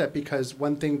show that because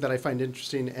one thing that I find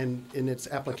interesting and in its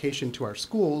application to our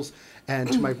schools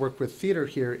and to my work with theater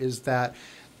here is that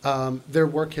their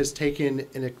work has taken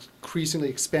an increasingly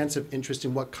expansive interest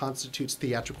in what constitutes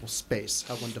theatrical space,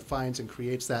 how one defines and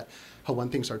creates that, how one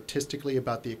thinks artistically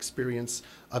about the experience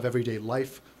of everyday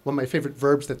life. One of my favorite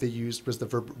verbs that they used was the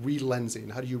verb relensing.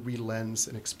 How do you relens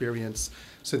an experience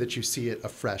so that you see it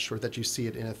afresh or that you see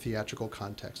it in a theatrical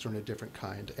context or in a different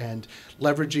kind? And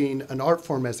leveraging an art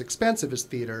form as expansive as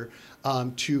theater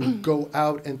to go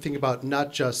out and think about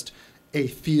not just a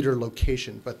theater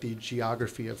location, but the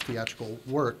geography of theatrical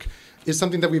work is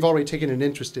something that we've already taken an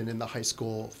interest in the high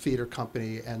school theater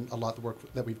company, and a lot of the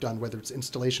work that we've done, whether it's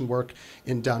installation work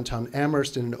in downtown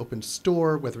Amherst in an open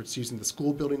store, whether it's using the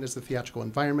school building as the theatrical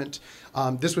environment.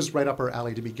 This was right up our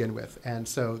alley to begin with. And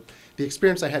so the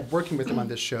experience I had working with them on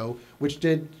this show, which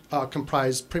did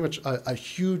comprise pretty much a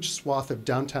huge swath of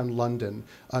downtown London,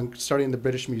 starting in the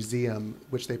British Museum,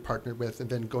 which they partnered with, and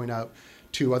then going out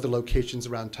to other locations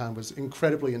around town, was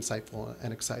incredibly insightful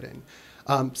and exciting.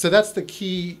 So that's the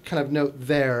key kind of note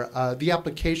there. The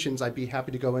applications I'd be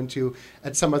happy to go into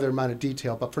at some other amount of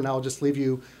detail, but for now I'll just leave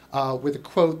you with a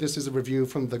quote. This is a review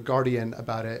from The Guardian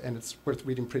about it, and it's worth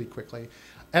reading pretty quickly.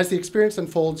 As the experience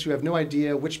unfolds, you have no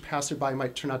idea which passerby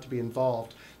might turn out to be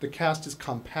involved. The cast is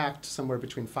compact, somewhere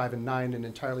between 5 and 9, and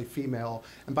entirely female.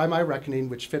 And by my reckoning,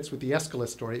 which fits with the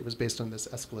Aeschylus story, it was based on this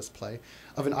Aeschylus play,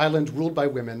 of an island ruled by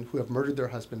women who have murdered their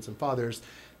husbands and fathers,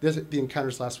 the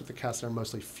encounters last with the cast are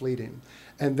mostly fleeting.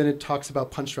 And then it talks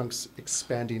about Punchdrunk's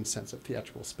expanding sense of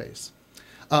theatrical space.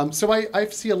 So I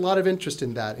see a lot of interest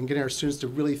in that, in getting our students to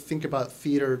really think about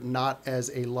theater not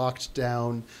as a locked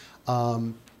down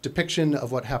depiction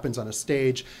of what happens on a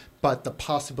stage, but the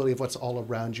possibility of what's all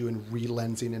around you and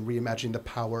relensing and reimagining the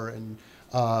power and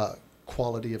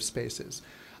quality of spaces.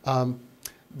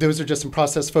 Those are just some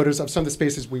process photos of some of the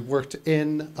spaces we worked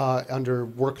in under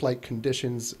work-like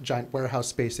conditions, giant warehouse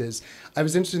spaces. I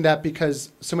was interested in that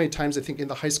because so many times I think in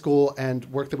the high school and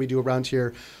work that we do around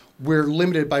here, we're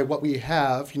limited by what we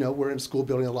have. You know, we're in a school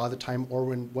building a lot of the time, or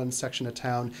we're in one section of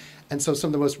town. And so some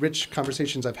of the most rich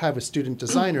conversations I've had with student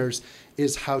designers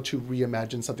is how to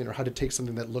reimagine something, or how to take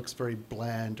something that looks very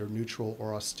bland or neutral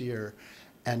or austere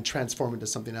and transform into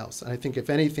something else. And I think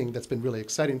if anything that's been really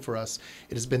exciting for us,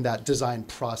 it has been that design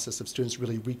process of students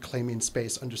really reclaiming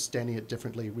space, understanding it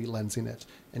differently, relensing it,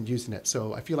 and using it.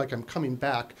 So I feel like I'm coming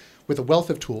back with a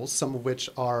wealth of tools, some of which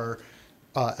are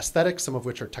aesthetic, some of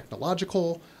which are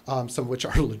technological, some of which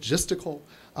are logistical,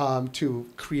 to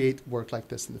create work like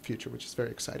this in the future, which is very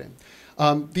exciting.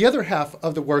 The other half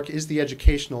of the work is the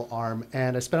educational arm,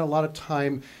 and I spent a lot of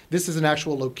time, this is an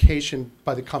actual location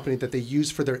by the company that they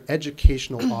use for their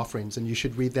educational offerings, and you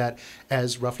should read that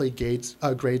as roughly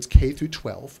grades K through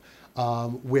 12.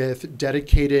 With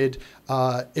dedicated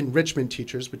enrichment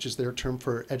teachers, which is their term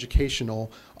for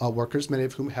educational workers, many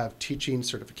of whom have teaching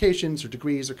certifications or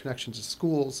degrees or connections to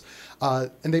schools.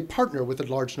 And they partner with a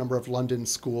large number of London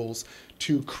schools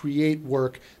to create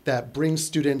work that brings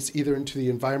students either into the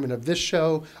environment of this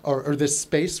show or this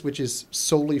space, which is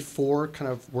solely for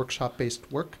kind of workshop-based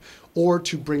work, or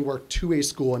to bring work to a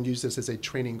school and use this as a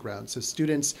training ground. So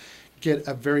students get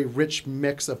a very rich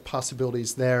mix of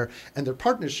possibilities there, and their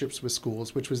partnerships with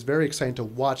schools, which was very exciting to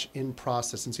watch in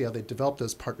process and see how they developed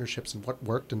those partnerships and what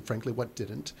worked and frankly what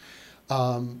didn't,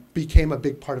 became a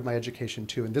big part of my education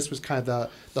too. And this was kind of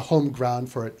the home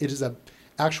ground for it. It is an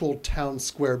actual town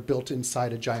square built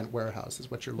inside a giant warehouse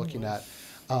is what you're looking at.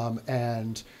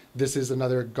 And this is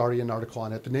another Guardian article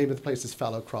on it. The name of the place is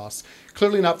Fallow Cross.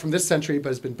 Clearly not from this century, but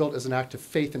has been built as an act of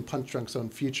faith in Punchdrunk's own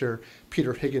future.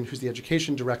 Peter Higgin, who's the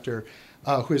education director,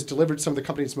 who has delivered some of the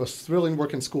company's most thrilling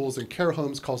work in schools and care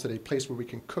homes, calls it a place where we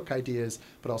can cook ideas,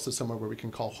 but also somewhere where we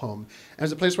can call home. And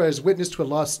it's a place where I was witness to a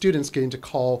lot of students getting to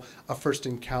call a first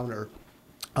encounter.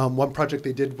 One project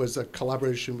they did was a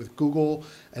collaboration with Google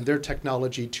and their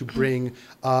technology to bring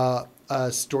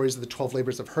stories of the 12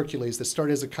 labors of Hercules that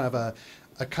started as a kind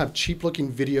of cheap-looking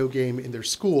video game in their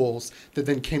schools that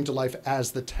then came to life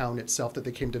as the town itself that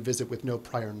they came to visit with no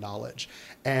prior knowledge.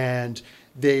 And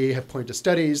they have pointed to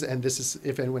studies, and this is,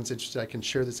 if anyone's interested, I can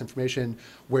share this information,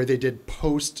 where they did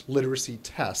post-literacy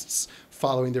tests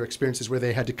following their experiences where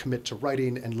they had to commit to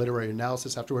writing and literary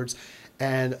analysis afterwards.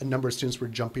 And a number of students were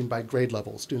jumping by grade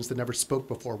level. Students that never spoke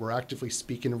before were actively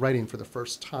speaking and writing for the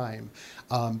first time.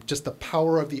 Just the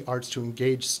power of the arts to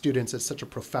engage students at such a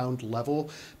profound level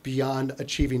beyond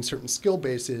achieving certain skill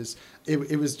bases,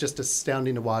 it was just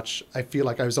astounding to watch. I feel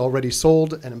like I was already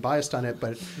sold and I'm biased on it,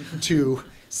 but to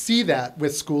see that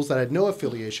with schools that I had no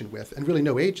affiliation with and really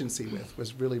no agency with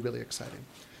was really, really exciting.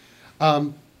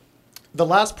 The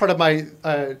last part of my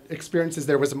experiences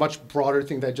there was a much broader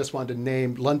thing that I just wanted to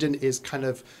name. London is kind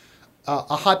of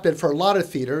a hotbed for a lot of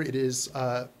theater. It is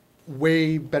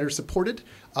way better supported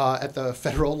at the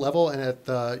federal level and at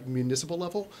the municipal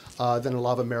level than a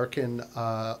lot of American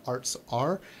arts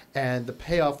are. And the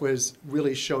payoff was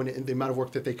really shown in the amount of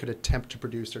work that they could attempt to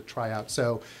produce or try out.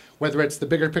 So whether it's the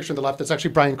bigger picture on the left, that's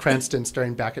actually Bryan Cranston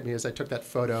staring back at me as I took that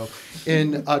photo.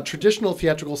 In traditional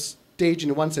theatrical stage,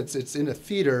 in one sense, it's in a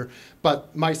theater,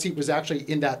 but my seat was actually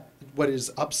in that, what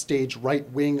is upstage right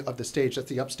wing of the stage. That's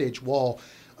the upstage wall.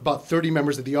 About 30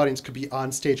 members of the audience could be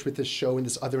on stage with this show in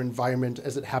this other environment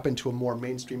as it happened to a more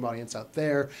mainstream audience out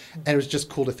there. And it was just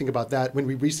cool to think about that. When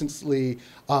we recently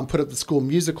put up the school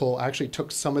musical, I actually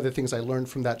took some of the things I learned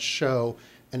from that show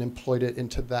and employed it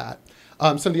into that.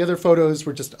 Some of the other photos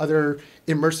were just other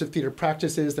immersive theater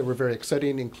practices that were very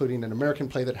exciting, including an American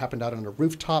play that happened out on a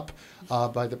rooftop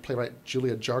by the playwright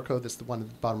Julia Jarko. That's the one at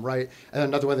the bottom right. And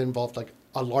another one that involved like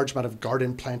a large amount of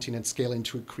garden planting and scaling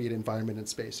to create environment and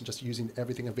space, and just using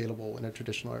everything available in a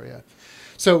traditional area.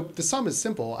 So the sum is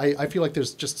simple. I feel like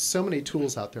there's just so many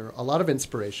tools out there, a lot of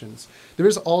inspirations. There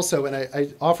is also, and I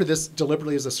offer this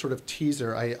deliberately as a sort of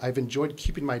teaser, I've enjoyed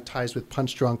keeping my ties with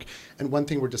Punch Drunk, and one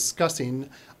thing we're discussing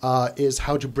is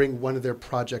how to bring one of their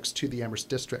projects to the Amherst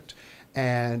district.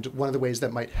 And one of the ways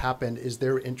that might happen is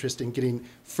their interest in getting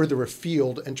further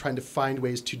afield and trying to find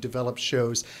ways to develop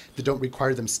shows that don't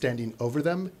require them standing over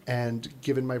them. And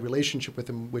given my relationship with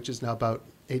them, which is now about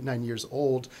 8-9 years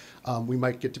old, we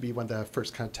might get to be one of the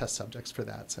first kind of test subjects for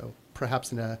that. So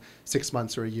perhaps in 6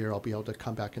 months or a year, I'll be able to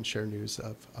come back and share news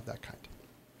of that kind.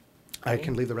 I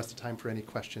can leave the rest of the time for any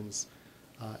questions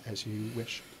as you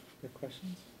wish. Good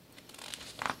questions?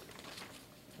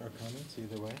 Or comments,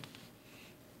 either way?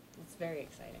 It's very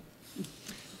exciting.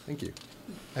 Thank you.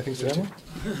 I think so Did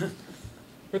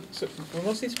too. So for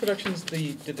most of these productions,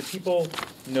 did the people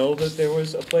know that there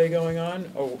was a play going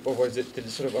on, or did it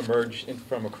sort of emerge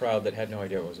from a crowd that had no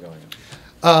idea what was going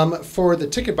on? For the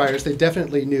ticket buyers, they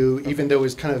definitely knew, even though it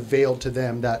was kind of veiled to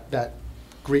them, that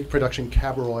Greek production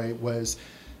Cabaret was,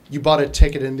 you bought a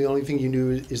ticket and the only thing you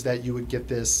knew is that you would get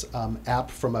this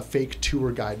app from a fake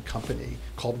tour guide company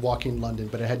called Walking London,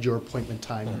 but it had your appointment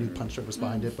time, you knew Punch Drunk was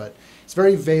behind it, but it's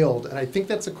very veiled. And I think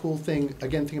that's a cool thing,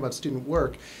 again, thinking about student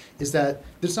work, is that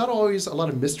there's not always a lot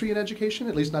of mystery in education,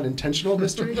 at least not intentional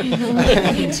mystery.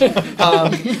 And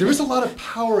there is a lot of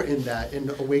power in that,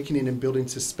 in awakening and building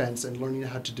suspense and learning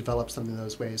how to develop something in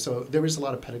those ways. So there is a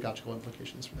lot of pedagogical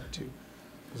implications for that too.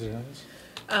 Is it honest?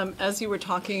 As you were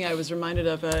talking, I was reminded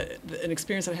of an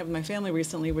experience that I had with my family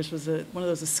recently, which was one of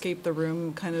those escape the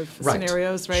room kind of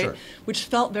scenarios, right? Sure. Which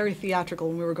felt very theatrical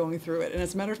when we were going through it. And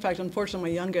as a matter of fact, unfortunately,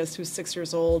 my youngest, who's 6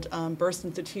 years old, burst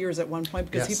into tears at one point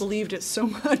because he believed it so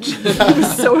much. He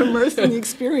was so immersed in the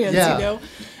experience, you know?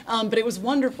 But it was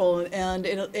wonderful, and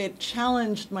it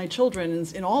challenged my children,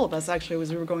 and all of us, actually,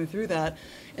 as we were going through that.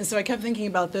 And so I kept thinking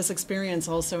about this experience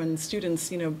also in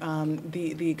students, you know,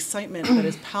 the excitement that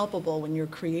is palpable when you're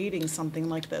creating something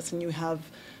like this and you have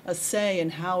a say in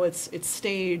how it's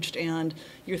staged and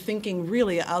you're thinking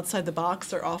really outside the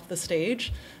box or off the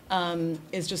stage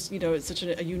is just, you know, it's such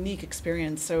a unique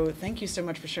experience. So thank you so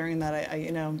much for sharing that. I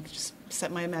you know, just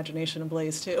set my imagination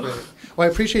ablaze too. Right. Well,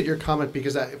 I appreciate your comment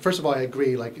because, first of all, I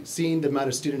agree. Like, seeing the amount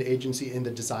of student agency in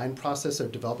the design process or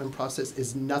development process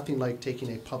is nothing like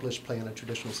taking a published play on a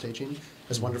traditional staging,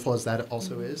 as wonderful as that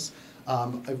also is.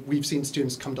 We've seen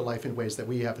students come to life in ways that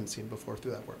we haven't seen before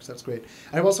through that work, so that's great.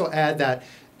 And I will also add that,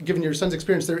 given your son's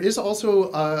experience, there is also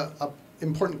a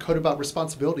important code about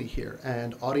responsibility here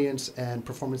and audience and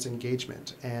performance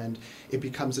engagement, and it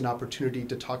becomes an opportunity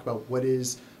to talk about what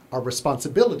is our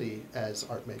responsibility as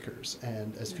art makers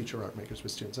and as future art makers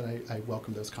with students, and I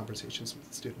welcome those conversations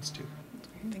with students too.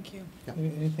 Thank you. Yeah.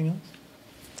 Anything else?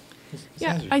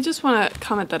 Yeah, I just want to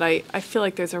comment that I feel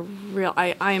like there's a real,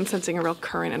 I am sensing a real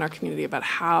current in our community about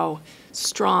how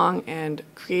strong and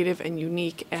creative and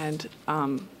unique and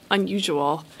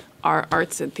unusual our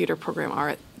arts and theater program are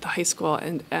at the high school,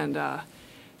 and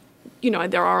you know,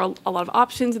 there are a lot of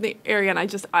options in the area,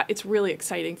 and it's really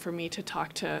exciting for me to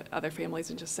talk to other families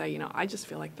and just say, you know, I just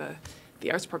feel like the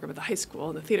arts program at the high school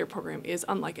and the theater program is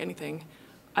unlike anything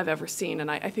I've ever seen,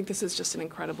 and I think this is just an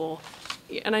incredible,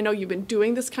 and I know you've been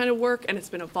doing this kind of work and it's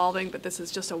been evolving, but this is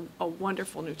just a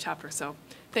wonderful new chapter, so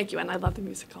thank you, and I love the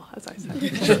musical, as I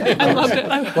said. I loved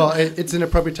it. Well, it's an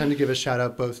appropriate time to give a shout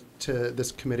out both to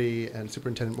this committee and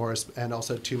Superintendent Morris, and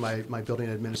also to my building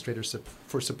administrators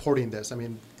for supporting this. I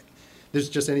mean, there's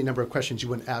just any number of questions you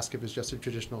wouldn't ask if it was just a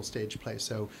traditional stage play,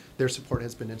 so their support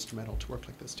has been instrumental to work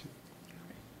like this too.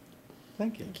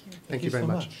 Thank you. Thank you very so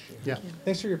much. Yeah.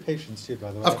 Thanks for your patience too,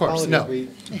 by the way. Of course, no. We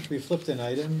flipped an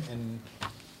item, and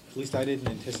at least I didn't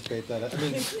anticipate that. I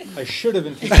mean, I should have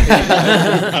anticipated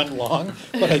that it would run long,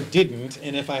 but I didn't.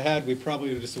 And if I had, we probably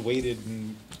would have just waited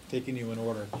and taken you in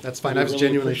order. That's fine. We I was really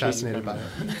genuinely appreciate fascinated by it.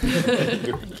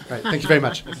 it. All right. Thank you very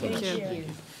much. Thank you.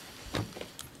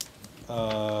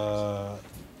 So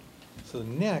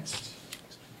next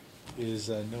is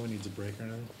no one needs a break or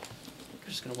anything. We're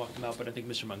just going to walk them out, but I think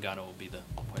Mr. Mangano will be the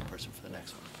point person for the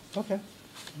next one. Okay.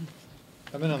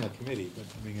 I'm in on the committee, but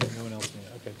I mean, no one else.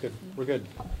 Okay, good. We're good.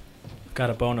 Got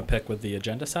a bone to pick with the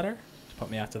agenda setter to put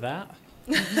me after that.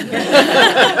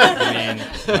 I mean,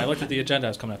 when I looked at the agenda,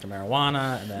 I was coming after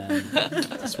marijuana, and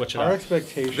then switch it Our up.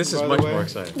 expectation, This is by much the way, more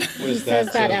exciting. was says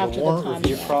that, that after the the warrant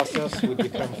review contract. process would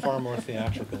become far more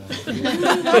theatrical.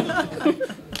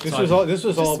 This was all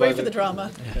Just by wait for the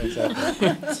drama. Yeah,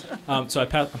 exactly. So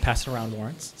I'm passing around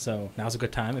warrants, so now's a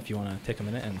good time if you want to take a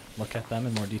minute and look at them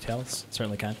in more details.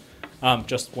 Certainly can.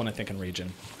 Just one, I think, in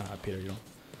region. Peter, you don't.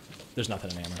 there's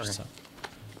nothing in Amherst. Okay.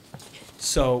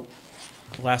 So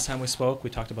last time we spoke, we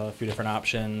talked about a few different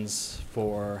options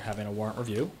for having a warrant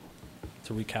review.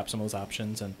 To recap some of those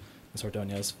options, and Ms.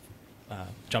 Ordonez,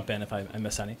 jump in if I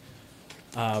miss any.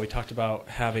 We talked about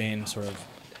having sort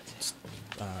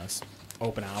of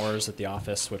open hours at the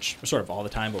office, which are sort of all the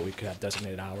time, but we could have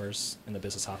designated hours in the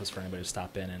business office for anybody to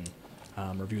stop in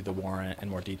and review the warrant in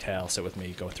more detail, sit with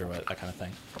me, go through it, that kind of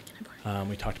thing.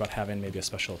 We talked about having maybe a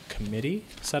special committee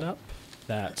set up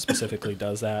that specifically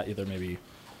does that, either maybe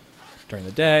during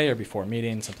the day or before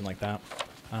meetings, something like that.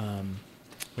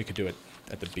 We could do it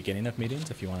at the beginning of meetings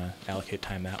if you want to allocate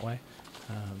time that way.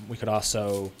 We could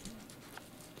also,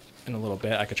 in a little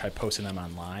bit, I could try posting them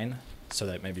online so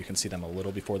that maybe you can see them a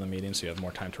little before the meeting so you have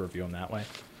more time to review them that way.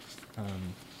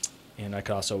 And we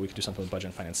could do something with Budget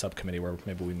and Finance Subcommittee where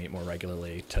maybe we meet more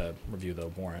regularly to review the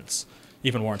warrants.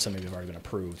 Even warrants that maybe have already been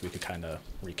approved, we could kind of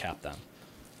recap them.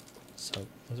 So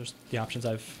those are the options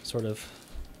I've sort of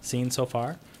seen so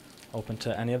far. Open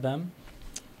to any of them,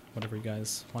 whatever you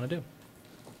guys want to do.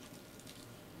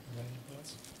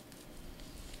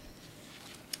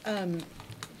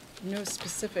 No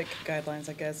specific guidelines,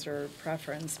 I guess, or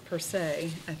preference per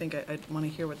se. I think I want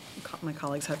to hear what my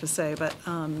colleagues have to say, but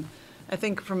I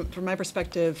think from my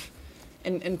perspective,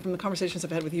 and from the conversations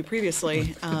I've had with you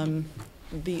previously,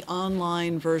 the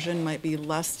online version might be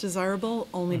less desirable,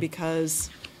 only because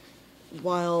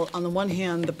while on the one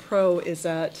hand, the pro is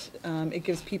that it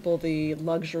gives people the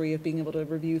luxury of being able to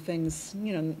review things,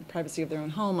 in the privacy of their own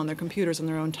home, on their computers, on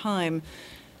their own time.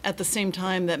 At the same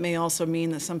time, that may also mean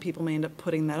that some people may end up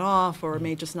putting that off, or it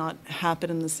may just not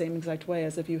happen in the same exact way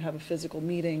as if you have a physical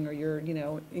meeting or you're,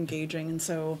 engaging. And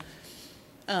so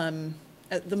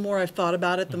the more I've thought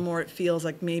about it, the more it feels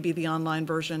like maybe the online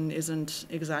version isn't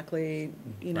exactly,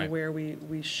 Right. where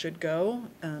we should go.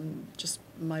 Just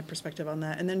my perspective on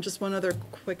that. And then just one other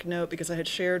quick note, because I had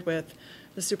shared with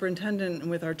the superintendent and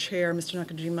with our chair, Mr.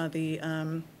 Nakajima,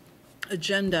 the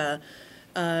agenda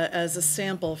as a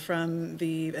sample from I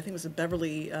think it was the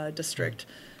Beverly district.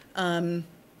 And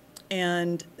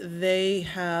they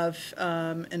have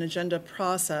an agenda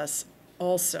process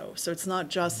also. So it's not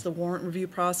just the warrant review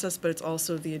process, but it's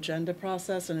also the agenda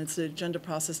process, and it's the agenda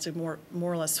process to more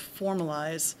or less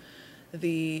formalize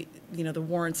the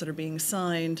warrants that are being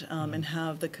signed, and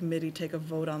have the committee take a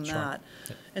vote on Sure. that.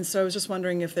 Yep. And so I was just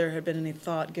wondering if there had been any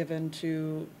thought given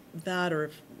to that, or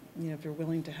if you're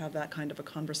willing to have that kind of a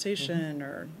conversation,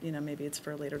 or maybe it's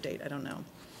for a later date. I don't know.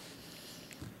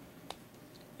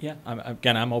 Yeah,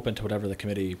 I'm open to whatever the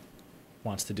committee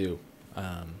wants to do.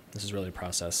 This is really a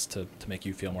process to make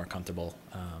you feel more comfortable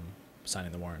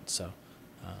signing the warrant. So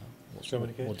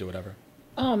we'll do whatever.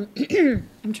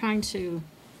 I'm trying to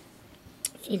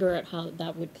figure out how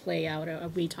that would play out. Are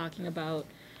we talking about,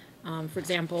 for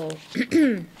example,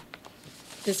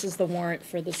 this is the warrant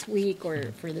for this week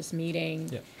or for this meeting?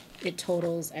 Yep. It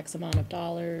totals X amount of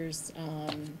dollars.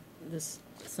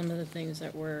 Some of the things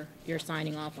that you're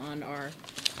signing off on are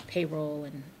payroll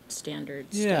and standard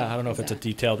stuff. Yeah, I don't know if Is it's a that-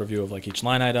 detailed review of like each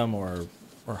line item or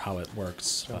how it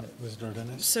works. But Ms.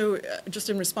 Dordenes? So just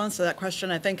in response to that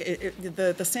question, I think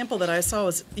the sample that I saw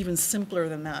was even simpler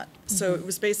than that. So it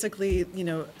was basically,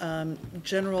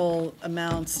 general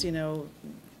amounts,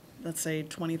 let's say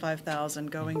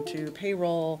 25,000 going to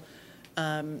payroll,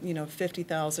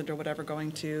 50,000 or whatever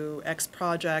going to X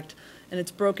project, and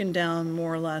it's broken down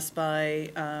more or less by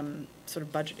sort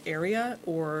of budget area,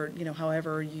 or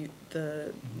however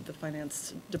the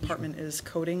finance department is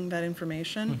coding that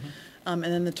information, and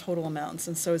then the total amounts.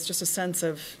 And so it's just a sense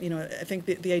of I think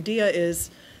the idea is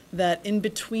that in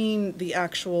between the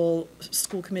actual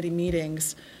school committee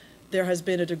meetings, there has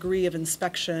been a degree of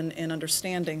inspection and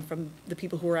understanding from the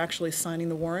people who are actually signing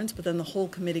the warrants, but then the whole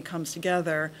committee comes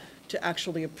together to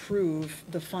actually approve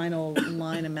the final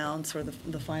line amounts or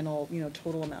the final,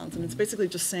 total amounts. And it's basically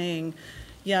just saying,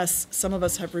 yes, some of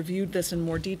us have reviewed this in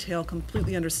more detail,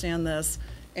 completely understand this,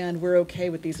 and we're okay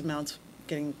with these amounts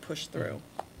getting pushed through.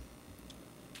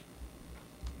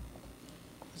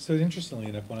 So interestingly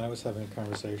enough, when I was having a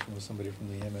conversation with somebody from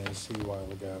the MASC a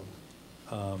while ago,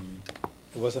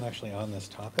 it wasn't actually on this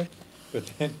topic,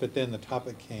 but then the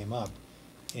topic came up,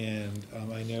 and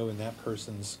I know in that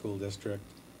person's school district,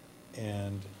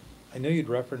 and I know you'd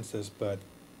reference this, but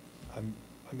I'm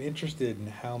interested in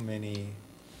how many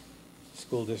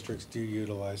school districts do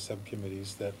utilize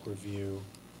subcommittees that review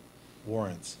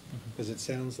warrants, because it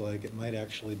sounds like it might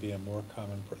actually be a more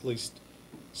common, at least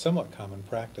somewhat common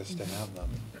practice to have them.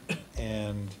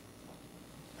 And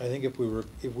I think if we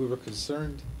were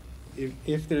concerned,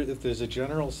 if there's a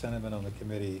general sentiment on the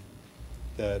committee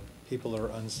that people are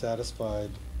unsatisfied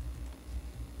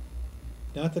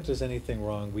not that there's anything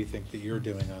wrong we think that you're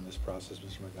doing on this process,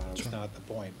 Mr. McDonough, it's not the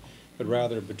point, but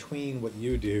rather between what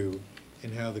you do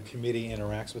and how the committee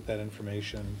interacts with that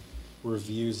information,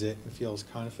 reviews it, and feels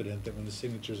confident that when the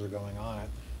signatures are going on it,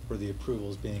 or the approval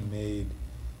is being made,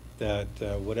 that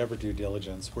whatever due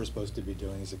diligence we're supposed to be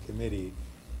doing as a committee,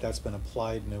 that's been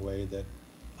applied in a way that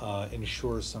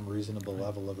ensures some reasonable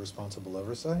level of responsible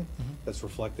oversight that's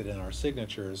reflected in our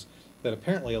signatures, that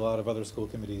apparently a lot of other school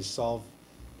committees solve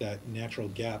that natural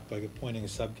gap by appointing a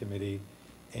subcommittee,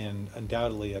 and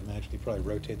undoubtedly, I imagine you probably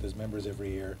rotate those members every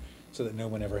year so that no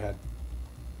one ever had,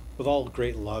 with all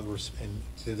great love and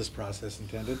to this process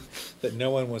intended, that no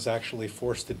one was actually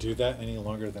forced to do that any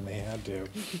longer than they had to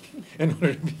in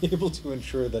order to be able to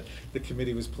ensure that the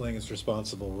committee was playing its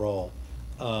responsible role.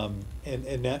 And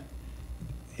that,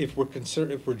 if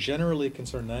we're generally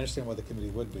concerned, and I understand why the committee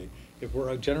would be, if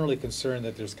we're generally concerned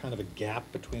that there's kind of a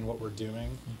gap between what we're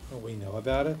doing and what we know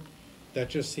about it, that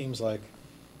just seems like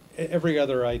every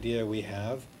other idea we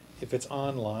have, if it's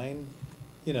online,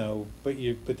 you know, but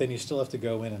then you still have to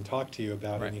go in and talk to you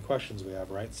about any questions we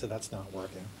have, right? So that's not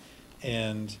working.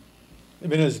 And I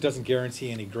mean, it doesn't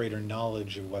guarantee any greater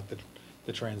knowledge of what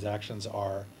the transactions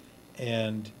are.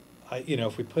 And you know,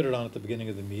 if we put it on at the beginning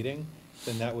of the meeting,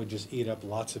 then that would just eat up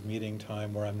lots of meeting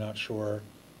time where I'm not sure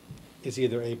is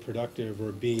either A, productive,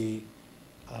 or B,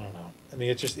 I don't know. I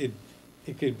mean,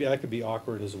 that could be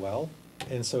awkward as well.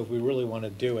 And so if we really want to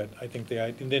do it, I think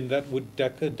and then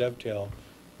that could dovetail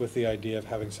with the idea of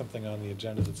having something on the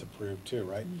agenda that's approved too,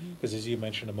 right? Because as you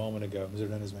mentioned a moment ago, Ms.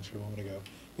 Hernandez mentioned a moment ago,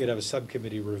 you'd have a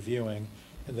subcommittee reviewing,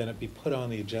 and then it'd be put on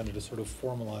the agenda to sort of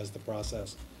formalize the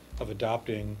process of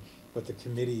adopting what the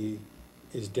committee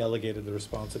is delegated the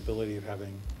responsibility of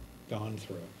having gone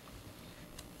through.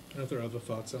 Are there other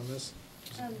thoughts on this?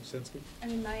 Sinsky? I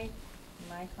mean, my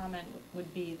comment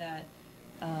would be that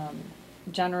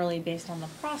generally, based on the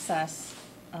process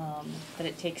that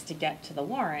it takes to get to the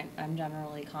warrant, I'm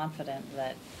generally confident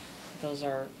that those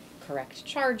are correct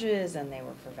charges and they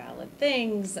were for valid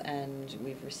things and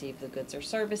we've received the goods or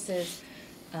services.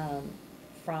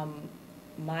 From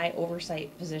my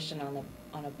oversight position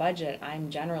on a budget, I'm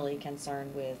generally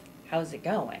concerned with how's it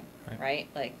going, right?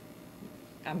 Like,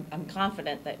 I'm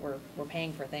confident that we're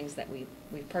paying for things that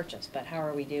we've purchased, but how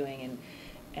are we doing,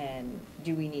 and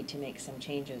do we need to make some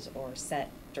changes or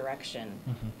set direction?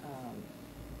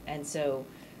 And so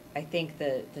I think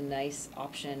the nice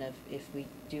option of, if we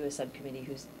do a subcommittee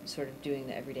who's sort of doing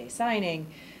the everyday signing,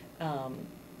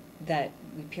 that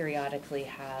we periodically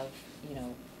have, you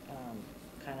know,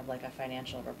 kind of like a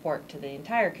financial report to the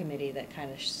entire committee that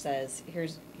kind of says,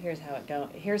 here's how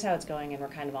it's going, and we're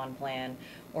kind of on plan,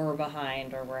 or we're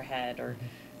behind, or we're ahead, or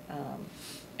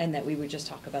and that we would just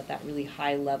talk about that really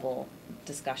high level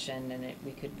discussion, and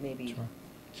we could maybe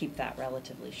keep that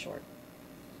relatively short.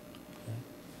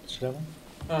 Mr. Devlin?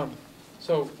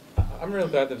 So I'm really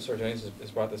glad that Mr. Jennings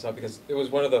has brought this up, because it was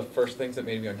one of the first things that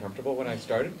made me uncomfortable when I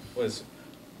started, was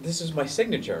this is my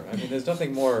signature. I mean, there's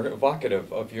nothing more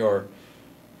evocative of your,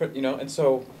 you know, and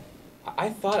so I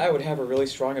thought I would have a really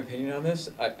strong opinion on this.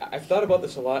 I've thought about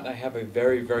this a lot, and I have a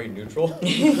very, very neutral.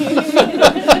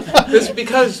 This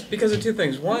because of two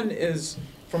things. One is,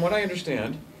 from what I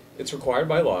understand, it's required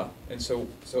by law, and so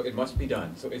it must be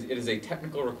done. So it is a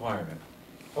technical requirement.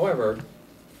 However,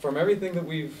 from everything that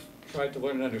we've tried to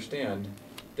learn and understand,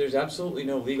 there's absolutely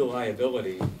no legal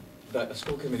liability that a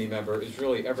school committee member is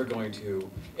really ever going to,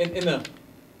 in the,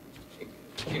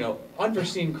 you know,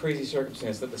 unforeseen crazy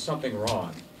circumstance that there's something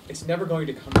wrong, it's never going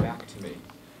to come back to me,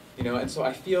 you know, and so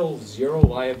I feel zero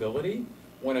liability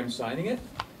when I'm signing it,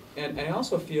 and I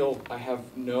also feel I have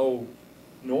no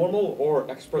normal or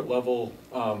expert level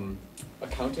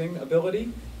accounting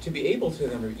ability to be able to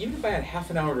then review. Even if I had half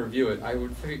an hour to review it, I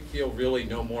would feel really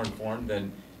no more informed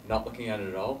than not looking at it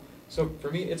at all. So for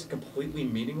me, it's completely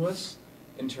meaningless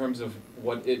in terms of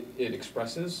what it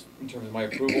expresses, in terms of my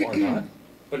approval or not,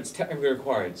 but it's technically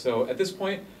required. So at this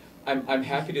point, I'm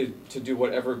happy to do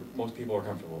whatever most people are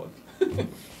comfortable with.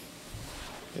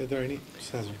 Are there any?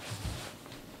 Cesar.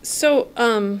 So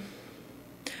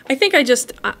I think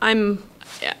I'm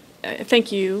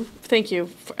thank you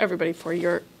for everybody for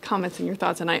your comments and your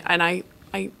thoughts, and I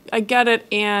get it,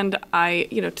 and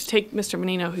you know, to take Mr.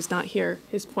 Menino, who's not here,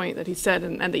 his point that he said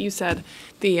and that you said,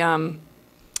 the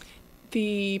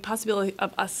possibility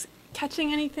of us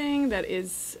catching anything that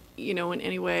is, you know, in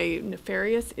any way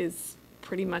nefarious is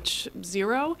pretty much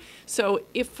zero. So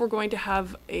if we're going to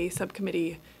have a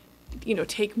subcommittee, you know,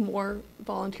 take more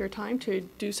volunteer time to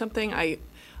do something,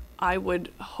 I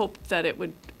would hope that it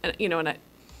would, you know, and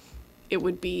it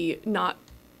would be not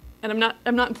and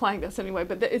I'm not implying this anyway,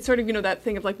 but it's sort of, that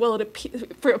thing of like, well,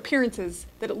 for appearances,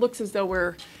 that it looks as though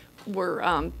we're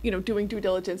doing due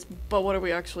diligence, but what are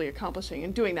we actually accomplishing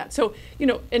in doing that? So,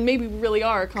 and maybe we really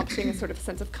are accomplishing a sort of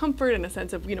sense of comfort and a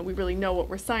sense of, we really know what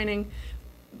we're signing.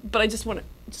 But I just want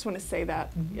to say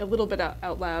that a little bit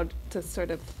out loud to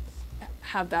sort of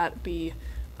have that be,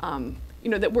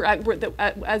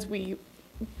 that as we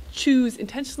choose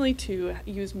intentionally to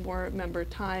use more member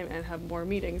time and have more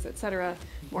meetings, et cetera,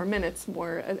 more minutes,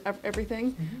 more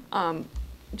everything,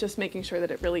 just making sure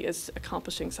that it really is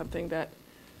accomplishing something that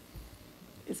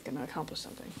is going to accomplish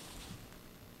something.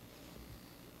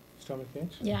 Mr. McCain?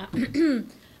 Yeah,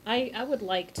 I would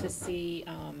like to see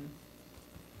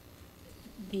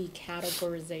the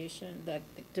categorization, the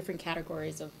different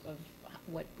categories of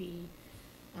what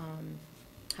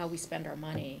how we spend our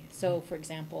money. So, for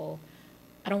example,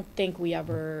 I don't think we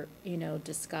ever,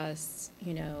 discuss,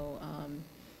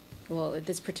 well,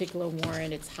 this particular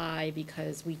warrant, it's high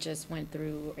because we just went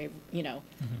through,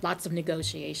 lots of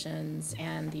negotiations,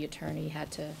 and the attorney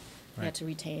had to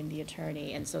retain the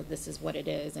attorney, and so this is what it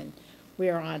is, and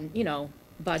we're on,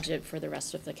 budget for the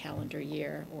rest of the calendar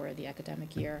year or the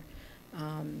academic year.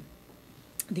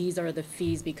 These are the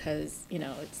fees because,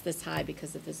 it's this high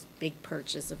because of this big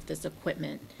purchase of this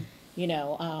equipment.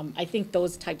 I think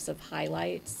those types of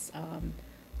highlights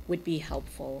would be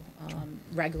helpful,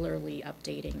 regularly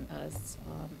updating us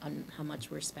on how much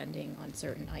we're spending on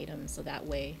certain items, so that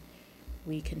way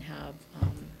we can have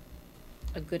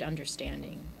a good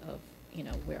understanding of,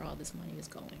 where all this money is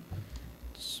going.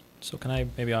 So can I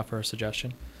maybe offer a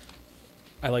suggestion?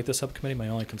 I like the subcommittee. My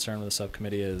only concern with the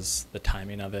subcommittee is the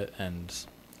timing of it and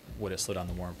would it slid on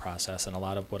the warrant process. And a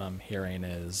lot of what I'm hearing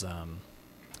is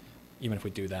even if we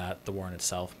do that, the warrant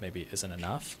itself maybe isn't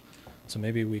enough. So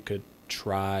maybe we could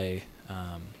try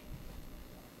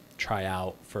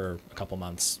out for a couple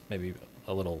months, maybe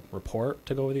a little report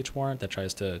to go with each warrant that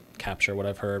tries to capture what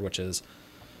I've heard, which is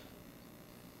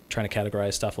trying to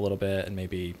categorize stuff a little bit and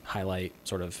maybe highlight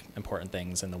sort of important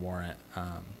things in the warrant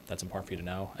that's important for you to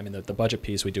know. I mean, the budget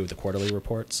piece we do with the quarterly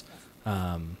reports,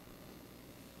 but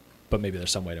maybe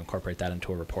there's some way to incorporate that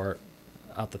into a report.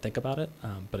 I'll have to think about it,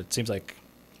 but it seems like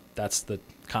that's the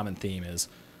common theme, is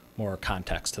more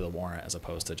context to the warrant as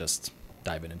opposed to just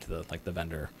diving into the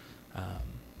vendor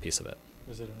piece of it.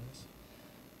 Was it honest?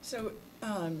 So,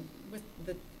 with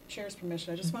the chair's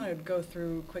permission, I just want to go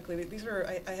through quickly. These are,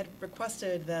 I had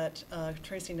requested that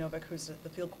Tracy Novak, who's the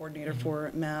field coordinator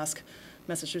for MASC,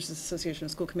 Massachusetts Association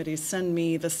of School Committees, send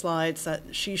me the slides that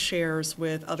she shares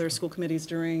with other school committees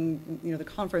during, the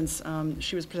conference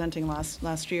she was presenting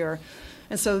last year.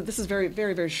 And so this is very,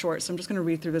 very, very short, so I'm just going to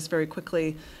read through this very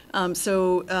quickly.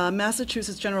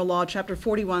 Massachusetts General Law, Chapter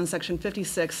 41, Section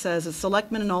 56 says, "The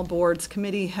selectmen and all boards,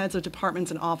 committee, heads of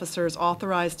departments, and officers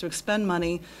authorized to expend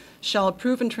money shall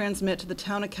approve and transmit to the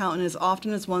town accountant as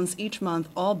often as once each month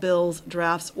all bills,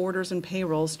 drafts, orders, and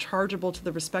payrolls chargeable to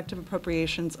the respective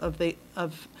appropriations of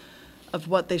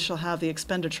what they shall have the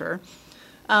expenditure."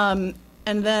 And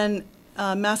then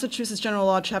Massachusetts General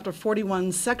Law, Chapter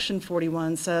 41, Section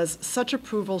 41 says, "Such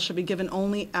approval should be given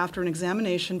only after an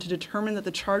examination to determine that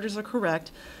the charges are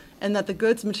correct and that the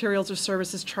goods, materials, or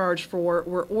services charged for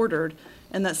were ordered,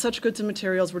 and that such goods and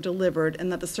materials were delivered,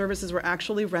 and that the services were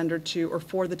actually rendered to or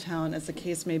for the town, as the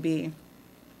case may be."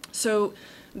 So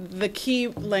the key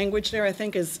language there, I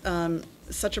think, is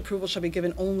such approval shall be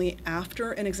given only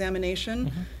after an examination.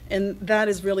 And that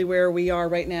is really where we are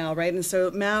right now, right? And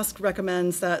so MASC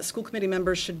recommends that school committee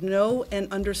members should know and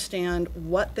understand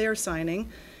what they are signing.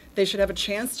 They should have a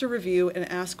chance to review and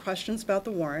ask questions about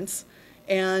the warrants.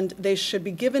 And they should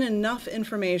be given enough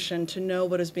information to know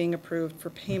what is being approved for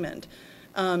payment.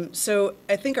 So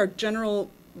I think our general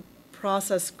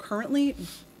process currently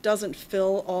doesn't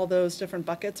fill all those different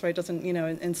buckets, right? Doesn't,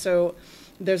 and so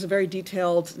there's a very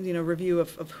detailed, review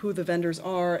of who the vendors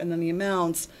are and then the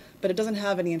amounts, but it doesn't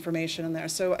have any information in there.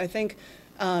 So I think,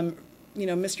 Mr.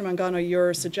 Mangano,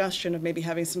 your suggestion of maybe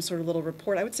having some sort of little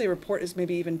report, I would say report is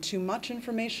maybe even too much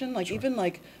information, like even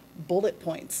like bullet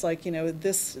points, like,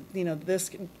 this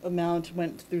amount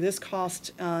went through this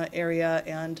cost area,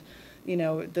 and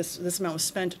this amount was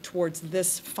spent towards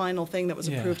this final thing that was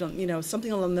approved on,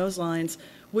 something along those lines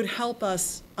would help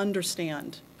us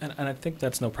understand. And I think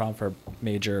that's no problem for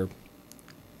major.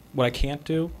 What I can't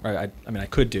do, or I mean I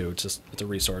could do, it's a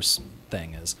resource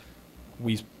thing, is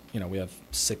we have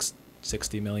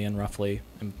 60 million roughly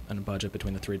in a budget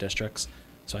between the three districts.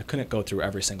 So I couldn't go through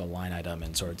every single line item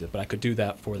and sort of do, but I could do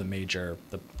that for the major,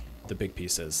 the big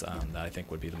pieces that I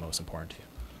think would be the most important to you.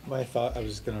 My thought, I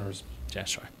was going to Yeah,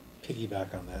 sure.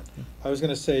 piggyback on that. I was going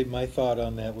to say my thought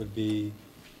on that would be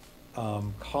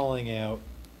calling out,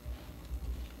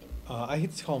 I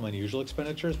hate to call them unusual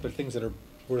expenditures, but things that are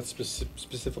worth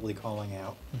specifically calling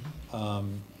out.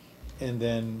 And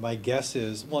then my guess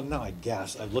is, well, not I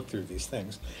guess, I've looked through these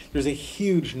things. There's a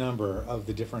huge number of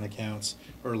the different accounts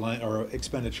or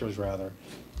expenditures rather,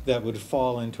 that would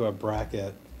fall into a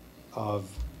bracket of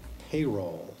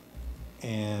payroll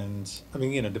and, I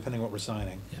mean, you know, depending on what we're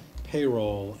signing, Yeah.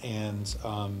 payroll and,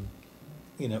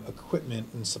 you know, equipment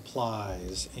and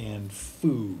supplies and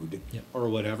food Yep. or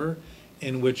whatever,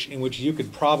 in which you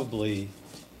could probably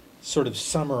sort of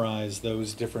summarize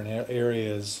those different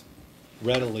areas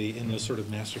readily in those sort of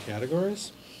master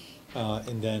categories,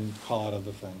 and then call out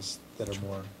other things that are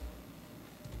more,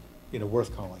 you know,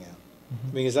 worth calling out.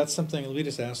 I mean, is that something, let me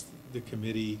just ask the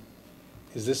committee,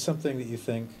 is this something that you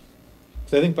think,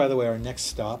 because I think, by the way, our next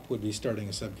stop would be starting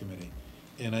a subcommittee.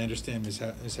 And I understand Ms.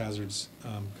 Hazard's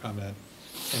comment,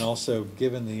 and also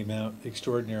given the amount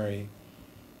extraordinary,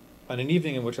 on an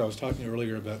evening in which I was talking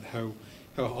earlier about how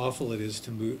awful it is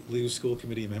to lose school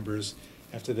committee members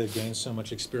after they've gained so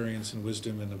much experience and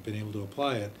wisdom and have been able to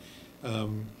apply it.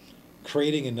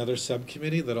 Creating another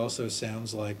subcommittee that also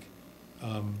sounds like,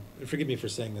 forgive me for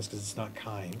saying this because it's not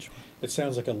kind, it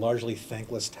sounds like a largely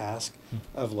thankless task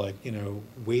of, like, you know,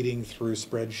 wading through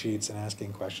spreadsheets and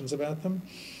asking questions about them.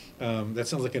 That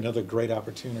sounds like another great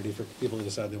opportunity for people who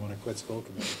decide they want to quit school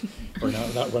committee or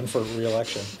not run for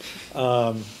re-election.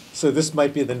 So this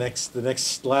might be the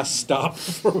next last stop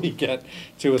before we get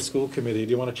to a school committee.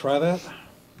 Do you want to try that?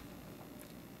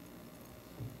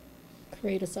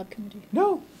 Create a subcommittee.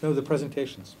 No, the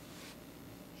presentations.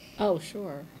 Oh,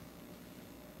 sure.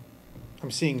 I'm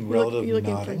seeing You're relative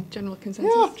looking nodding. for general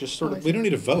consensus? Yeah, just sort Oh, I of, we see. don't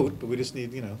need a vote, but we just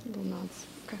need, you know. Little nods,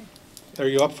 okay. Are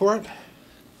you up for it?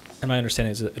 And my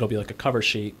understanding is that it'll be like a cover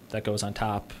sheet that goes on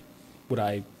top. Would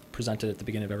I present it at the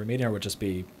beginning of every meeting, or would it just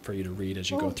be for you to read as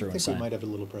you go through I and think we sign? might have a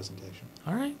little presentation.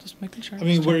 All right, just making sure. I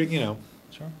mean, Just we're, checking. you know,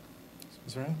 Sure.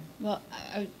 is that right? Well,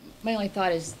 my only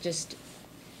thought is just,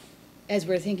 as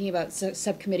we're thinking about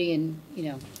subcommittee and, you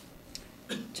know,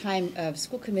 time of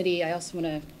school committee, I also want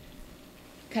to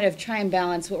kind of try and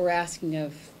balance what we're asking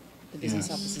of the business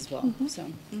Yes. office as well. So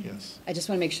Yes. I just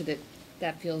want to make sure that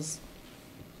that feels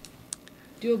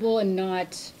doable and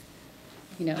not,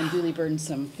 you know, unduly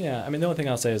burdensome. Yeah, I mean, the only thing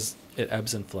I'll say is it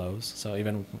ebbs and flows. So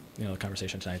even, you know, the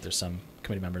conversation tonight, there's some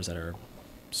committee members that are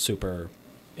super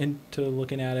into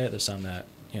looking at it. There's some that,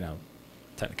 you know,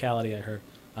 technicality, I heard.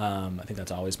 I think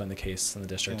that's always been the case in the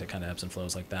district. Yeah. It kind of ebbs and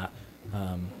flows like that.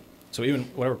 So even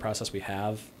whatever process we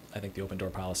have, I think the open door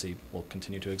policy will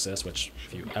continue to exist, which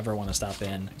if you ever want to stop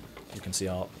in, you can see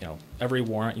all, you know, every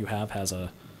warrant you have has a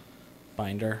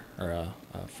binder or a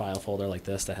file folder like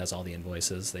this that has all the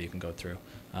invoices that you can go through.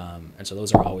 And so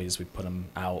those are always, we put them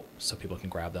out so people can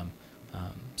grab them.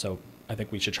 So I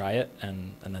think we should try it,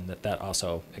 and then that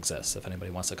also exists if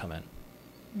anybody wants to come in.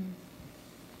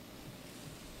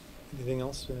 Anything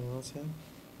else? Anyone else have?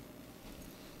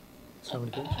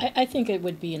 Somebody good? I think it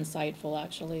would be insightful,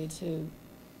 actually, to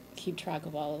keep track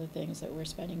of all of the things that we're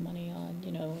spending money on,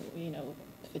 you know,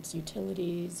 if it's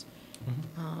utilities,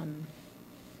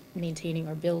 maintaining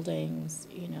our buildings,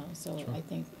 you know, so Sure. I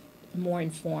think a more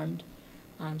informed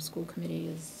school committee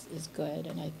is good,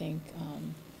 and I think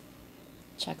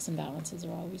checks and balances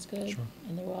are always good. Sure.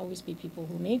 And there will always be people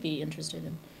who may be interested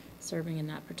in serving in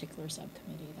that particular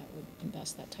subcommittee that would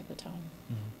invest that type of time.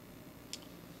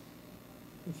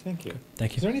 Thank you.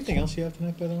 Thank you. Is there anything else you have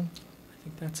tonight, by the way? I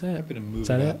think that's it. Happy to move Is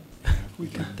that it it? up if we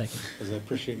can. Thank you. Because I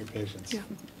appreciate your patience. Yeah.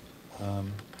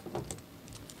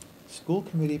 School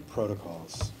committee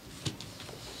protocols.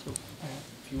 So,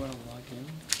 if you want to log in,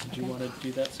 do you want to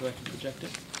do that so I can project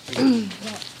it?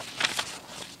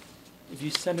 If you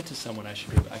send it to someone, I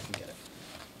can get it.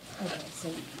 Okay, so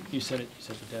You sent it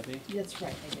to Debbie? that's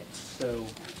right, I did. So,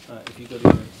 if you go to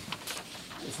your,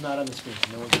 it's not on the screen,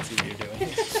 so no one can see what you're doing.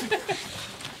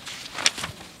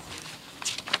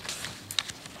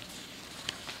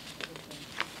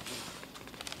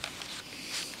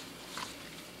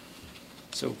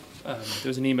 So, there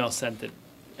was an email sent that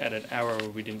at an hour where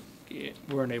we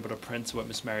weren't able to print, so what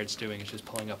Ms. Merritt's doing is she's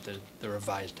pulling up the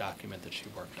revised document that she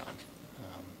worked on.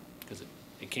 Because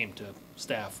it came to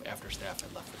staff after staff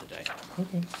had left for the day.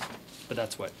 Okay. But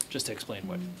that's what, just to explain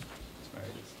what Ms.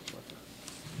 Merritt is working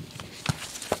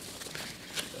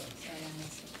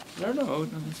on. No,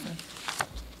 that's fine.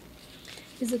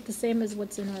 Is it the same as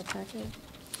what's in our packet?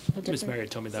 Or Ms. different?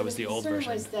 Merritt told me that was the old version.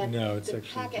 The concern was No, that it's the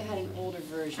actually packet had an older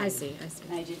version. I see.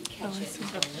 And I didn't catch I it see.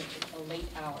 until a late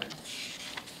hour.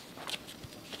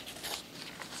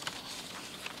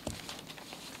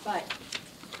 But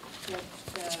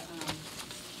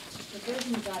the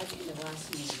version we got at the end of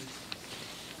last meeting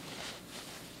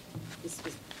this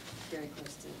was very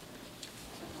close to.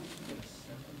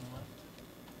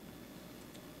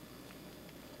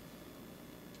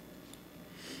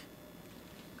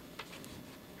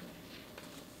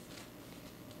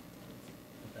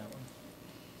 That one?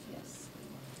 Yes.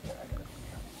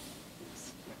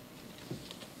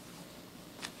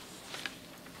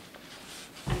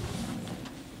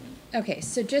 Okay,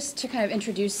 so just to kind of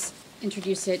introduce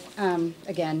it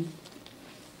again.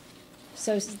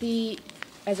 So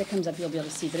as it comes up, you'll be able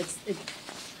to see, but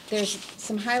there's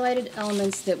some highlighted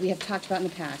elements that we have talked about in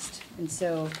the past. And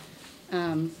so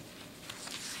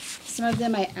some of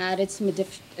them I added some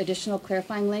additional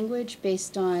clarifying language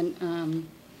based on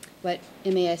what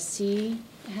MASC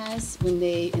has in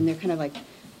their kind of like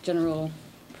general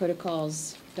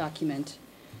protocols document.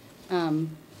 Oh,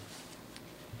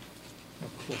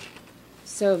 cool.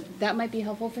 So that might be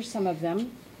helpful for some of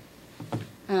them.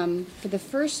 For the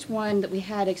first one that we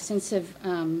had extensive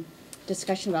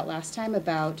discussion about last time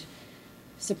about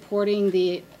supporting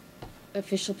the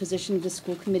official position of the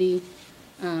school committee,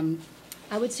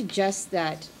 I would suggest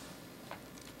that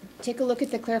take a look at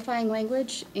the clarifying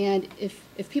language, and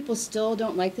if people still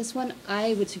don't like this one,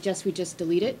 I would suggest we just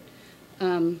delete it.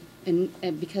 And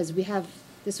because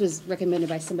this was recommended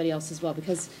by somebody else as well,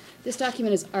 because this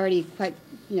document is already quite,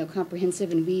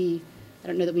 comprehensive, and I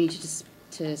don't know that we need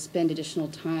to spend additional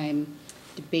time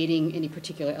debating any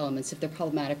particular elements if they're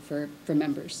problematic for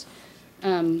members.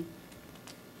 I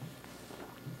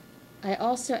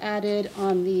also added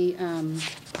on the,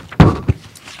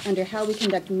 under how we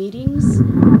conduct meetings,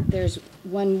 there's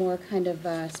one more kind of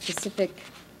specific,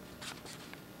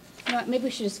 maybe we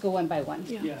should just go one by one.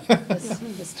 Yeah. Let's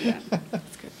do that.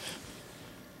 That's good.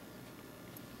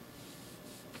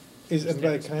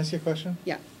 Can I ask you a question?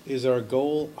 Yeah. Is our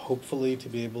goal hopefully to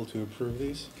be able to approve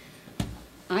these?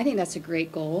 I think that's a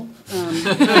great goal. I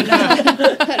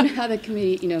don't know how the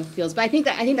committee, feels, but I think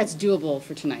that's doable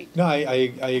for tonight. No, I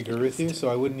agree with you, so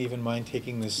I wouldn't even mind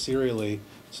taking this serially,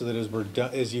 so that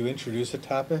as you introduce a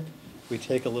topic, we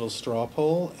take a little straw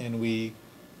poll and we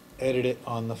edit it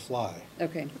on the fly.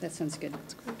 Okay, that sounds good.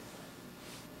 That's great.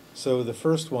 So the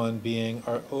first one being,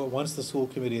 once the school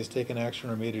committee has taken action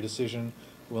or made a decision,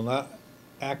 will not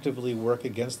actively work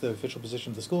against the official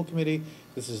position of the school committee.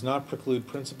 This does not preclude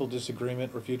principal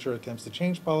disagreement or future attempts to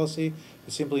change policy.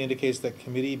 It simply indicates that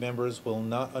committee members will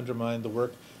not undermine the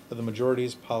work of the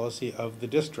majority's policy of the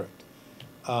district.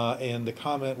 And the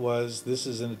comment was, this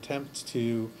is an attempt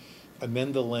to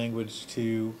amend the language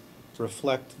to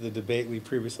reflect the debate we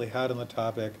previously had on the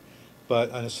topic, but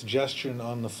a suggestion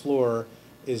on the floor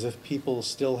is if people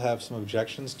still have some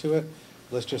objections to it,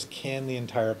 let's just can the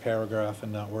entire paragraph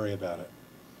and not worry about it.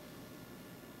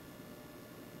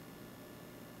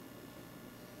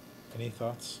 Any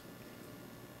thoughts?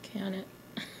 Can it?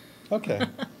 Okay.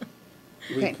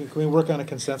 Okay. Can we work on a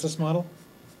consensus model?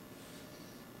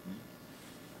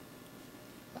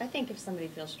 I think if somebody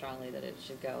feels strongly that it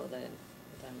should go, then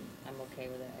I'm okay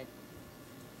with it.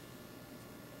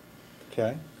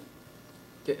 Okay.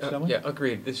 Shall we? Yeah,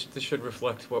 agreed. This should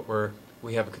reflect what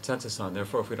we have a consensus on.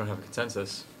 Therefore, if we don't have a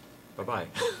consensus, bye-bye.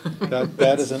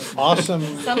 That is an awesome.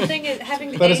 Something is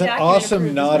having. That is an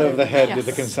awesome nod of the head with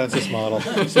the Yes. consensus model.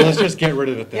 So let's just get rid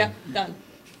of it then. Yep, done.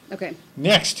 Okay.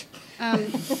 Next.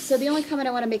 So the only comment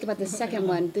I want to make about the second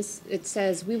one, it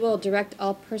says, we will direct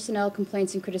all personnel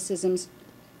complaints and criticisms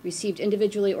received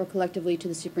individually or collectively to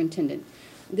the superintendent.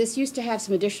 This used to have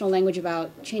some additional language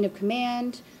about chain of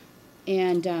command,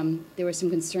 and there was some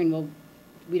concern, well,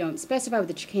 we don't specify what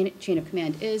the chain of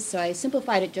command is, so I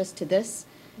simplified it just to this.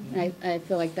 And I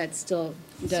feel like that still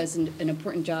does an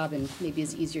important job and maybe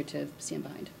is easier to stand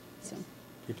behind, so.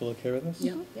 People okay with this?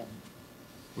 Yeah. Yeah.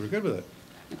 We're good with it.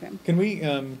 Okay. Can we,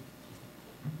 I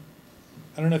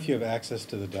don't know if you have access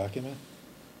to the document?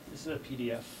 This is a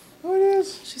PDF. Oh, it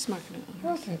is? She's marking it on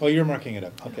hers. Okay. Oh, you're marking it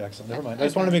up. Okay, excellent. Never mind. I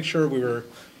just wanted to make sure we were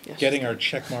Yeah, getting she's- our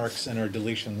check marks and our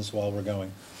deletions while we're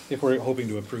going, if we're hoping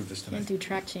to approve this And tonight. do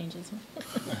track changes.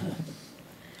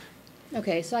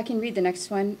 Okay, so I can read the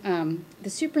next one. The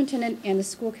superintendent and the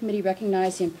school committee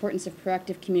recognize the importance of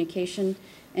proactive communication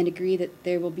and agree that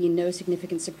there will be no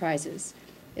significant surprises.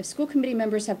 If school committee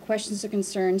members have questions or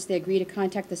concerns, they agree to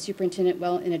contact the superintendent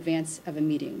well in advance of a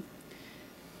meeting.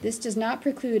 This does not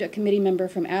preclude a committee member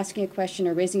from asking a question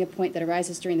or raising a point that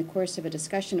arises during the course of a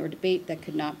discussion or debate that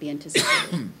could not be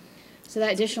anticipated. So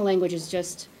that additional language is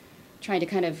just trying to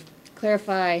kind of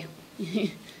clarify,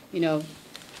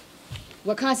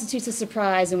 what constitutes a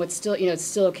surprise and what's still, it's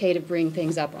still okay to bring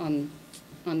things up on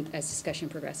as discussion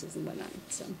progresses and whatnot,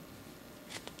 so.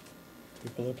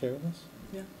 People okay with this?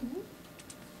 Yeah.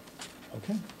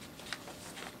 Okay.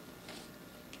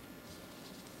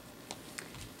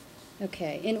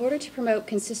 Okay, in order to promote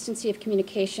consistency of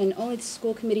communication, only the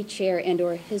school committee chair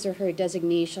and/or his or her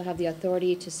designee shall have the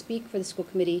authority to speak for the school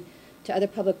committee to other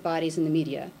public bodies and the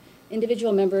media.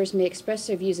 Individual members may express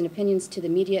their views and opinions to the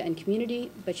media and community,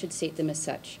 but should state them as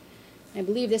such. I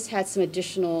believe this had some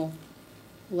additional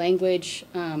language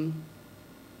that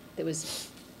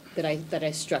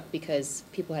I struck because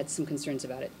people had some concerns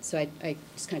about it. So I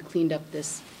just kind of cleaned up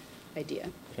this idea.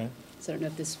 Okay. So I don't know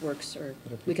if this works, or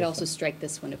But if we could people also say- strike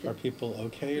this one if Are it. people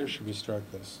okay, or should we strike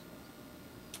this?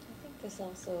 I think this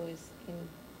also is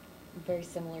very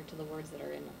similar to the words that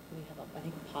are in, we have, I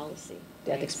think, a policy.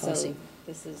 The right? ethics policy. So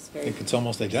this is I very. think it's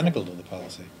almost identical to the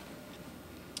policy.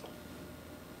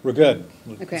 We're good.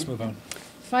 Let's Okay. move on.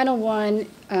 Final one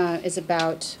is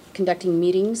about conducting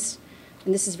meetings,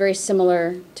 and this is very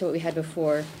similar to what we had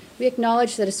before. We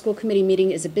acknowledge that a school committee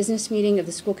meeting is a business meeting of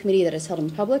the school committee that is held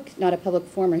in public, not a public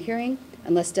forum or hearing,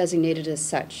 unless designated as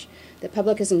such. The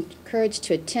public is encouraged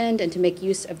to attend and to make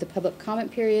use of the public comment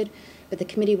period, but the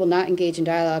committee will not engage in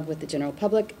dialogue with the general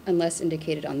public unless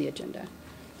indicated on the agenda.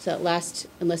 So that last,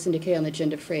 unless indicated on the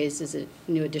agenda phrase is a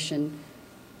new addition,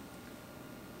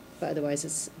 but otherwise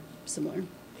it's similar.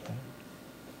 Okay.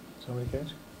 Somebody catch?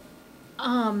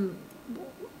 I'm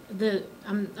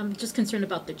just concerned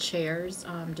about the chair's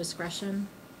discretion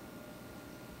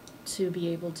to be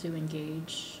able to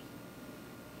engage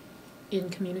in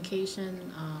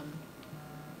communication,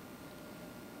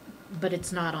 but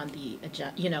it's not on the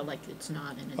agenda, like it's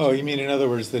not an agenda. Oh, you mean, in other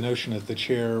words, the notion that the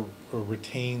chair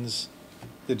retains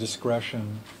the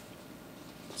discretion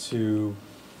to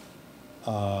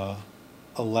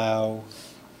allow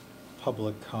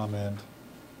public comment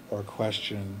or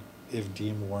question if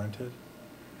deemed warranted,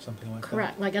 something like that?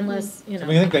 Correct, like unless, I mean,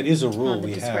 I think that is a on rule the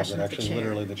we have, discretion that of the actually chair.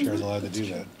 literally the chair is allowed to do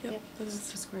that. Yep,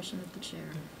 that's discretion of the chair.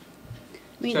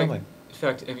 I mean, Certainly. In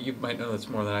fact, if you might know this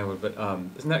more than I would, but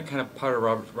isn't that kind of part of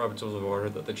Robert's Rules of Order,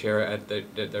 that the chair at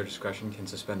their discretion can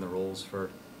suspend the rules for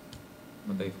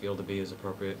what they feel to be as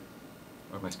appropriate?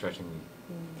 Or am I stretching?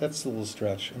 That's a little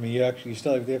stretch. I mean, you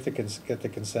still have to get the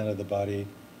consent of the body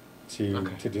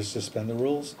to just suspend the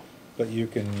rules, but you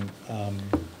can, I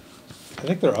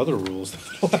think there are other rules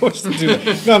that allow us to do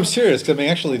that. No, I'm serious, because I mean,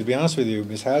 actually, to be honest with you,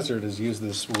 Ms. Hazard has used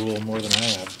this rule more than I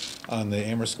have on the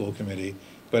Amherst School Committee.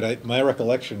 But my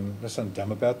recollection, there's something dumb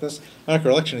about this, my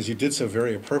recollection is you did so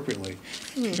very appropriately.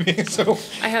 So,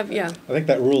 I have, yeah, I think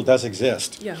that rule does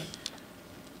exist. yeah.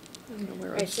 I don't know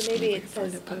where Right, else so maybe I it could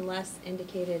find says but- unless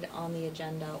indicated on the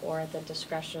agenda or at the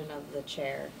discretion of the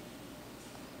chair.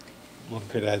 One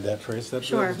could add that phrase, that's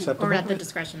Sure, acceptable? or at the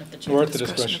discretion of the chair. Or at the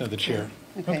discretion of the chair.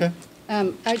 Okay.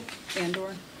 I,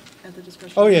 And/or at the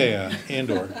discretion. Oh, yeah,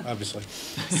 and/or, obviously.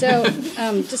 so,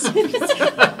 just,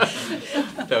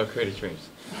 That would create a strange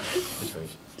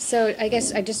situation. so I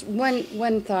guess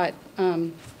one thought, I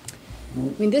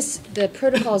mean, the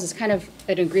protocols is kind of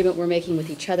an agreement we're making with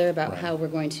each other about Right. how we're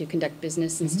going to conduct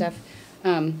business and stuff.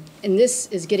 And this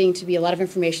is getting to be a lot of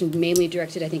information mainly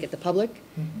directed, I think, at the public.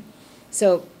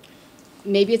 So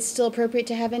maybe it's still appropriate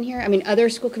to have in here. I mean, other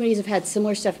school committees have had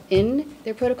similar stuff in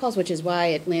their protocols, which is why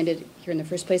it landed here in the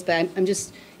first place. But I'm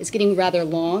just, it's getting rather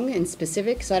long and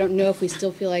specific, so I don't know if we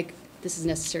still feel like this is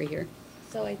necessary here.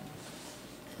 So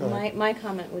Go ahead. my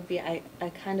comment would be, I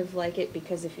kind of like it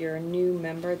because if you're a new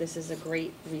member, this is a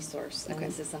great resource. And Okay.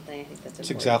 this is something I think that's That's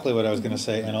important. exactly what I was gonna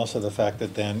say, and also the fact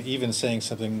that then even saying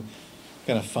something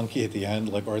kind of funky at the end,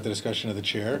 like, or at the discretion of the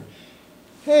chair,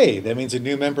 hey, that means a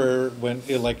new member, when,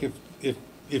 like,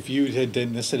 if you had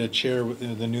done sit a chair with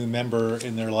the new member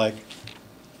and they're like,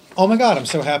 oh my God, I'm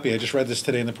so happy, I just read this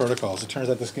today in the protocols, it turns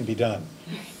out this can be done,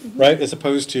 right? As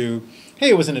opposed to, hey,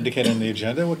 it wasn't indicated on the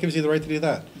agenda, what gives you the right to do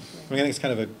that? I mean, I think it's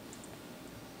kind of a,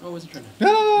 Oh, I wasn't trying to.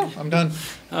 no, I'm done.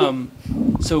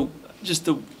 So just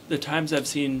the times I've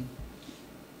seen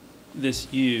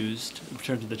this used in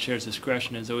terms of the chair's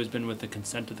discretion has always been with the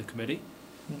consent of the committee.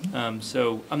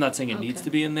 So I'm not saying it needs Okay. to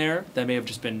be in there. That may have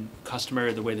just been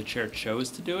customary the way the chair chose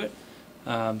to do it.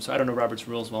 So I don't know Robert's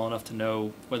rules well enough to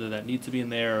know whether that needs to be in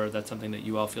there or that's something that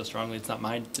you all feel strongly. It's not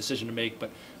my decision to make, but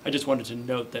I just wanted to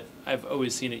note that I've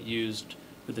always seen it used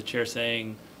with the chair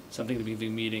saying something to be the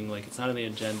meeting, like it's not on the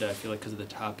agenda, I feel like because of the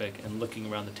topic, and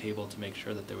looking around the table to make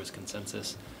sure that there was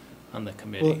consensus on the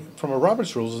committee. Well, from a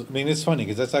Robert's rules, I mean, it's funny,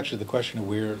 because that's actually the question of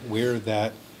where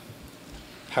that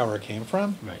power came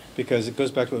from. Right. Because it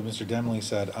goes back to what Mr. Demling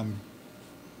said, I'm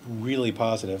really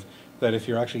positive that if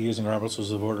you're actually using Robert's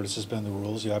Rules of Order to suspend the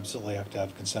rules, you absolutely have to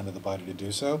have consent of the body to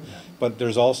do so. Yeah. But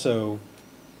there's also,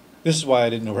 this is why I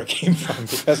didn't know where it came from,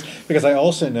 because I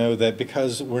also know that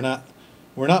because we're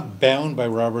not bound by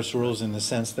Robert's rules in the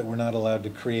sense that we're not allowed to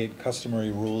create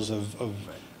customary rules of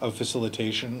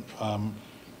facilitation.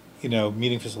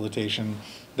 meeting facilitation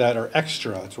that are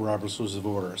extra to Robert's Rules of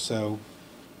Order. So,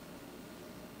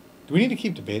 do we need to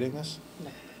keep debating this?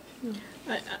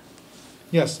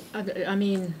 Yes. I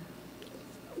mean,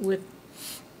 with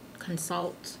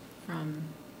consult from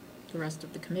the rest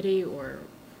of the committee or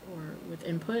with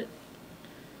input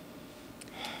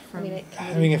from. Not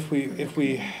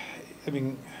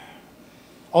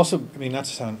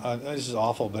to sound, this is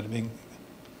awful, but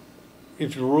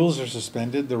if the rules are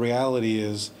suspended, the reality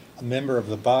is a member of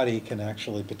the body can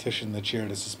actually petition the chair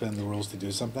to suspend the rules to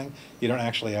do something. You don't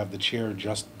actually have the chair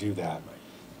just do that.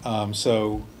 I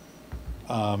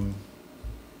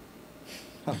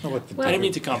don't know what to do. I didn't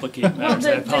mean to complicate Well, matters.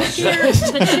 I the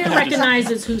apologize. chair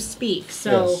recognizes who speaks,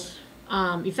 so Yes.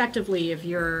 effectively, if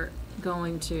you're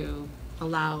going to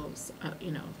allow,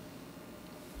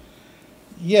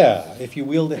 Yeah, if you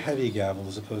wield a heavy gavel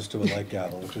as opposed to a light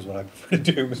gavel, which is what I prefer to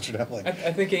do, Mr. Demling.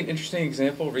 I think an interesting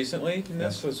example recently in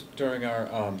this Yes. was during our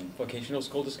vocational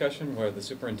school discussion where the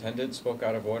superintendent spoke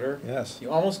out of order. Yes.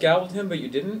 You almost gavelled him, but you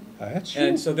didn't. That's true.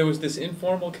 And so there was this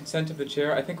informal consent of the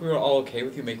chair. I think we were all okay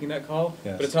with you making that call.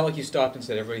 Yes. But it's not like you stopped and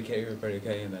said, everybody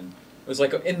okay, and then it was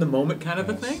like in the moment kind of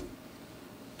a Yes. thing.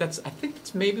 I think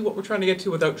that's maybe what we're trying to get to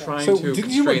without trying So to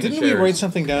didn't constrain the we chair's write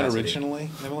something down capacity.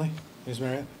 originally, Emily, Ms.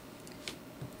 Marriott?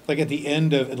 Like at the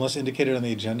end of, unless indicated on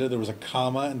the agenda, there was a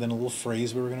comma and then a little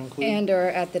phrase we were going to include? And/or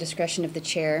at the discretion of the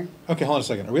chair. Okay, hold on a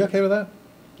second. Are we okay with that?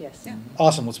 Yes.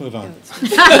 Awesome, let's move on.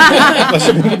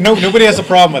 Nobody has a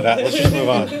problem with that. Let's just move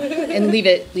on. And leave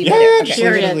it there. Yeah, Okay. just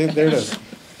leave it, there it is.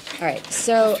 All right,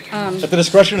 so, At the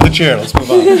discretion of the chair, let's move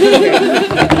on.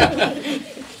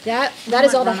 that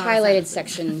is all the highlighted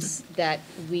sections that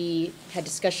we had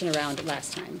discussion around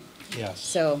last time. Yes.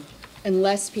 So,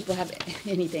 unless people have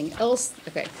anything else,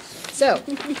 okay. So,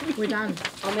 we're done.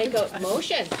 I'll make a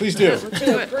motion. Please do.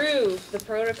 To approve the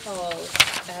protocol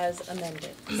as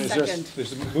amended.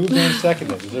 There's a moved and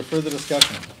seconded. Is there further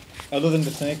discussion? Other than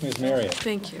to thank Ms. Marriott?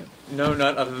 Thank you. No,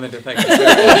 not other than to thank the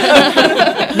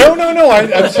chair. No,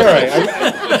 I'm sorry.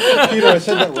 Peter, I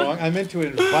said that wrong. I meant to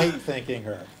invite thanking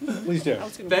her. Please do.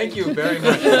 Thank you very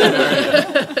much,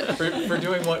 Ms. Marion, for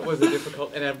doing what was a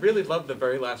difficult, and I really love the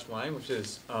very last line, which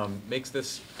is, makes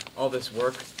all this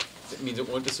work, it means it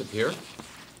won't disappear.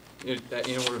 That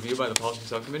annual review by the policy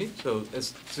subcommittee. So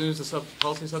as soon as the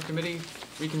policy subcommittee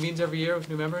reconvenes every year with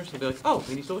new members, they'll be like, oh,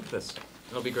 we need to look at this.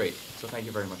 It'll be great. So thank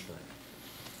you very much for that.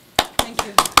 Thank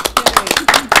you.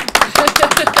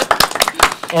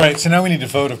 All right, so now we need to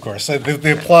vote, of course. So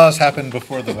the applause happened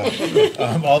before the vote.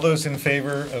 All those in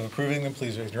favor of approving them,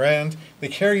 please raise your hand. They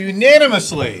carry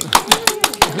unanimously.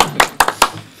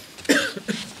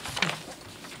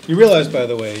 You realize, by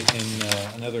the way, in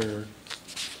another,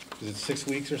 is it 6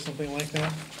 weeks or something like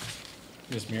that?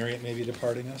 Ms. Marriott may be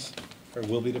departing us, or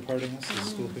will be departing us as a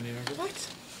school committee member. What?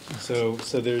 So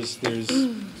there's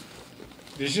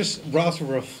just lots of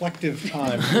reflective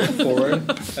time to look forward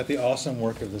at the awesome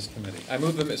work of this committee. I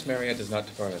move that Ms. Marriott does not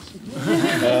depart us.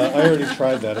 I already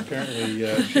tried that. Apparently,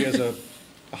 she has a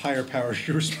higher power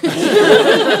she responds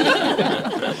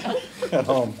at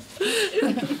home.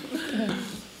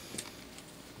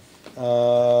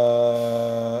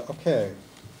 Okay.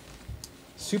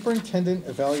 Superintendent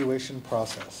evaluation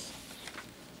process.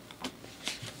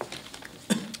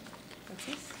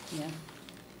 yeah.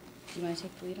 Do you want to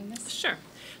take the lead on this? Sure.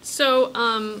 So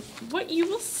what you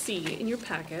will see in your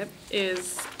packet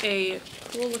is a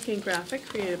cool-looking graphic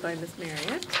created by Ms.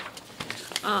 Marriott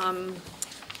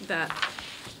that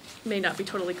may not be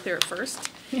totally clear at first.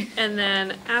 And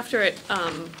then after it,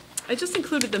 I just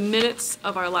included the minutes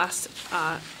of our last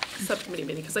subcommittee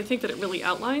meeting because I think that it really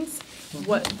outlines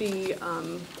what the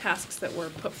tasks that were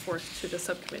put forth to the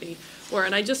subcommittee were.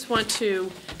 And I just want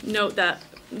to note that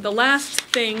the last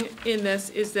thing in this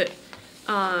is that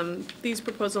these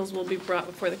proposals will be brought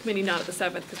before the committee, not at the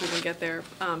 7th because we didn't get there,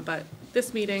 but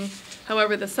this meeting.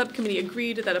 However, the subcommittee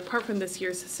agreed that apart from this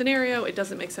year's scenario, it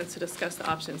doesn't make sense to discuss the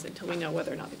options until we know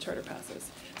whether or not the charter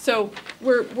passes. So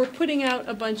we're putting out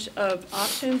a bunch of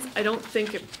options. I don't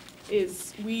think it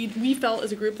is, we felt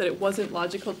as a group that it wasn't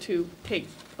logical to take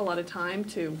a lot of time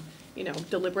to,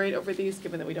 deliberate over these,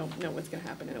 given that we don't know what's going to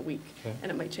happen in a week, and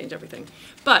it might change everything.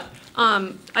 But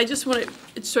I just want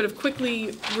to sort of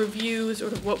quickly review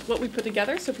sort of what we put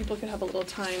together, so people can have a little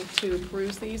time to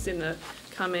peruse these in the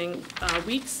coming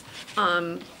weeks.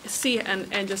 See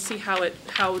and just see how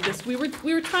this. We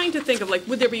were trying to think of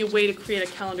would there be a way to create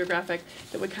a calendar graphic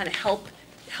that would kind of help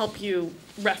you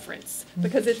reference,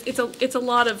 because it's a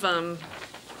lot of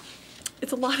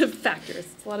it's a lot of factors.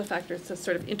 It's a lot of factors to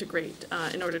sort of integrate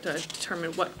in order to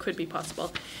determine what could be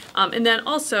possible. And then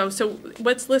also, so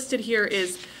what's listed here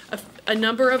is a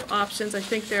number of options. I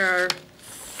think there are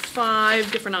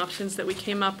 5 different options that we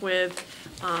came up with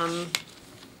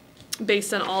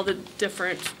based on all the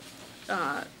different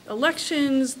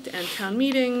elections and town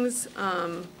meetings.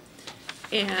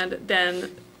 And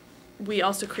then we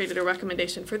also created a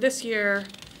recommendation for this year.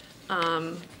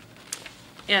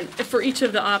 And for each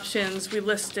of the options, we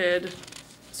listed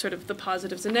sort of the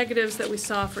positives and negatives that we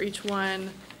saw for each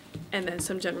one, and then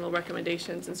some general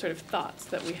recommendations and sort of thoughts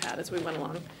that we had as we went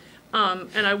along.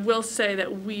 And I will say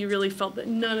that we really felt that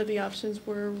none of the options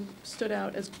stood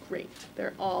out as great. They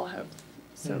all have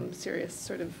some serious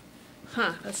sort of,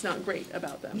 that's not great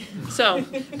about them. So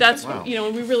that's, Wow. you know,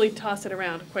 we really tossed it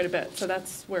around quite a bit. So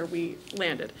that's where we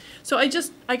landed. So I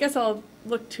guess I'll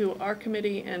look to our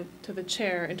committee and to the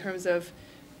chair in terms of,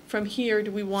 from here,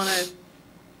 do we want to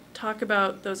talk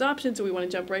about those options? Do we want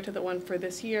to jump right to the one for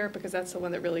this year? Because that's the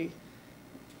one that really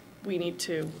we need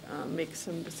to make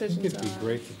some I decisions think it'd be on.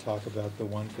 great to talk about the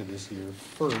one for this year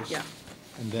first. Yeah.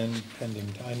 And then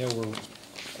pending, I know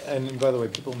and by the way,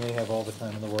 people may have all the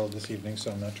time in the world this evening,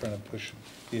 so I'm not trying to push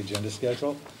the agenda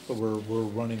schedule, but we're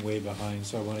running way behind,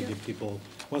 so I want to give people,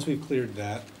 once we've cleared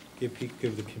that, give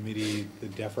the committee the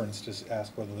deference to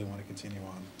ask whether they want to continue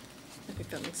on. I think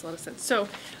that makes a lot of sense. So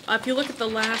if you look at the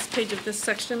last page of this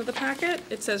section of the packet,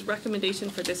 it says recommendation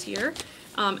for this year.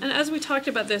 And as we talked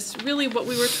about this, really what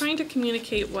we were trying to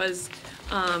communicate was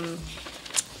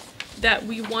that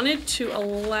we wanted to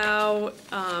allow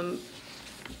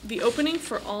the opening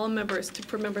for all members,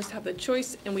 for members to have the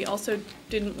choice, and we also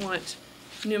didn't want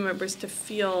new members to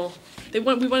feel, we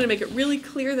wanted to make it really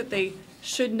clear that they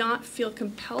should not feel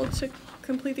compelled to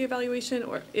complete the evaluation,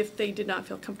 or if they did not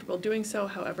feel comfortable doing so,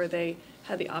 however, they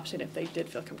had the option if they did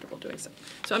feel comfortable doing so.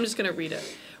 So I'm just going to read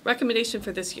it. Recommendation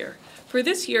for this year. For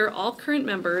this year, all current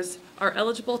members are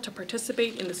eligible to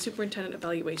participate in the superintendent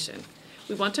evaluation.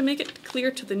 We want to make it clear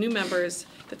to the new members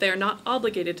that they are not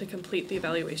obligated to complete the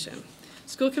evaluation.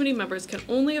 School committee members can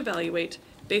only evaluate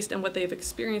based on what they have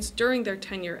experienced during their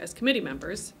tenure as committee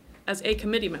members, as a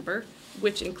committee member,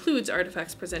 which includes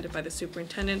artifacts presented by the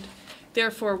superintendent.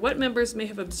 Therefore, what members may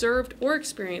have observed or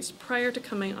experienced prior to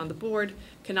coming on the board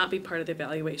cannot be part of the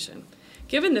evaluation.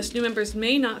 Given this, new members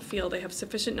may not feel they have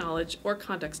sufficient knowledge or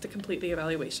context to complete the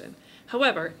evaluation.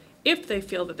 However, if they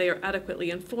feel that they are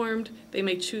adequately informed, they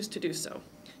may choose to do so.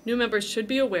 New members should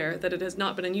be aware that it has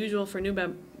not been unusual for new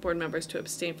board members to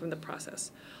abstain from the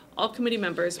process. All committee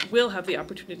members will have the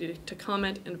opportunity to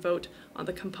comment and vote on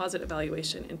the composite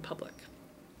evaluation in public.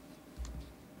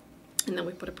 And then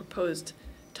we put a proposed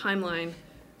timeline.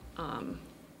 And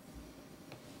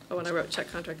I wrote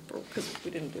check contract because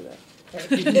we didn't do that.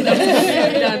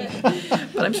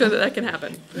 But I'm sure that can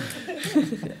happen.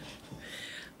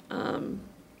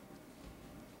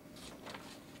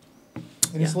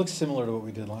 And this looks similar to what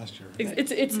we did last year.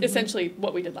 It's essentially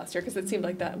what we did last year, because it seemed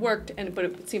like that worked, but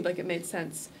it seemed like it made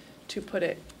sense to put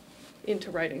it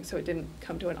into writing so it didn't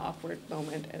come to an awkward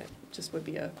moment and it just would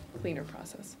be a cleaner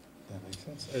process. That makes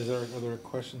sense. Are there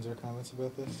questions or comments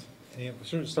about this?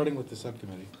 Starting with the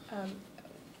subcommittee.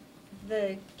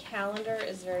 The calendar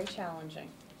is very challenging,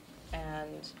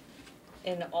 and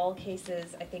in all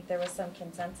cases, I think there was some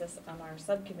consensus on our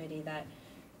subcommittee that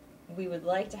we would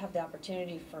like to have the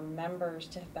opportunity for members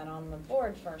to have been on the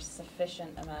board for a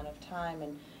sufficient amount of time,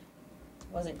 and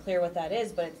wasn't clear what that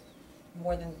is, but it's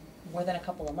more than a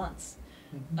couple of months.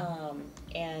 Mm-hmm.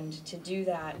 And to do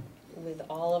that with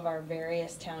all of our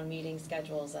various town meeting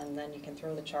schedules, and then you can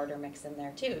throw the charter mix in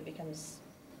there too, it becomes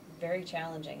very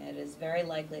challenging. It is very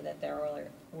likely that there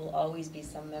will always be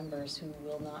some members who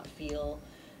will not feel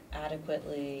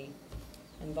adequately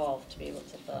involved to be able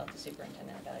to fill out the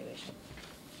superintendent evaluation.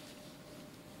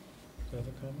 Other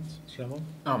comments? Shemel?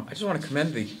 I just want to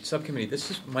commend the subcommittee.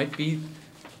 This might be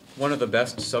one of the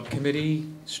best subcommittee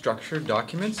structured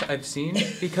documents I've seen,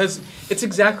 because it's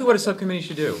exactly what a subcommittee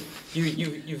should do.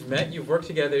 You've met, you've worked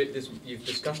together, you've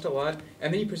discussed a lot,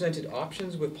 and then you presented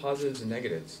options with positives and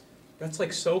negatives. That's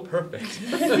like so perfect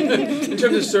in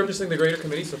terms of servicing the greater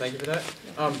committee, so thank you for that.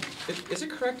 Is it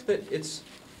correct that it's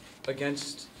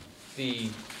against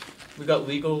we got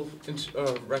legal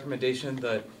recommendation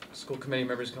that school committee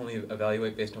members can only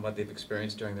evaluate based on what they've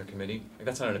experienced during their committee? Like,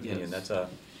 that's not an opinion, Yes. that's a...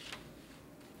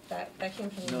 That came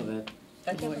from No,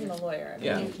 that came from the lawyer. I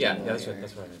Yeah, believe. yeah, that's what I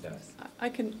meant, yeah. I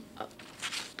can,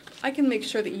 I can make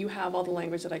sure that you have all the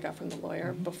language that I got from the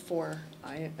lawyer before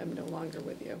I am no longer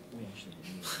with you.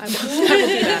 I will do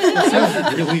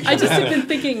that. Really I just have dramatic. been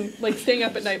thinking, like staying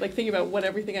up at night, like thinking about what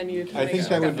everything I needed to I make think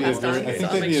sure that got would be a passed very, on, I so think I'll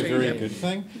that'd make be a sure you very do. good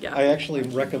thing. Yeah. I actually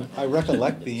I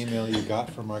recollect the email you got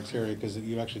from Mark Terry, because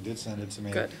you actually did send it to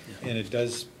me. Good. And it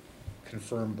does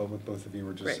confirm what both of you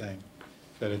were just Great. saying.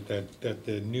 That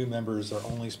the new members are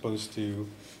only supposed to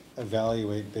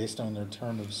evaluate based on their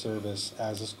term of service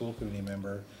as a school committee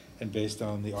member and based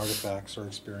on the artifacts or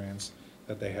experience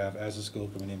that they have as a school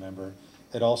committee member.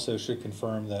 It also should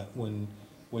confirm that when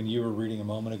you were reading a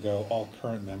moment ago, all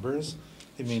current members,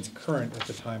 it means current at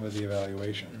the time of the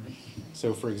evaluation.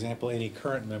 So for example, any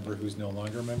current member who's no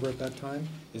longer a member at that time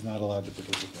is not allowed to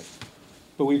participate.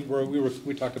 But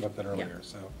we talked about that earlier,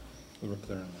 so we were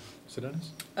clear on that. So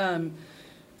Dennis?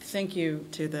 Thank you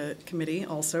to the committee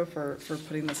also for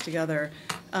putting this together.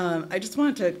 I just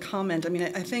wanted to comment, I mean,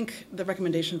 I think the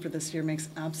recommendation for this year makes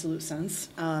absolute sense.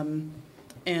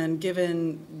 And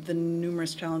given the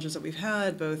numerous challenges that we've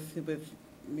had, both with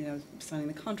signing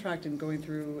the contract and going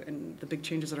through and the big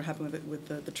changes that are happening with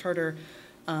the charter,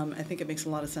 I think it makes a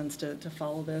lot of sense to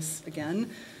follow this again.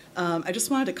 I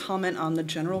just wanted to comment on the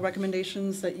general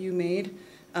recommendations that you made.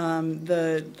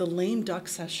 The lame duck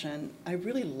session, I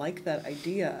really like that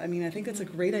idea. I mean, I think it's a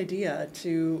great idea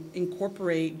to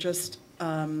incorporate just,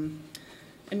 and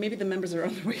maybe the members that are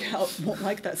on their way out won't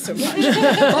like that so much, but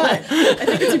I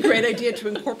think it's a great idea to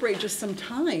incorporate just some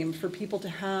time for people to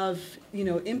have,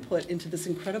 input into this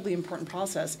incredibly important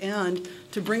process, and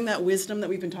to bring that wisdom that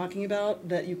we've been talking about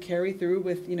that you carry through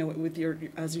with, with your,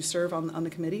 as you serve on the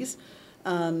committees.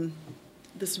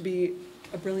 This would be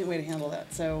a brilliant way to handle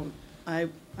that. So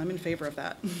I'm in favor of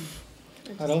that.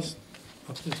 What else?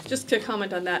 Just to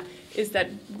comment on that, is that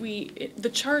the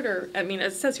charter, I mean,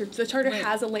 as it says here, the charter Right.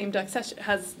 has a lame duck session,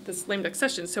 has this lame duck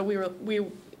session, so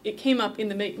it came up in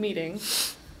the meeting.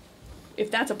 If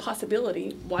that's a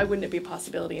possibility, why wouldn't it be a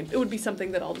possibility? And it would be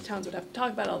something that all the towns would have to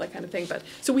talk about, all that kind of thing,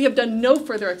 so we have done no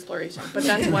further exploration, but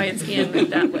that's why it's in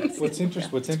that list. What's it's a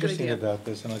good interesting idea. about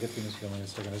this, and I'll get to Ms. Gilman in a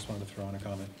second, I just wanted to throw in a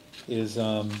comment, is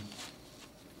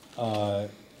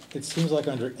it seems like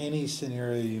under any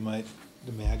scenario you might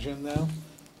imagine now,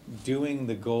 doing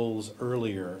the goals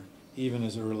earlier, even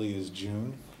as early as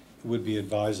June, would be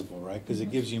advisable, right? Because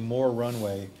it gives you more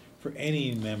runway for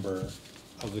any member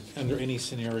under any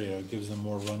scenario, it gives them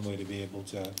more runway to be able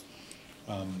to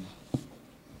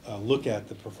look at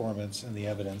the performance and the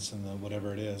evidence and the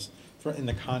whatever it is in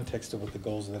the context of what the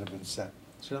goals that have been set.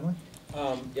 Mr. Demling?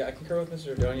 Yeah, I concur with Mr.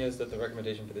 Ordonez that the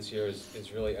recommendation for this year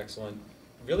is really excellent,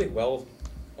 really well,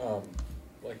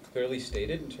 clearly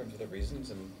stated in terms of the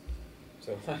reasons, and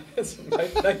so it's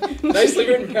a nicely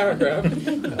written paragraph.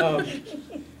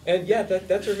 And yeah,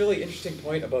 that's a really interesting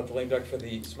point about the lame duck for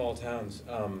the small towns.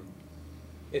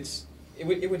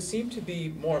 It would seem to be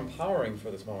more empowering for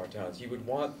the smaller towns. You would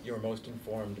want your most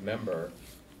informed member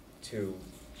to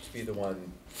be the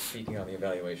one speaking on the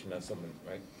evaluation, not someone,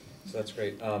 right? So that's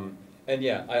great. And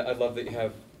yeah, I love that you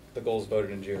have the goals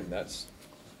voted in June. That's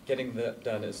getting that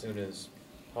done as soon as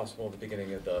possible at the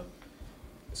beginning of the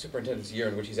superintendent's year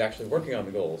in which he's actually working on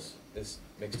the goals. This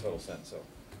makes total sense, so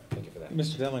thank you for that.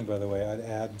 Mr. Demling, by the way, I'd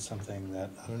add something that,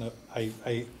 I don't know,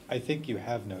 I think you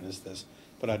have noticed this,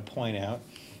 but I'd point out,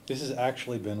 this has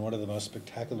actually been one of the most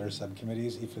spectacular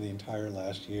subcommittees for the entire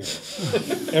last year.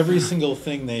 Every single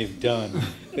thing they've done,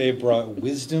 they brought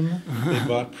wisdom, they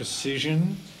brought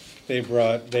precision, they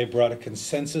brought a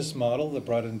consensus model that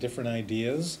brought in different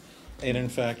ideas. And in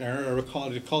fact, I recall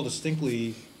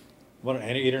distinctly,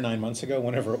 8 or 9 months ago,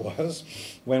 whenever it was,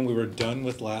 when we were done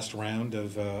with last round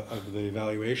of the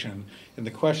evaluation, and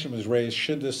the question was raised,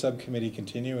 should this subcommittee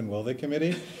continue and will they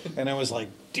committee? And I was like,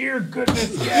 dear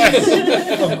goodness,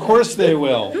 yes, of course they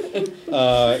will.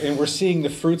 And we're seeing the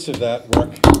fruits of that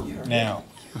work now.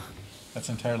 That's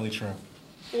entirely true.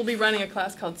 We'll be running a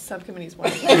class called Subcommittees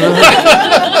 1.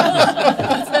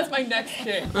 That's my next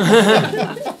thing.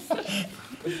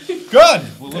 Good.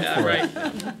 We'll look for Right.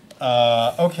 it.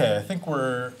 Okay, I think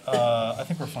we're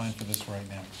fine for this right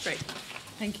now. Great.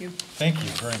 Thank you. Thank you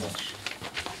very much.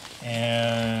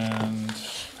 And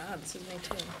This is me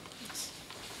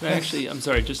too. Actually, I'm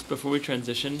sorry, just before we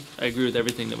transition, I agree with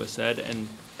everything that was said, and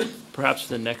perhaps for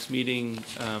the next meeting,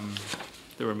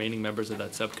 the remaining members of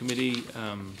that subcommittee,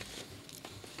 I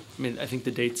mean, I think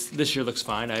the dates, this year looks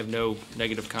fine, I have no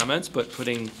negative comments, but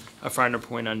putting a finer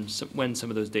point on when some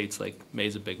of those dates, like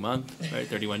May's a big month, right,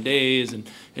 31 days, and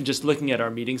just looking at our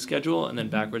meeting schedule and then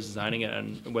backwards designing it,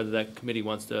 and whether that committee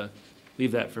wants to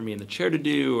leave that for me and the chair to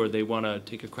do, or they want to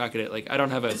take a crack at it. Like, I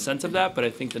don't have a sense of that, but I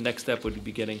think the next step would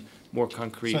be getting more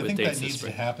concrete so I with think dates that this needs to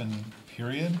spring. happen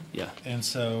period. Yeah. And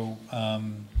so, I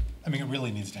mean, it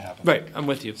really needs to happen. Right, I'm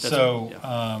with you. That's So,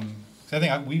 yeah. so I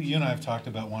think you and I have talked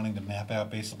about wanting to map out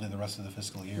basically the rest of the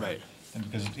fiscal year. Right. And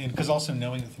because also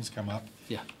knowing that things come up.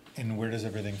 Yeah. And where does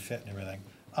everything fit and everything.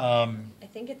 I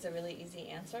think it's a really easy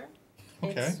answer.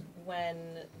 Okay. It's when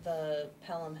the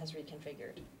Pelham has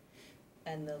reconfigured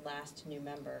and the last new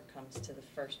member comes to the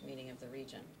first meeting of the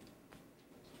region.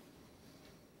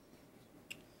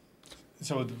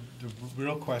 So the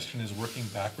real question is working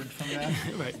backward from that.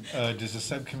 Right. Does the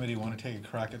subcommittee want to take a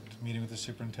crack at meeting with the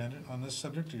superintendent on this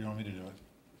subject, or do you want me to do it?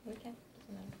 We can,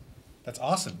 doesn't matter. That's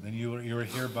awesome. Then you are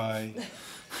hereby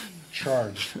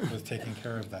charged with taking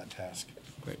care of that task.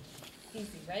 Great. Easy,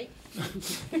 right?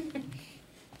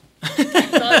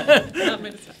 Not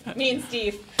me to say. Me and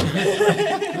Steve.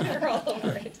 We're all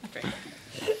over it.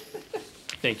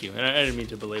 Thank you. And I didn't mean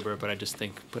to belabor it, but I just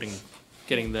think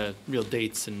getting the real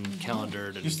dates and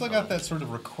calendared. And You still got that sort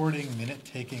of recording,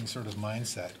 minute-taking sort of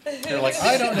mindset. You're like,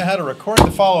 I don't know how to record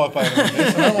the follow-up item of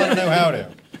this, and I want to know how to.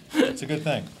 It's a good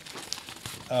thing.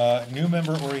 New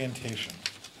member orientation,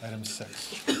 item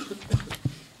 6.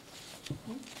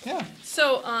 Yeah.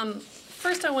 So,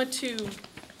 first I want to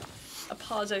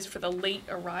apologize for the late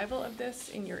arrival of this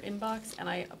in your inbox, and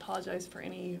I apologize for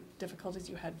any difficulties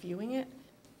you had viewing it.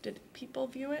 Did people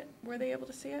view it? Were they able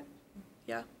to see it?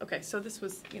 Yeah? Okay, so this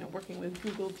was, working with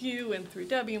Google View and through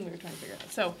Debbie, and we were trying to figure it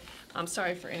out. So, I'm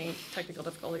sorry for any technical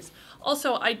difficulties.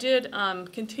 Also, I did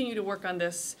continue to work on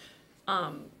this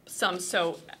some.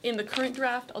 So, in the current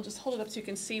draft, I'll just hold it up so you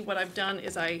can see what I've done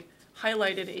is I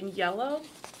highlighted in yellow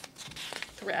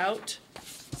throughout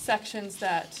sections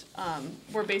that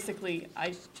were basically,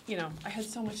 I had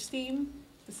so much steam,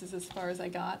 this is as far as I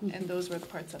got, and those were the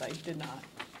parts that I did not,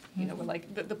 were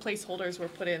like, the placeholders were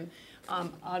put in.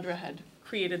 Audra had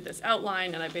created this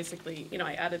outline, and I basically,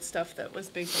 I added stuff that was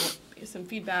based on some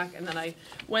feedback, and then I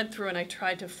went through and I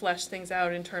tried to flesh things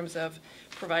out in terms of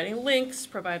providing links,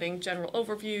 providing general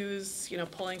overviews,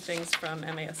 pulling things from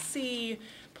MASC,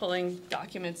 pulling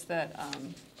documents that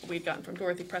we'd gotten from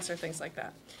Dorothy Presser, things like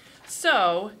that.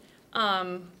 So,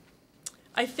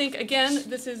 I think, again,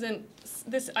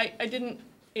 I didn't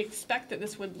expect that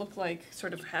this would look like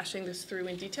sort of hashing this through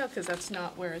in detail, because that's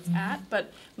not where it's at,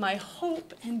 but my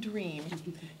hope and dream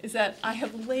is that I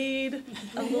have laid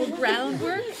a little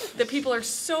groundwork that people are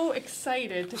so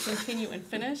excited to continue and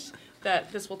finish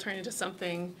that this will turn into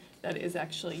something that is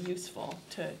actually useful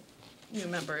to new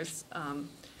members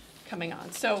coming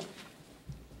on. So,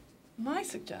 my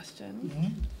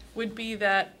suggestion would be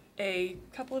that a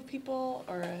couple of people,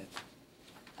 or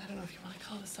I don't know if you want to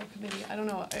call it a subcommittee, I don't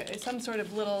know, some sort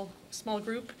of little small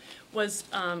group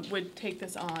would take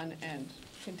this on and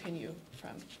continue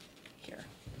from here.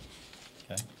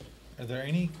 Okay. Are there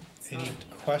any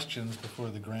questions before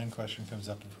the grand question comes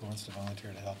up of who wants to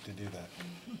volunteer to help to do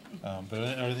that? But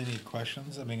are there any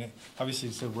questions? I mean, obviously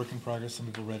it's a work in progress. Some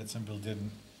people read it, some people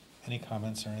didn't. Any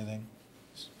comments or anything?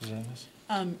 Is there any this?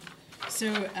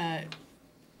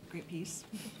 Great piece.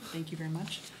 Thank you very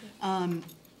much.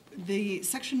 The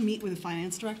section meet with the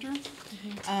finance director,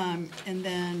 and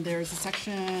then there's a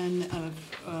section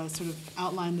of sort of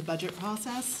outline the budget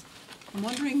process. I'm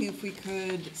wondering if we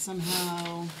could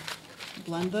somehow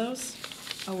blend those,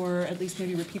 or at least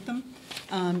maybe repeat them,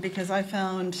 because I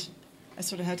found I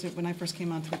sort of had to, when I first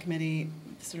came onto the committee,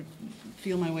 sort of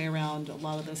feel my way around a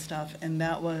lot of this stuff, and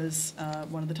that was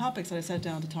one of the topics that I sat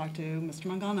down to talk to Mr.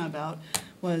 Mangana about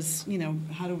was,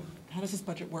 how does this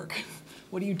budget work?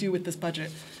 What do you do with this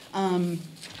budget? And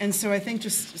so I think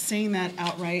just saying that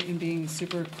outright and being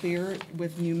super clear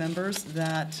with new members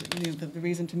that the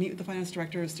reason to meet with the finance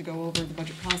director is to go over the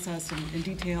budget process in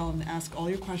detail and ask all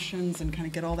your questions and kind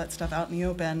of get all that stuff out in the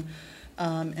open,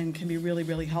 and can be really,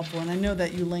 really helpful. And I know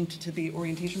that you linked to the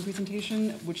orientation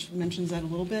presentation, which mentions that a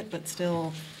little bit, but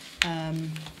still,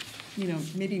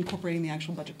 maybe incorporating the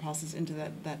actual budget process into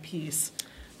that piece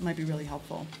might be really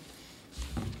helpful.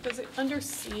 Does it, under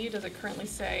C, does it currently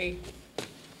say,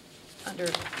 under,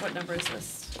 what number is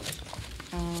this?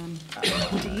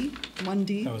 D,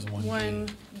 1D. That was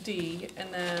 1D. 1D,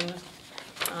 and then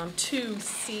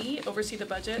 2C, oversee the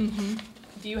budget. Mm-hmm.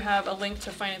 Do you have a link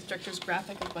to finance director's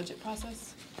graphic of budget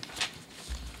process?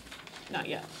 Not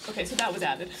yet. Okay, so that was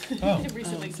added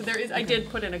recently. So there is, I did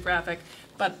put in a graphic,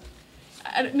 but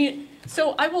I mean,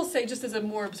 so I will say, just as a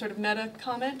more sort of meta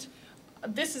comment,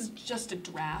 this is just a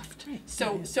draft.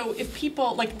 So if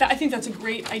people, like, I think that's a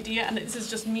great idea, and this is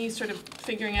just me sort of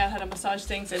figuring out how to massage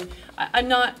things, and I'm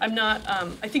not,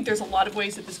 I think there's a lot of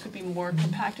ways that this could be more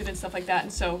compacted and stuff like that,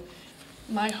 and so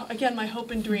my hope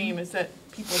and dream is that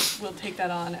people will take that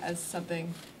on as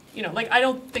something you know, like, I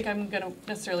don't think I'm gonna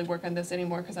necessarily work on this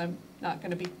anymore, because I'm not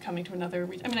gonna be coming to another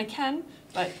I mean, I can,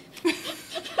 but.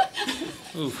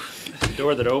 Oof, the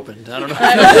door that opened, I don't know.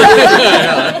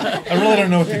 I really don't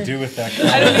know what to do with that.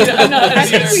 I don't either, I'm not, I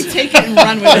think we take it and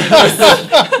run with it.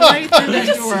 Right through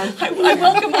that door. I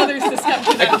welcome others to step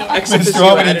through that door.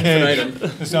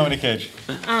 Mr. Nomini Cage.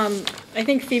 I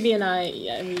think Phoebe and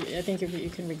I think if you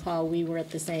can recall, we were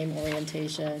at the same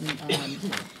orientation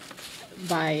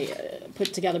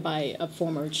put together by a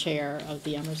former chair of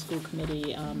the Amherst School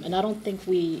Committee, and I don't think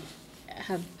we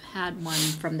have had one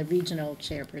from the regional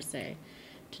chair per se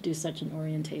to do such an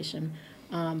orientation.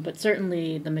 But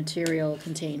certainly the material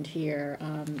contained here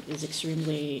is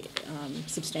extremely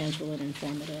substantial and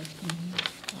informative.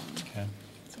 Okay.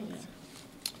 So, yeah.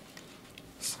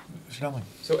 Mr. Dowling.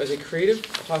 So as a creative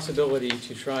possibility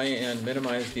to try and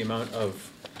minimize the amount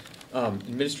of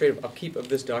administrative upkeep of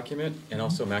this document and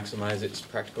also maximize its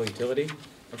practical utility,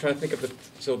 I'm trying to think of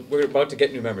so we're about to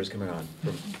get new members coming on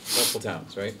from multiple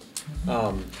towns, right?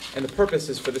 And the purpose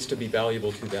is for this to be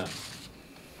valuable to them.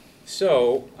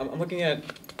 So I'm looking at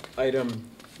item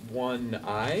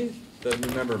 1I, the new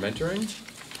member mentoring.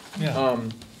 Yeah.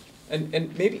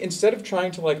 And maybe instead of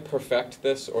trying to like perfect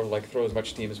this or like throw as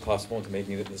much steam as possible into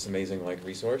making it this amazing like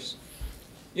resource,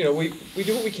 you know, we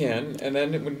do what we can, and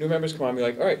then when new members come on, we're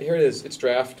like, all right, here it is, it's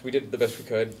draft, we did the best we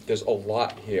could, there's a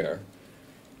lot here.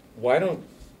 Why don't,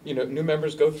 you know, new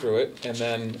members go through it, and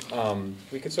then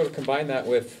we could sort of combine that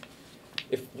with,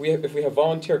 if we have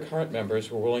volunteer current members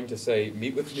who are willing to say,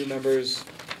 meet with new members,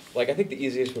 like I think the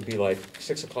easiest would be like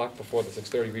 6 o'clock before the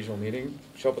 6:30 regional meeting,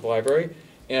 show up at the library,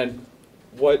 and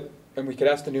we could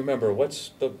ask the new member,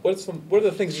 what are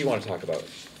the things you want to talk about?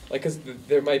 Like, because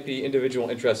there might be individual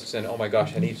interests in, oh my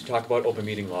gosh, I need to talk about open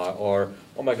meeting law, or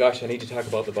oh my gosh, I need to talk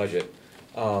about the budget.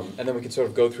 And then we can sort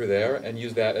of go through there and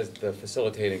use that as the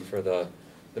facilitating for the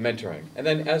mentoring. And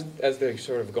then as they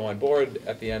sort of go on board,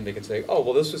 at the end they can say, oh,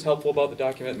 well, this was helpful about the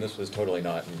document, and this was totally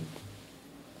not. And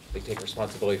they take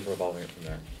responsibility for evolving it from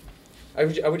there.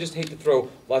 I would just hate to throw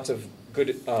lots of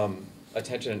good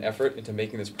attention and effort into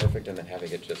making this perfect and then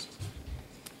having it just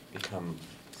become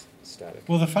static.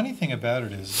 Well, the funny thing about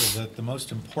it is that the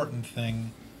most important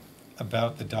thing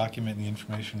about the document and the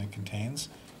information it contains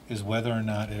is whether or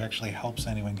not it actually helps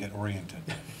anyone get oriented,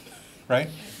 right?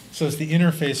 So it's the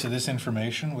interface of this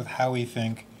information with how we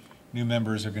think new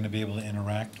members are going to be able to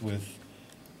interact with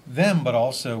them, but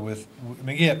also with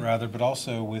but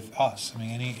also with us. I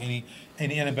mean,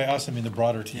 and by us I mean the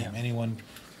broader team, anyone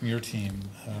from your team,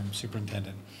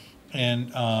 superintendent.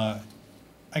 And I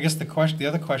guess the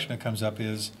other question that comes up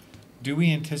is, do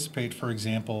we anticipate, for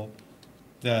example,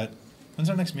 that when's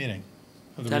our next meeting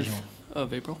of the 10th regional?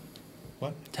 of April.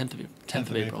 What? 10th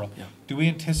of April. Yeah. Do we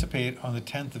anticipate on the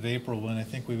 10th of April, when I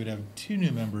think we would have 2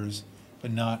 new members,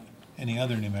 but not any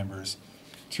other new members,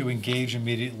 to engage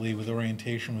immediately with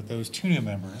orientation with those 2 new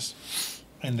members,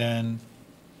 and then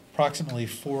approximately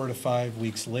 4 to 5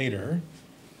 weeks later,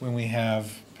 when we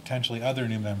have potentially other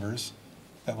new members,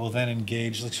 that will then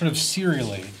engage, like sort of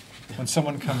serially, when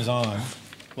someone comes on,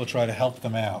 we'll try to help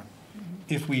them out.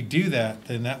 If we do that,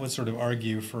 then that would sort of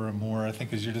argue for a more, I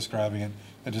think as you're describing it,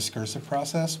 a discursive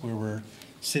process where we're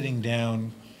sitting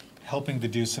down, helping to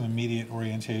do some immediate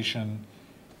orientation,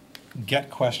 get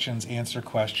questions, answer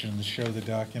questions, show the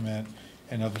document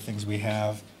and other things we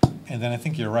have. And then I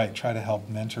think you're right, try to help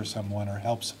mentor someone or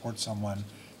help support someone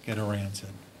get oriented.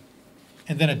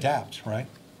 And then adapt, right?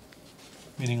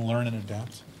 Meaning learn and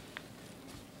adapt.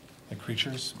 Like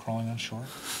creatures crawling on shore.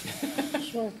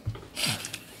 Sure.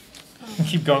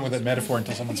 Keep going with that metaphor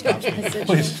until someone stops me.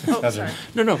 Please. Oh, sorry.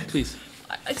 No, please.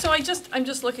 So I'm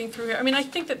just looking through here. I mean, I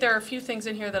think that there are a few things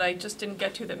in here that I just didn't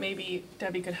get to that maybe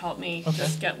Debbie could help me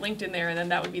just get linked in there, and then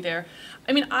that would be there.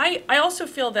 I mean, I also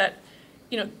feel that,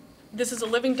 you know, this is a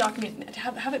living document. To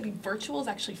have it be virtual is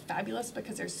actually fabulous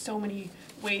because there's so many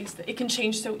ways that it can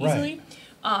change so easily.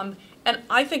 Right. And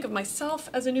I think of myself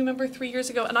as a new member 3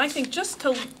 years ago, and I think just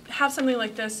to have something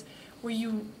like this where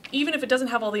you, even if it doesn't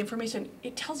have all the information,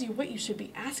 it tells you what you should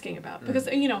be asking about. Because,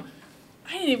 you know,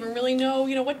 I didn't even really know,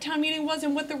 you know, what town meeting was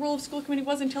and what the role of school committee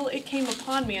was until it came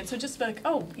upon me. And so just like,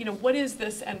 oh, you know, what is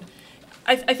this? And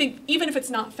I think even if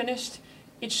it's not finished,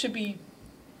 it should be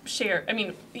shared. I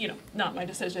mean, you know, not my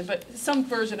decision, but some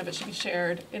version of it should be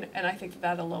shared. And I think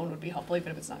that alone would be helpful,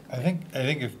 even if it's not complete. I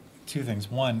think if 2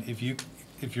 things. One, if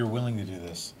you're willing to do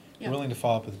this, willing to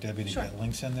follow up with Debbie to get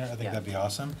links in there, I think that'd be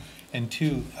awesome. And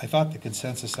 2, I thought the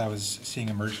consensus I was seeing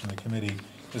emerge from the committee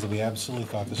was that we absolutely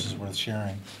thought this was worth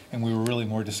sharing, and we were really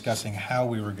more discussing how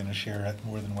we were going to share it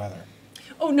more than whether.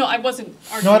 Oh, no, I wasn't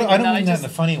No, arguing I don't that. mean that in a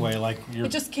funny way, like you're.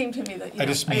 It just came to me that, I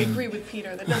just I mean- agree with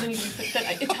Peter, that doesn't need to be,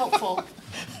 that it's helpful.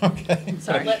 Okay.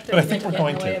 Sorry. But I think we're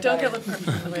going to. Don't get lip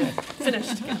purpose in the way,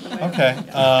 finished, get in the way.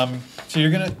 Okay, so you're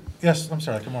gonna, yes, I'm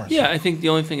sorry, Dr. Morris. Yeah, I think the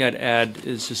only thing I'd add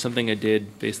is just something I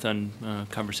did based on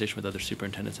conversation with other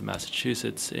superintendents in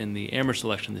Massachusetts in the Amherst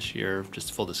election this year.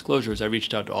 Just full disclosures, I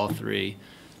reached out to all three,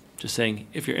 just saying,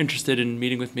 if you're interested in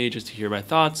meeting with me, just to hear my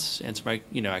thoughts, answer my,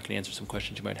 I can answer some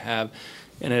questions you might have.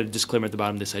 And I had a disclaimer at the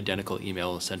bottom. This identical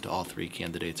email was sent to all three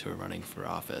candidates who are running for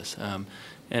office.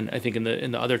 And I think in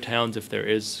the other towns, if there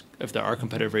are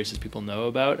competitive races people know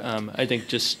about, I think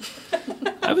just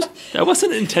that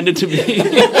wasn't intended to be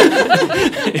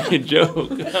a joke.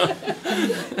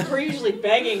 We're usually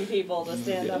begging people to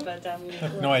stand up at town meeting. I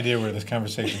have no idea where this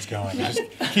conversation's going. Just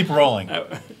keep rolling.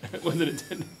 It wasn't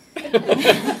intended.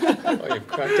 Oh, you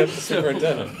cracked up the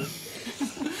superintendent.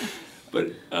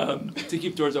 But to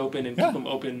keep doors open and keep them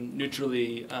open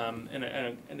neutrally,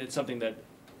 and it's something that,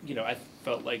 I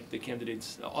felt like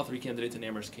all three candidates in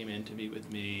Amherst came in to meet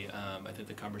with me. I think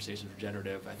the conversations were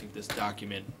generative. I think this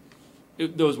document,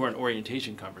 those weren't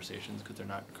orientation conversations because they're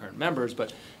not current members,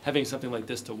 but having something like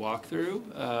this to walk through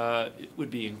it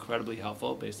would be incredibly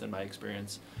helpful based on my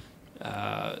experience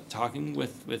talking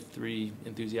with three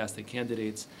enthusiastic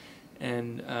candidates.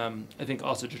 And I think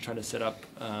also just trying to set up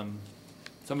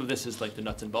some of this is like the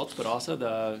nuts and bolts, but also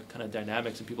the kind of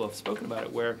dynamics, and people have spoken about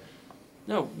it, where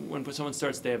when someone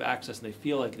starts, they have access and they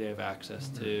feel like they have access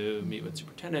to meet with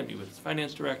superintendent, meet with his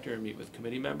finance director, meet with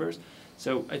committee members.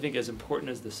 So I think as important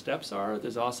as the steps are,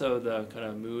 there's also the kind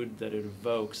of mood that it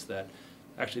evokes that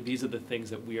actually these are the things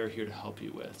that we are here to help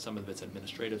you with. Some of it's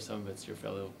administrative, some of it's your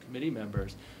fellow committee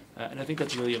members. And I think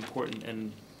that's really important,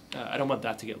 and I don't want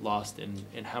that to get lost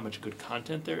in how much good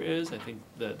content there is. I think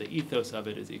the ethos of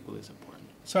it is equally as important.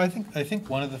 So I think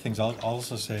one of the things I'll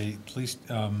also say, please,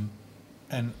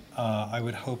 and I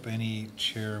would hope any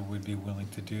chair would be willing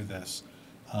to do this.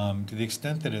 To the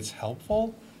extent that it's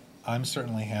helpful, I'm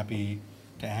certainly happy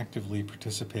to actively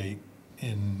participate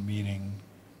in meeting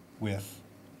with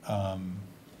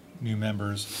new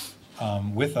members,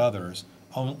 with others,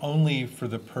 only for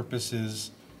the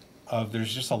purposes of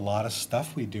there's just a lot of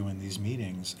stuff we do in these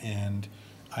meetings. And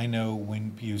I know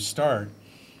when you start,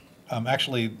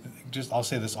 actually, I'll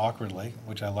say this awkwardly,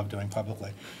 which I love doing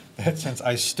publicly, that since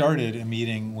I started a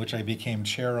meeting, which I became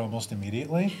chair almost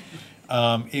immediately,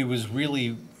 it was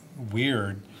really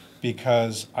weird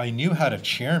because I knew how to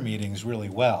chair meetings really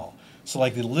well. So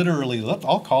like literally, look,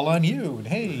 I'll call on you, and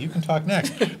hey, you can talk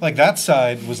next. Like that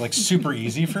side was like super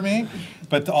easy for me,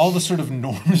 but all the sort of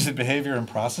norms and behavior and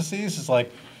processes is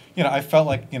like, I felt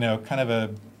like, kind of a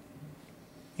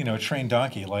trained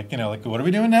donkey, like, what are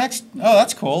we doing next? Oh,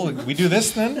 that's cool. We do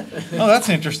this then? Oh, that's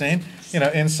interesting.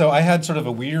 And so I had sort of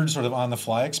a weird sort of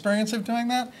on-the-fly experience of doing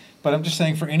that. But I'm just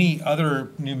saying for any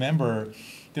other new member,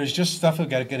 there's just stuff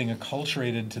about getting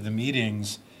acculturated to the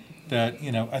meetings that,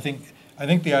 I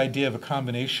think the idea of a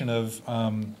combination of,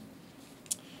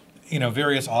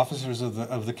 various officers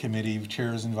of the committee,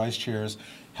 chairs and vice chairs,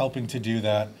 helping to do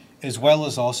that, as well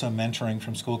as also mentoring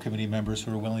from school committee members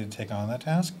who are willing to take on that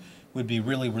task, would be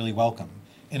really, really welcome.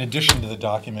 In addition to the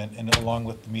document and along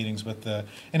with the meetings and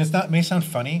it may sound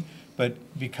funny, but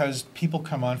because people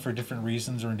come on for different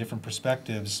reasons or in different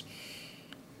perspectives,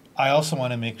 I also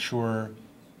want to make sure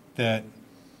that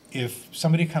if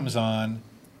somebody comes on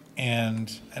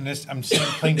and this, I'm saying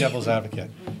playing devil's advocate,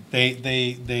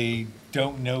 they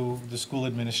don't know the school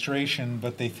administration,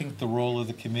 but they think the role of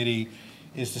the committee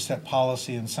is to set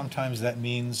policy, and sometimes that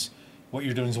means what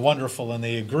you're doing is wonderful and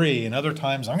they agree, and other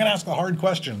times I'm going to ask the hard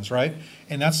questions, right?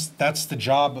 And that's the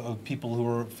job of people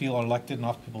who feel elected, and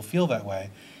often people feel that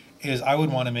way, is I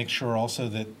would want to make sure also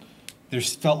that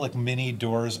there's felt like many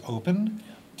doors open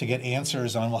to get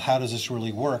answers on, well, how does this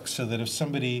really work, so that if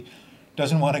somebody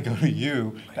doesn't want to go to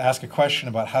you to ask a question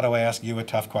about how do I ask you a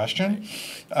tough question,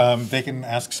 they can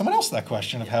ask someone else that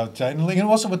question of how to, and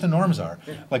also what the norms are.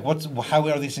 Like how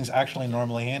are these things actually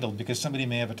normally handled? Because somebody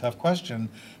may have a tough question,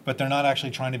 but they're not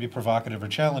actually trying to be provocative or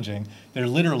challenging. They're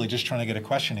literally just trying to get a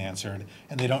question answered,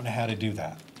 and they don't know how to do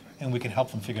that. And we can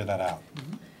help them figure that out.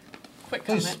 Quick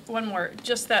Please. comment, one more,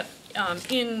 just that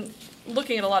in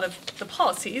looking at a lot of the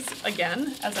policies,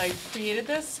 again, as I created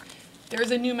this, there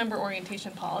is a new member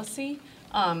orientation policy,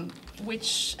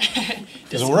 which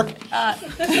does it work? Well,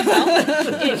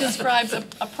 it describes a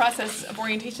process of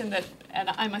orientation that, and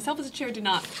I myself as a chair did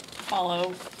not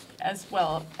follow as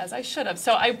well as I should have.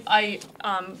 So I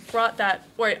brought that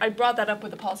up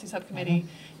with the policy subcommittee,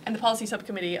 and the policy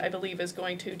subcommittee, I believe, is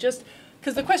going to just,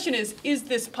 because the question is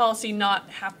this policy not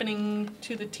happening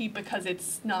to the T because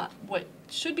it's not what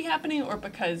should be happening, or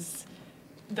because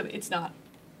it's not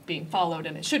being followed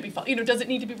and it should be followed? You know, does it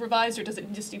need to be revised, or does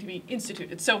it just need to be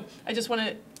instituted? So I just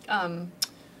want to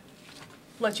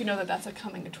let you know that that's a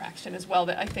coming attraction as well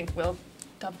that I think will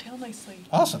dovetail nicely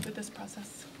Awesome. with this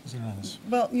process.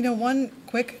 Well, you know, one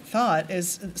quick thought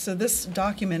is, so this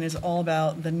document is all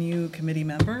about the new committee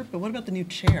member, but what about the new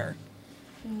chair?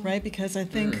 Right, because I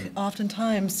think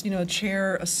oftentimes, you know, a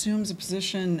chair assumes a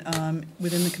position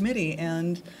within the committee,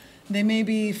 and they may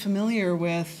be familiar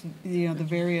with, you know, the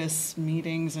various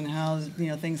meetings and how, you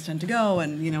know, things tend to go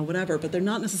and, you know, whatever, but they're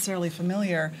not necessarily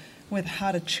familiar with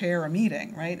how to chair a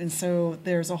meeting, right? And so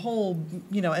there's a whole,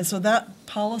 you know, and so that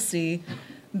policy,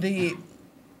 the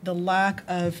lack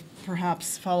of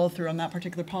perhaps follow through on that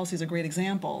particular policy is a great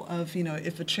example of, you know,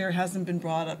 if a chair hasn't been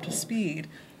brought up to speed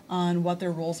on what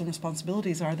their roles and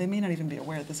responsibilities are, they may not even be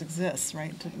aware that this exists,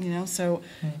 right? You know, so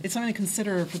it's something to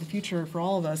consider for the future for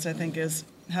all of us, I think, is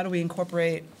how do we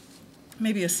incorporate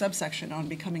maybe a subsection on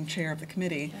becoming chair of the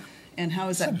committee, and how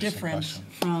is that different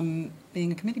from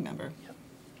being a committee member?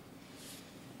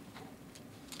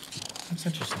 That's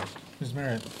interesting. Ms.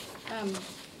 Merritt?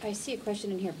 I see a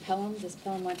question in here, Pelham, does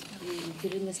Pelham want to be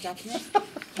included in this document?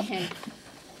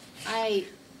 And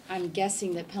I'm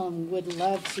guessing that Pelham would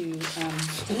love to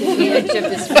take advantage of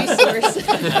this resource.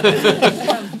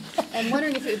 I'm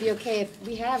wondering if it would be okay if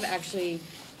we have actually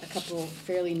a couple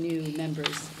fairly new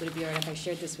members. Would it be all right if I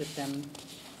shared this with them?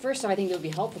 First, I think it would be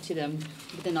helpful to them,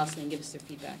 but then also they can give us their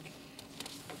feedback.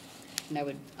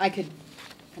 And I could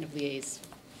kind of liaise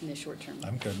in the short term.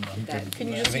 I'm good. I'm good. Can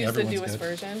you I just think use the everyone's newest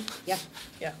good. version? Yeah.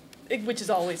 Yeah. Which is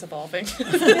always evolving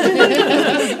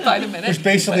by the minute. Which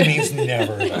basically means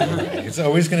never, by the way. It's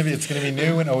always going to be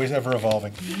new and always ever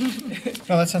evolving.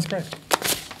 No, that sounds great.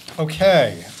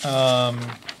 Okay.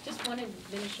 Just one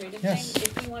administrative Yes. thing.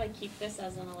 If we want to keep this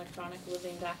as an electronic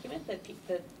living document that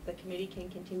the committee can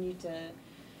continue to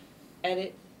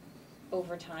edit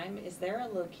over time, is there a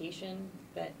location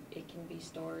that it can be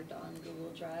stored on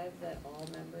Google Drive that all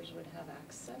members would have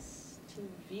access to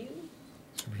view?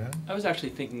 I was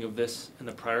actually thinking of this in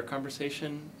the prior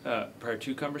conversation, prior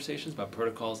two conversations about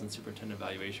protocols and superintendent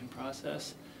evaluation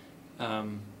process.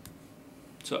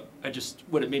 So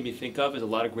what it made me think of is a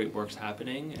lot of great work's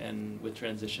happening, and with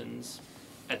transitions,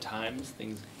 at times,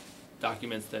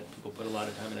 documents that people put a lot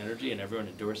of time and energy and everyone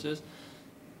endorses,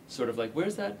 sort of like,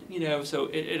 where's that, you know, so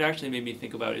it actually made me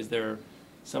think about, is there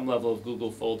some level of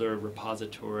Google folder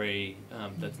repository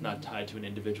that's not tied to an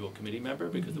individual committee member,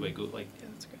 because the way Google, like, Yeah,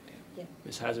 that's a good idea. Yeah.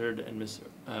 Ms. Hazard and Ms.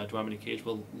 Dwamini Cage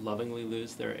will lovingly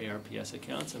lose their ARPS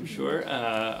accounts, I'm sure.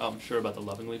 I'm sure about the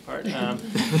lovingly part.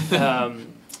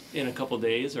 In a couple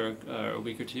days or a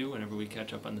week or two, whenever we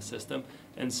catch up on the system.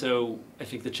 And so I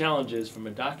think the challenge is, from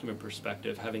a document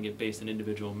perspective, having it based on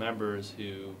individual members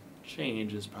who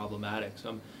change is problematic. So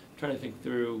I'm trying to think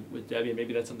through with Debbie, and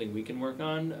maybe that's something we can work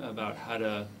on, about how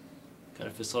to kind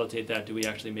of facilitate that. Do we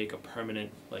actually make a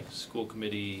permanent, like, school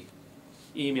committee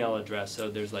email address, so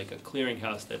there's like a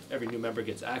clearinghouse that every new member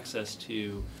gets access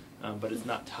to, but it's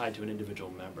not tied to an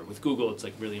individual member. With Google, it's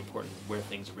like really important where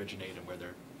things originate and where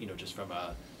they're, you know, just from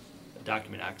a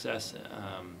document access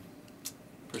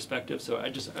perspective. So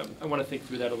I want to think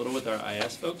through that a little with our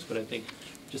IS folks, but I think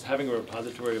just having a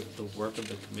repository of the work of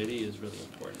the committee is really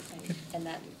important. And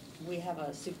that, we have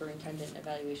a superintendent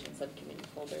evaluation subcommittee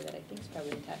folder that I think is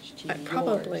probably attached to yours.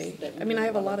 Probably. that we I mean, I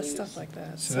have a wouldn't lot wanna of lose. stuff like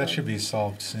that. So that should be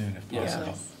solved soon, if Yeah. possible.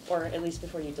 Yes, or at least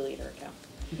before you delete her account.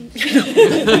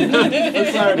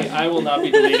 For clarity, I will not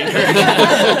be deleting her.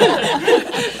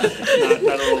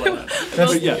 not a rule on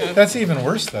that. That's even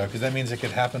worse, though, because that means it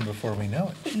could happen before we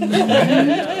know it.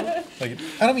 Right? Like,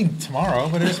 I don't mean tomorrow,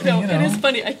 but it just means, No, you know. it is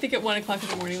funny. I think at 1 o'clock in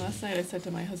the morning last night, I said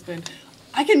to my husband,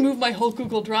 I can move my whole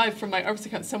Google Drive from my ARPS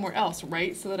account somewhere else,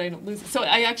 right? So that I don't lose it. So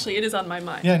it is on my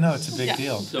mind. Yeah, no, it's a big Yeah.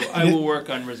 deal. So I will work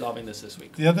on resolving this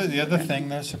week. The other thing,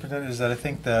 though, Superintendent, is that I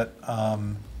think that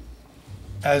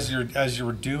as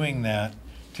you're doing that,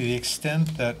 to the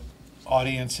extent that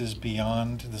audiences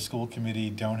beyond the school committee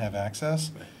don't have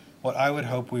access, what I would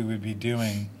hope we would be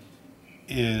doing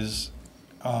is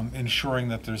ensuring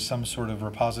that there's some sort of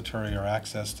repository or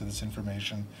access to this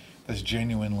information that's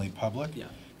genuinely public. Yeah.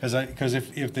 Because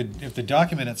if the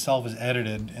document itself is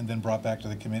edited and then brought back to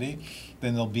the committee,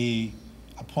 then there'll be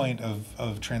a point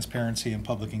of transparency and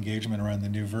public engagement around the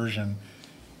new version.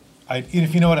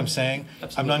 If you know what I'm saying,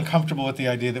 Absolutely. I'm uncomfortable with the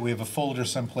idea that we have a folder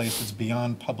someplace that's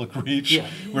beyond public reach, Yeah.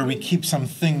 where we keep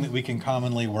something that we can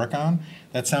commonly work on.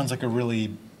 That sounds like a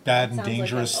really bad and Sounds like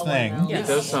dangerous an thing. OML. It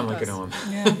does sound like an OM.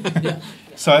 Yeah. Yeah.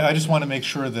 So I just want to make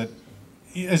sure that,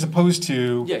 as opposed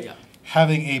to, Yeah.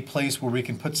 having a place where we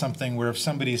can put something where if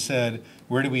somebody said,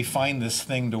 where do we find this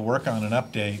thing to work on an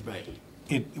update? Right.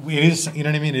 It is, you know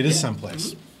what I mean? It is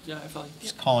someplace. Yeah, I follow you.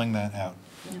 Just calling that out.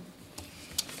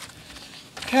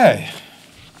 Okay.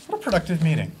 What a productive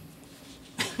meeting.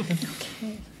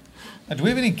 Do we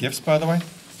have any gifts, by the way?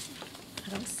 I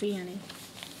don't see any.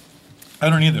 I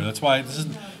don't either. That's why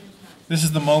this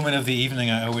is the moment of the evening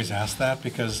I always ask that,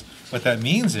 because what that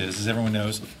means is, as everyone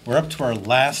knows, we're up to our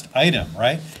last item,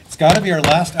 right? It's got to be our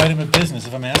last item of business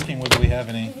if I'm asking whether we have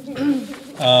any.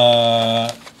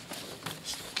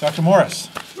 Dr. Morris.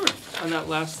 Sure. On that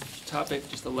last topic,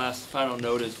 just the last final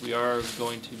note is we are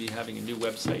going to be having a new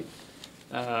website.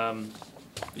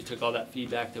 We took all that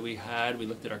feedback that we had, we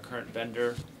looked at our current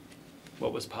vendor,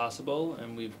 what was possible,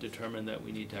 and we've determined that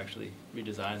we need to actually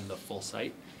redesign the full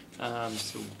site.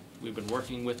 So we've been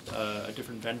working with a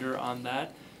different vendor on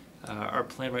that. Our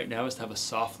plan right now is to have a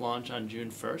soft launch on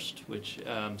June 1st, which,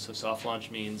 so soft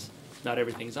launch means not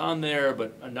everything's on there,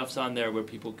 but enough's on there where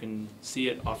people can see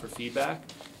it, offer feedback,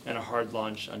 and a hard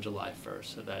launch on July 1st,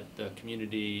 so that the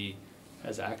community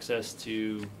has access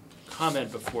to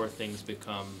comment before things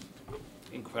become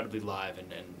incredibly live and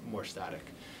more static.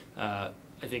 I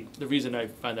think the reason I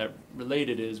find that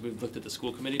related is we've looked at the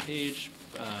school committee page,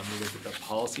 we looked at the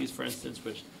policies, for instance,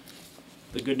 which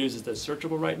the good news is they're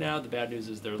searchable right now. The bad news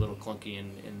is they're a little clunky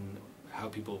in how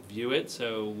people view it.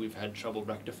 So we've had trouble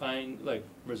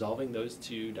resolving those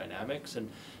two dynamics. And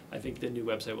I think the new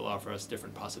website will offer us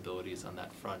different possibilities on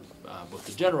that front, both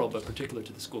the general, but particular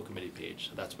to the school committee page.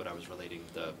 So that's what I was relating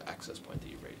the access point that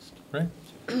you raised. Great.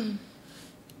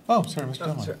 Oh, sorry,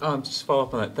 Mr. Dunlap. Just to follow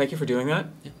up on that. Thank you for doing that.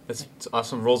 Yeah. It's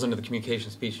awesome. Rolls into the communication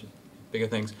speech, bigger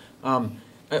things.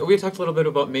 We talked a little bit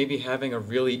about maybe having a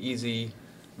really easy,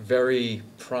 very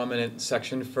prominent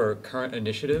section for current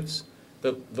initiatives.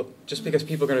 Just because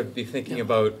people are going to be thinking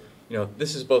about,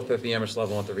 this is both at the Amherst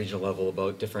level and at the regional level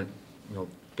about different,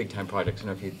 big-time projects. I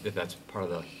don't know if that's part of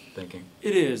the thinking.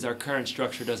 It is. Our current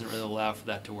structure doesn't really allow for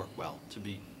that to work well, to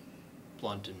be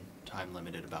blunt and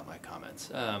time-limited about my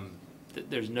comments.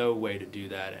 There's no way to do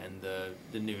that, and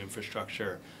the new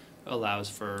infrastructure allows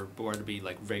for board to be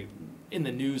in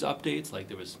the news updates, like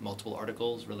there was multiple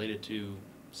articles related to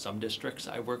some districts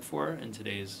I work for in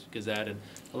today's Gazette, and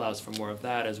allows for more of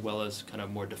that, as well as kind of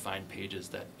more defined pages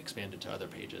that expand into other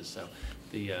pages. So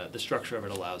the structure of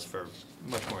it allows for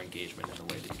much more engagement in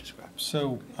the way that you described.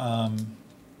 So I'm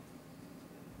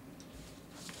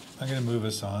going to move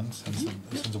us on, since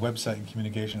the website and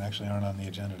communication actually aren't on the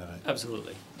agenda tonight.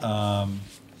 Absolutely.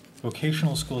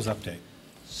 Vocational schools update.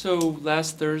 So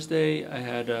last Thursday, I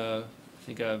had I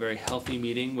think a very healthy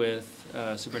meeting with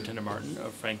Superintendent Martin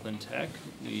of Franklin Tech.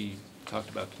 We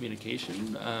talked about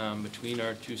communication between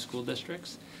our two school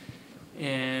districts.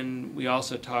 And we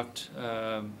also talked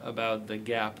about the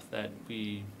gap that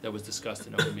was discussed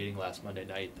in open meeting last Monday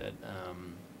night that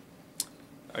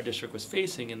our district was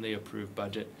facing in the approved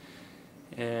budget.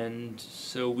 And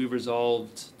so we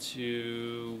resolved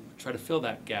to try to fill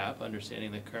that gap,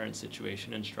 understanding the current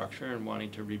situation and structure and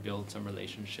wanting to rebuild some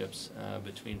relationships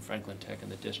between Franklin Tech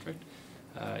and the district.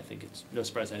 I think it's no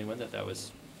surprise to anyone that there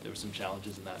were some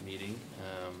challenges in that meeting.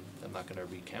 I'm not going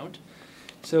to recount.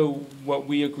 So what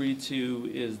we agreed to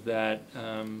is that,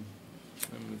 and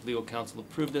legal counsel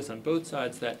approved this on both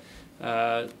sides, that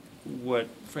what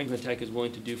Franklin Tech is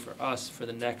willing to do for us for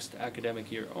the next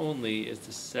academic year only is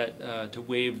to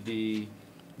waive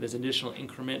this additional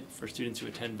increment for students who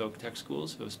attend Voc Tech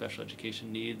schools who have special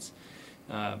education needs.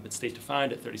 It's state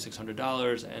defined at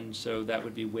 $3,600, and so that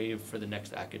would be waived for the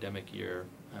next academic year.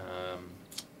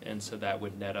 And so that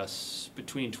would net us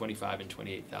between $25,000 and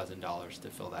 $28,000 to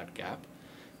fill that gap.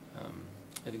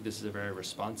 I think this is a very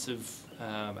responsive,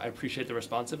 I appreciate the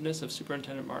responsiveness of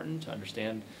Superintendent Martin to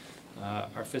understand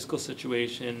our fiscal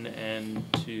situation and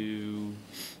to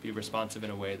be responsive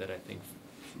in a way that I think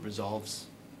resolves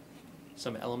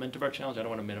some element of our challenge. I don't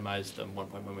want to minimize the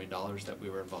 $1.1 million that we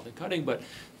were involved in cutting, but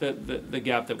the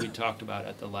gap that we talked about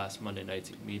at the last Monday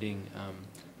night's meeting,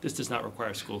 this does not require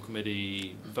a school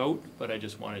committee vote, but I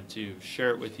just wanted to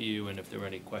share it with you, and if there were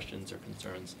any questions or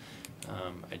concerns,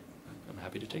 I'm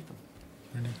happy to take them.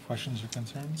 Any questions or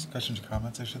concerns? Questions or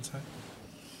comments, I should say?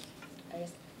 I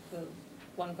guess the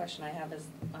one question I have is,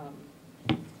 I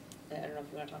don't know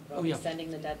if you want to talk about extending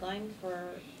the deadline for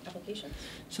applications?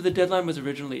 So the deadline was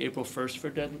originally April 1st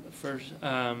for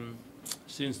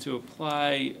students to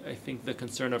apply. I think the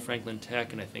concern of Franklin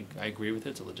Tech, and I think I agree with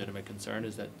it, it's a legitimate concern,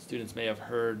 is that students may have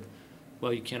heard,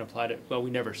 well, you can't apply to, well,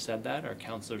 we never said that. Our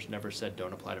counselors never said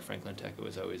don't apply to Franklin Tech. It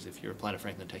was always, if you're applying to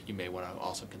Franklin Tech, you may want to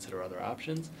also consider other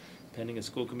options, pending a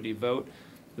school committee vote.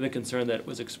 The concern that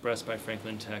was expressed by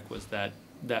Franklin Tech was that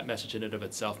that message in and of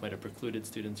itself might have precluded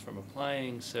students from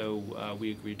applying, so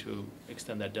we agreed to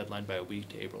extend that deadline by a week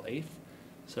to April 8th,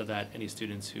 so that any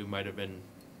students who might have been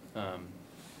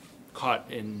caught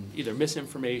in either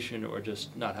misinformation or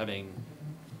just not having,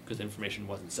 because the information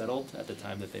wasn't settled at the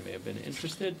time that they may have been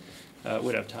interested,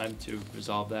 would have time to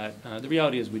resolve that. The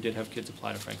reality is we did have kids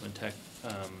apply to Franklin Tech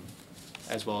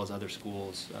as well as other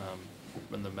schools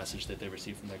from the message that they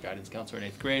received from their guidance counselor in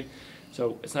 8th grade.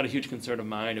 So it's not a huge concern of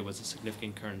mine. It was a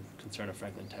significant concern of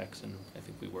Franklin Tech's, and I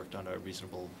think we worked on a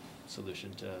reasonable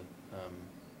solution to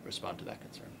respond to that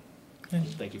concern. Okay.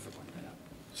 Thank you for pointing that out.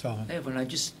 Solomon? Evan,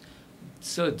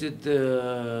 so did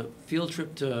the field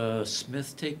trip to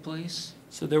Smith take place?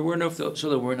 So there were no. So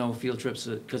there were no field trips,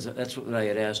 because that's what I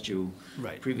had asked you.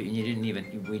 Right.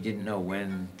 And we didn't know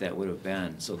when that would have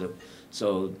been. So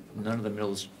none of the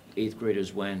 8th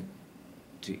graders went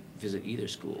to visit either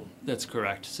school. That's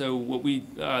correct. So what we,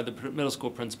 the middle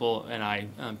school principal and I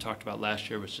talked about last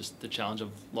year was just the challenge of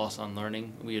loss on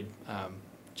learning. We had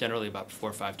generally about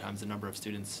 4 or 5 times the number of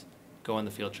students go on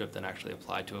the field trip than actually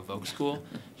apply to a Voc school,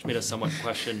 which made us somewhat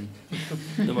question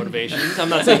the motivations. I'm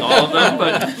not saying all of them,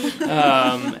 but,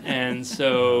 and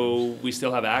so we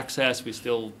still have access. We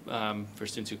still, for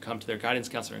students who come to their guidance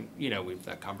counselor, we've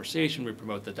that conversation. We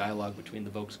promote the dialogue between the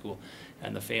Voc school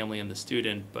and the family and the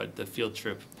student, but the field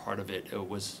trip part of it, it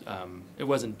was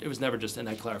never just, and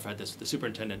I clarified this, the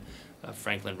superintendent,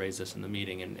 Franklin, raised this in the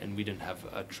meeting, and we didn't have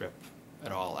a trip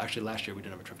at all. Actually, last year we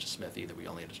didn't have a trip to Smith either. We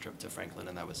only had a trip to Franklin,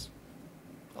 and that was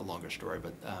a longer story,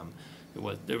 but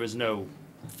there was no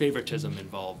favoritism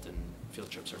involved in field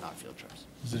trips or not field trips.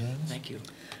 Thank you.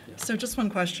 Yeah. So just one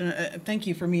question. Thank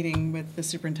you for meeting with the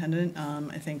superintendent.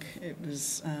 I think it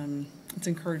was, it's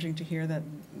encouraging to hear that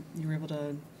you were able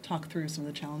to talk through some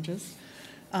of the challenges.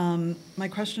 My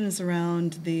question is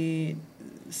around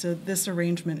so this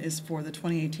arrangement is for the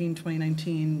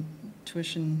 2018-2019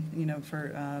 tuition,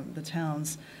 for the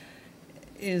towns.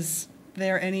 Has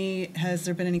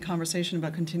there been any conversation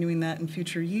about continuing that in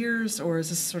future years, or is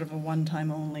this sort of a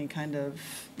one-time only kind of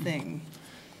thing?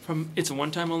 It's a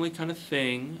one-time only kind of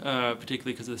thing,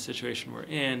 particularly because of the situation we're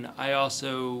in. I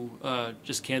also,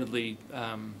 just candidly,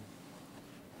 I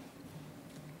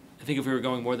think if we were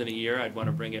going more than a year, I'd want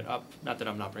to bring it up. Not that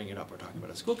I'm not bringing it up, we're talking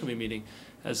about a school committee meeting,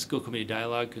 as school committee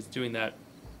dialogue, because doing that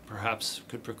perhaps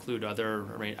could preclude other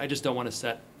I just don't want to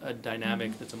set a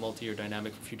dynamic that's a multi-year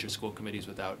dynamic for future school committees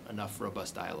without enough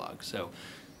robust dialogue. So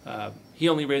he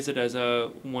only raised it as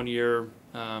a one-year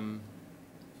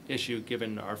issue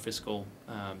given our fiscal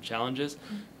challenges.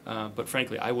 But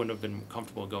frankly, I wouldn't have been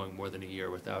comfortable going more than a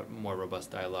year without more robust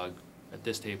dialogue at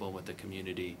this table with the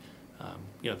community.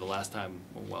 The last time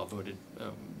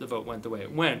the vote went the way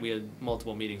it went, we had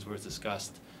multiple meetings where it was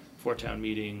discussed, 4 town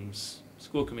meetings,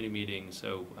 school committee meetings,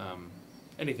 so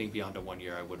anything beyond a 1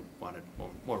 year I would have wanted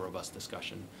more robust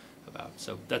discussion about.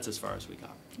 So that's as far as we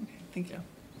got. Okay, thank you.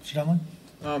 Mr. Dunlap?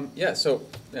 Yeah, so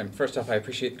first off, I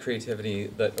appreciate the creativity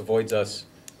that avoids us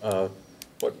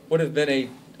what would have been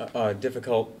a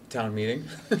difficult town meeting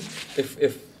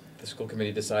if the school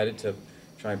committee decided to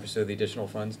try and pursue the additional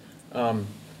funds. And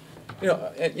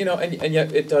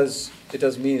yet it does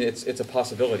mean it's a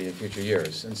possibility in future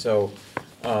years. And so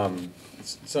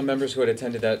some members who had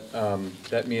attended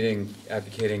that meeting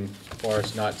advocating for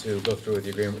us not to go through with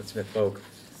the agreement with Smith Voc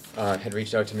had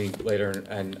reached out to me later,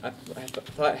 and I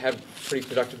thought I had a pretty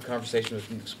productive conversation with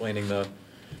them explaining the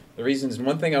reasons. And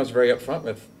one thing I was very upfront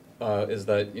with is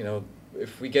that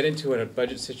if we get into a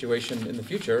budget situation in the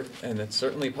future, and it's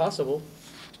certainly possible,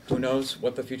 who knows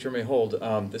what the future may hold.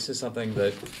 This is something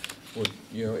that would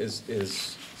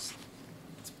is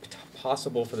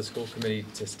possible for the school committee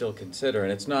to still consider,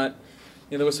 and it's not.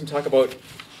 There was some talk about,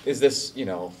 is this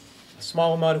a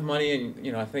small amount of money,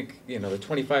 and I think the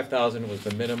 $25,000 was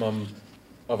the minimum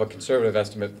of a conservative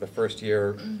estimate for the first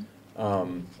year,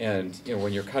 and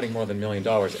when you're cutting more than $1 million,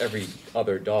 every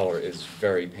other dollar is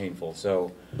very painful.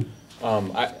 So,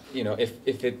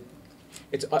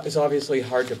 it's obviously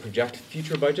hard to project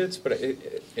future budgets, but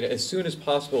as soon as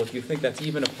possible, if you think that's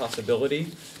even a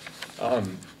possibility,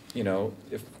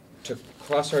 if to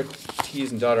cross our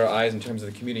T's and dot our I's in terms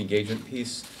of the community engagement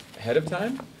piece ahead of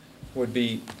time would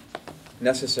be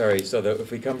necessary, so that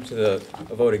if we come to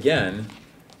a vote again,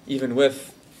 even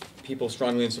with people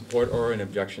strongly in support or in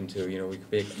objection to, we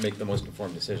could make the most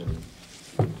informed decision.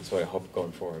 That's what I hope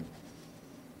going forward.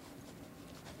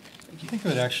 Do you think it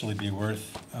would actually be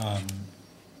worth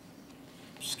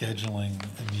scheduling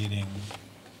a meeting,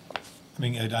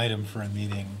 an item for a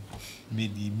meeting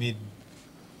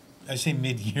I say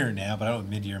mid-year now, but I don't know what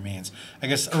mid-year means. I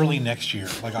guess early next year,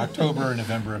 like October or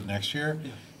November of next year,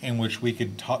 in which we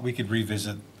could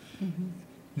revisit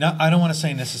not, I don't want to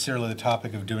say necessarily the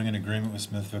topic of doing an agreement with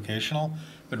Smith Vocational,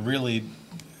 but really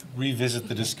revisit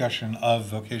the discussion of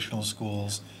vocational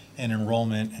schools and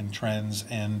enrollment and trends,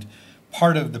 and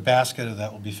part of the basket of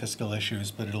that will be fiscal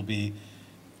issues, but it'll be,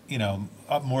 you know,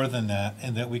 more than that,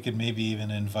 and that we could maybe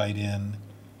even invite in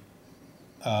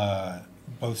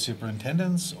both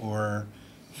superintendents or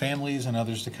families and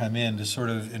others to come in to sort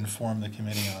of inform the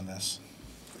committee on this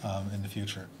in the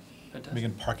future. Fantastic. We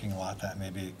can parking lot that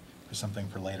maybe for something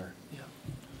for later.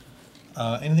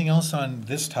 Yeah. Anything else on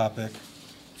this topic?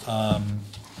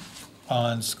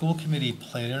 On school committee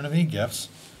planning, I don't have any gifts.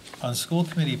 On school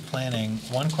committee planning,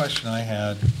 one question I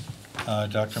had,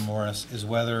 Dr. Morris, is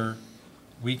whether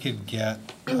we could get,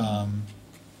 I don't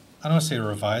want to say a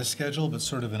revised schedule, but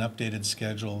sort of an updated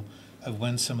schedule of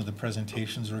when some of the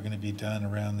presentations are going to be done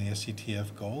around the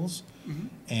SCTF goals. Mm-hmm.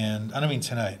 And I don't mean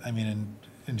tonight, I mean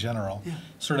in general. Yeah.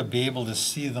 Sort of be able to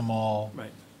see them all Right.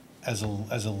 as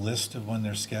a list of when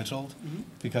they're scheduled. Mhm.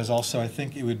 Because also I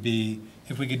think it would be,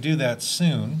 if we could do that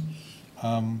soon,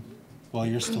 while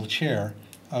you're still chair,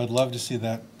 I would love to see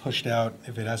that pushed out,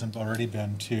 if it hasn't already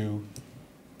been, to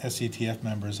SCTF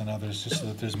members and others, just so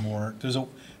that there's more, I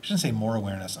shouldn't say more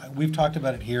awareness. We've talked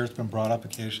about it here, it's been brought up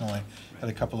occasionally at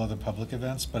a couple other public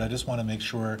events, but I just want to make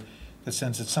sure that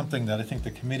since it's something that I think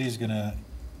the committee is going to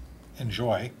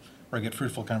enjoy or get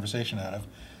fruitful conversation out of,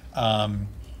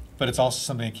 but it's also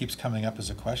something that keeps coming up as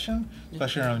a question,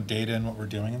 especially around data and what we're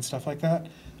doing and stuff like that.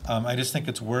 I just think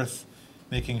it's worth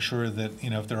making sure that, you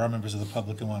know, if there are members of the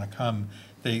public who want to come,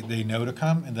 they know to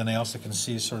come, and then they also can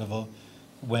see sort of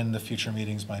when the future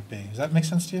meetings might be. Does that make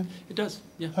sense to you? It does,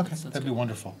 yeah. Okay, that'd be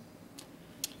wonderful.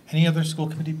 Any other school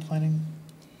committee planning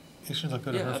issues? I'll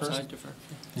go to her first. Yeah, I defer.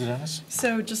 You, Dennis?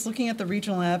 So just looking at the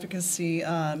regional advocacy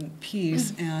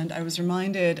piece, and I was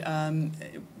reminded,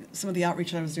 some of the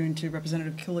outreach I was doing to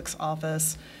Representative Kulik's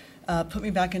office put me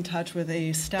back in touch with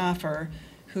a staffer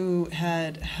who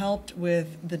had helped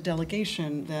with the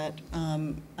delegation that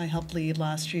I helped lead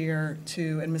last year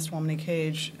and Ms. Womney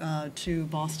Cage to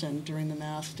Boston during the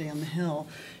Mass Day on the Hill.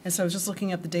 And so I was just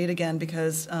looking up the date again,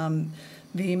 because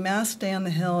the Mass Day on the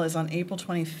Hill is on April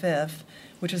 25th,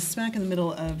 which is smack in the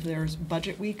middle of their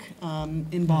budget week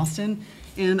in Boston.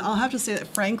 And I'll have to say that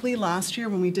frankly, last year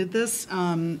when we did this,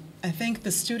 I think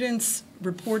the students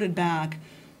reported back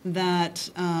that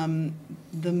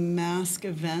the mask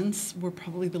events were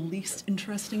probably the least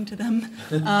interesting to them.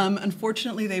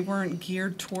 Unfortunately, they weren't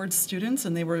geared towards students,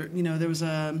 and they were, you know, there was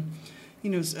a,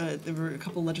 there were a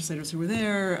couple legislators who were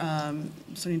there.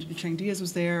 Sonia Chang Diaz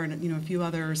was there, and a few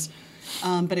others.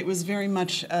 But it was very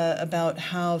much about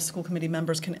how school committee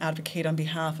members can advocate on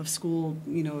behalf of school,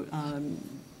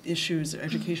 issues,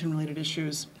 education-related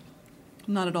issues,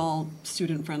 not at all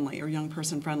student-friendly or young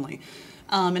person-friendly.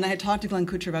 And I had talked to Glenn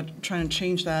Kuchar about trying to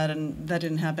change that, and that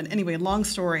didn't happen. Anyway, long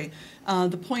story.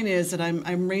 The point is that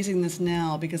I'm raising this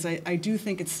now because I do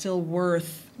think it's still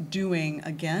worth doing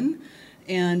again,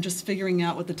 and just figuring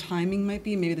out what the timing might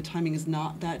be. Maybe the timing is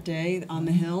not that day on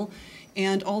the Hill.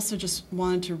 And also just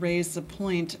wanted to raise the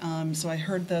point, so I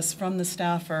heard this from the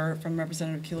staffer, from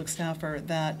Representative Kulik's staffer,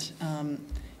 that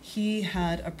he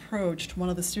had approached one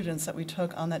of the students that we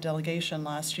took on that delegation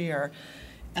last year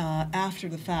after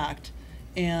the fact,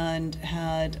 and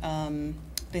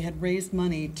they had raised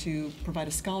money to provide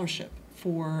a scholarship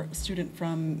for a student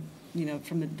from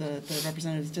the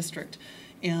representative's district,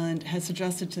 and had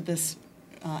suggested to this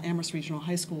Amherst Regional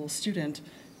High School student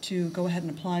to go ahead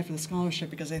and apply for the scholarship,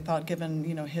 because they thought, given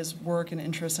his work and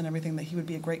interests and everything, that he would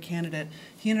be a great candidate.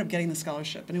 He ended up getting the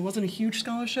scholarship, and it wasn't a huge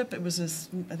scholarship. It was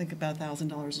I think about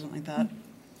 $1,000 or something like that.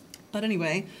 But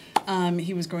anyway,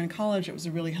 he was going to college. It was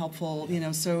a really helpful,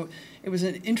 so it was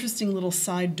an interesting little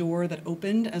side door that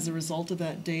opened as a result of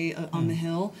that day on the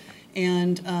Hill.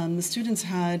 And the students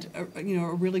had a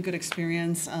really good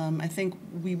experience. I think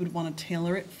we would want to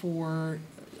tailor it for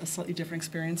a slightly different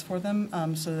experience for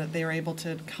them, so that they are able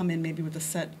to come in maybe with a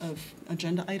set of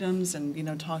agenda items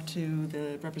and talk to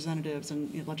the representatives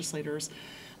and legislators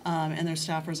and their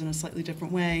staffers in a slightly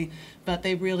different way. But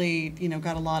they really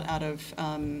got a lot out of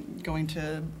going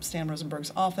to Stan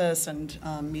Rosenberg's office and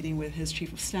meeting with his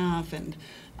chief of staff, and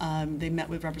they met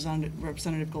with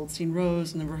Representative Goldstein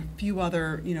Rose, and there were a few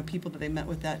other people that they met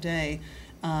with that day.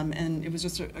 And it was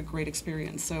just a great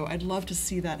experience. So I'd love to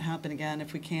see that happen again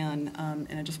if we can.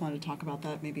 And I just wanted to talk about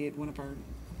that maybe at one of our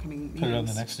upcoming meetings. Put it on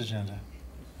the next agenda.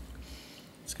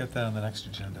 Let's get that on the next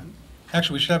agenda.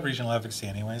 Actually, we should have regional advocacy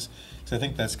anyways, because I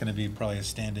think that's going to be probably a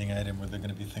standing item where there are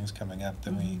going to be things coming up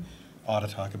that we ought to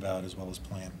talk about as well as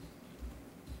plan.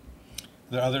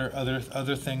 Are there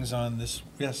other things on this?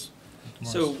 Yes.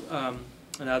 So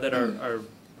now that our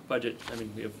budget,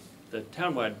 we have the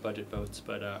townwide budget votes,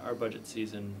 but our budget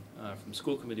season from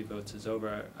school committee votes is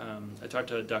over. I talked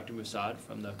to Dr. Musad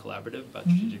from the collaborative about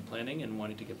strategic planning and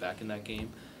wanting to get back in that game.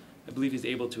 I believe he's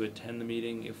able to attend the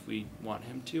meeting if we want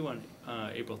him to on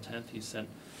April 10th. He sent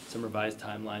some revised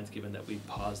timelines given that we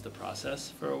paused the process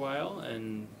for a while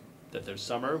and that there's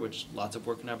summer, which lots of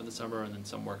work can happen in the summer, and then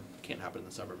some work can't happen in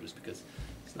the summer just because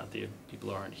it's not the people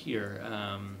aren't here.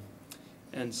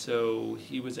 And so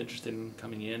he was interested in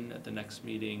coming in at the next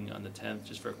meeting on the 10th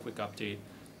just for a quick update,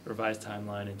 revised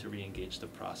timeline, and to re-engage the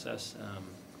process.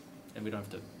 And we don't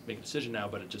have to make a decision now,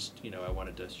 but it just, I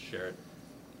wanted to share it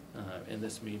in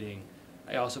this meeting.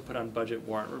 I also put on budget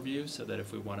warrant review so that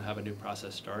if we want to have a new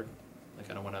process start,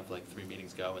 I don't want to have 3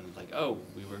 meetings go and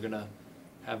we were going to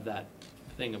have that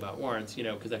thing about warrants,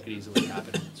 because that could easily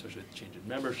happen, especially with the change in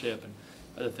membership and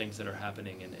other things that are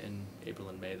happening in April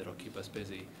and May that'll keep us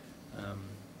busy.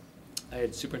 I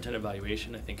had superintendent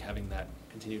evaluation. I think having that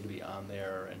continue to be on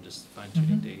there and just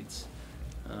fine-tuning dates.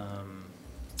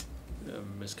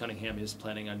 Ms. Cunningham is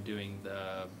planning on doing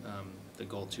the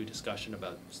Goal 2 discussion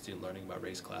about student learning about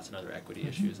race, class, and other equity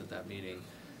issues at that meeting.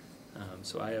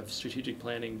 So I have strategic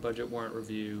planning, budget warrant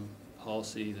review,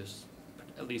 policy. There's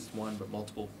at least one, but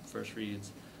multiple first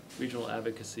reads. Regional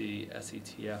advocacy,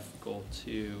 SETF, Goal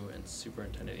 2, and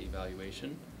superintendent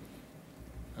evaluation.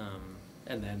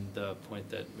 And then the point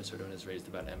that Ms. Ordonez raised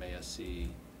about MASC.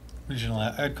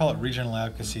 I'd call it regional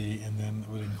advocacy, and then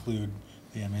it would include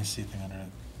the MASC thing under it.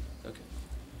 Okay.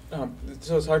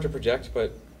 So it's hard to project,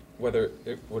 but whether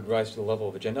it would rise to the level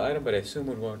of agenda item, but I assume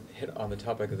we won't hit on the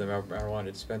topic of the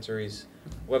marijuana dispensaries.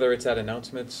 Whether it's at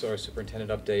announcements or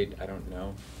superintendent update, I don't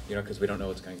know, because we don't know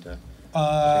what's going to.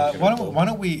 Why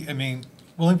don't we,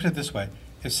 well, let me put it this way.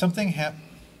 If something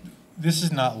this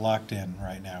is not locked in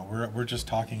right now. We're just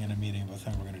talking in a meeting about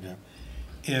things we're going to do.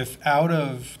 If out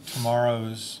of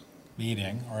tomorrow's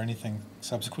meeting or anything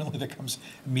subsequently that comes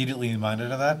immediately in mind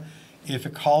out of that, if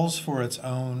it calls for its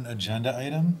own agenda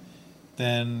item,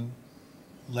 then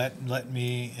let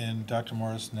me and Dr.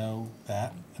 Morris know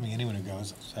that. Anyone who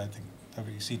goes, so I think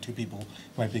you see 2 people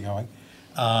who might be going.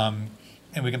 And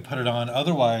we can put it on.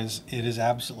 Otherwise, it is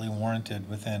absolutely warranted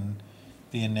within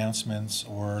the announcements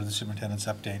or the superintendent's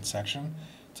update section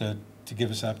to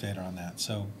give us an update on that.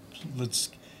 So let's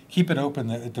keep it open.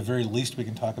 At the very least, we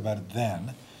can talk about it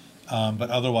then. But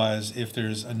otherwise, if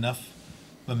there's enough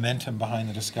momentum behind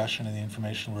the discussion and the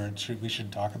information where we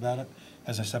should talk about it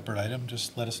as a separate item,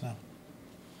 just let us know.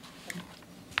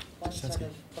 One sort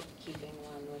of bookkeeping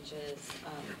one, which is,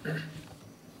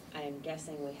 I am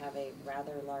guessing we have a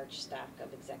rather large stack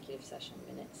of executive session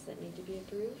minutes that need to be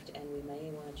approved, and we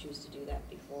may want to choose to do that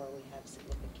before we have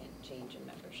significant change in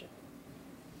membership.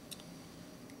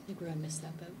 I think we're gonna miss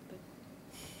that boat, but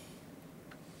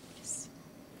yes.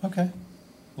 Okay,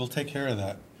 we'll take care of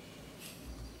that.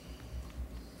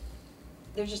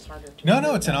 They're just harder to.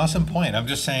 No, it's an awesome point. I'm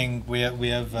just saying we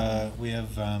have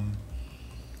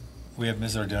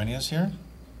Ms. Ordonez here,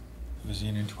 who was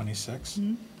Union 26.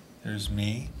 Mm-hmm. There's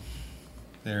me.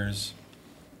 There's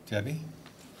Debbie.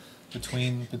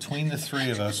 Between the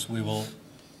 3 of us, we will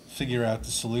figure out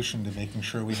the solution to making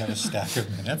sure we have a stack of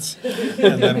minutes,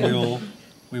 and then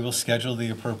we will schedule the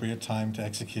appropriate time to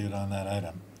execute on that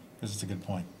item, because it's a good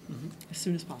point. Mm-hmm. As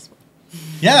soon as possible.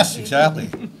 Yes, exactly.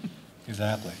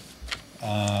 Exactly.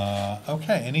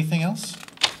 Okay, anything else?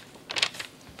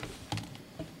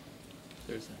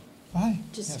 Thursday. Bye.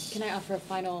 Just, Yes. can I offer a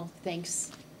final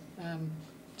thanks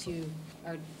to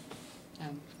our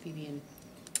Phoebe and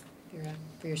Vera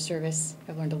for your service.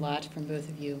 I've learned a lot from both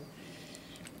of you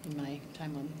in my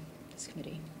time on this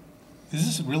committee. Is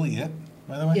this really it,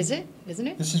 by the way? Is it? Isn't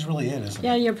it? This is really it, isn't it?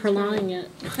 Yeah, you're prolonging it.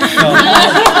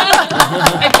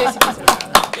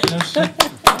 No shit.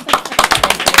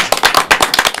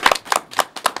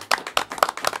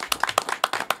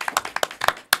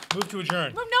 Move to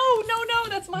adjourn. No,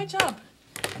 that's my job.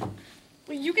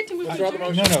 Well, you get to move to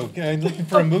adjourn. No, I'm looking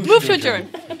for a move Move to adjourn.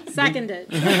 Seconded.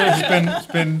 It's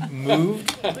been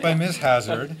moved by Ms.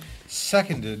 Hazard,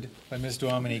 seconded by Ms.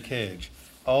 Duamini Cage.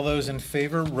 All those in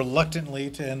favor reluctantly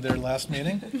to end their last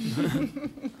meeting?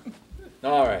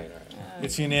 All right.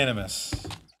 It's unanimous.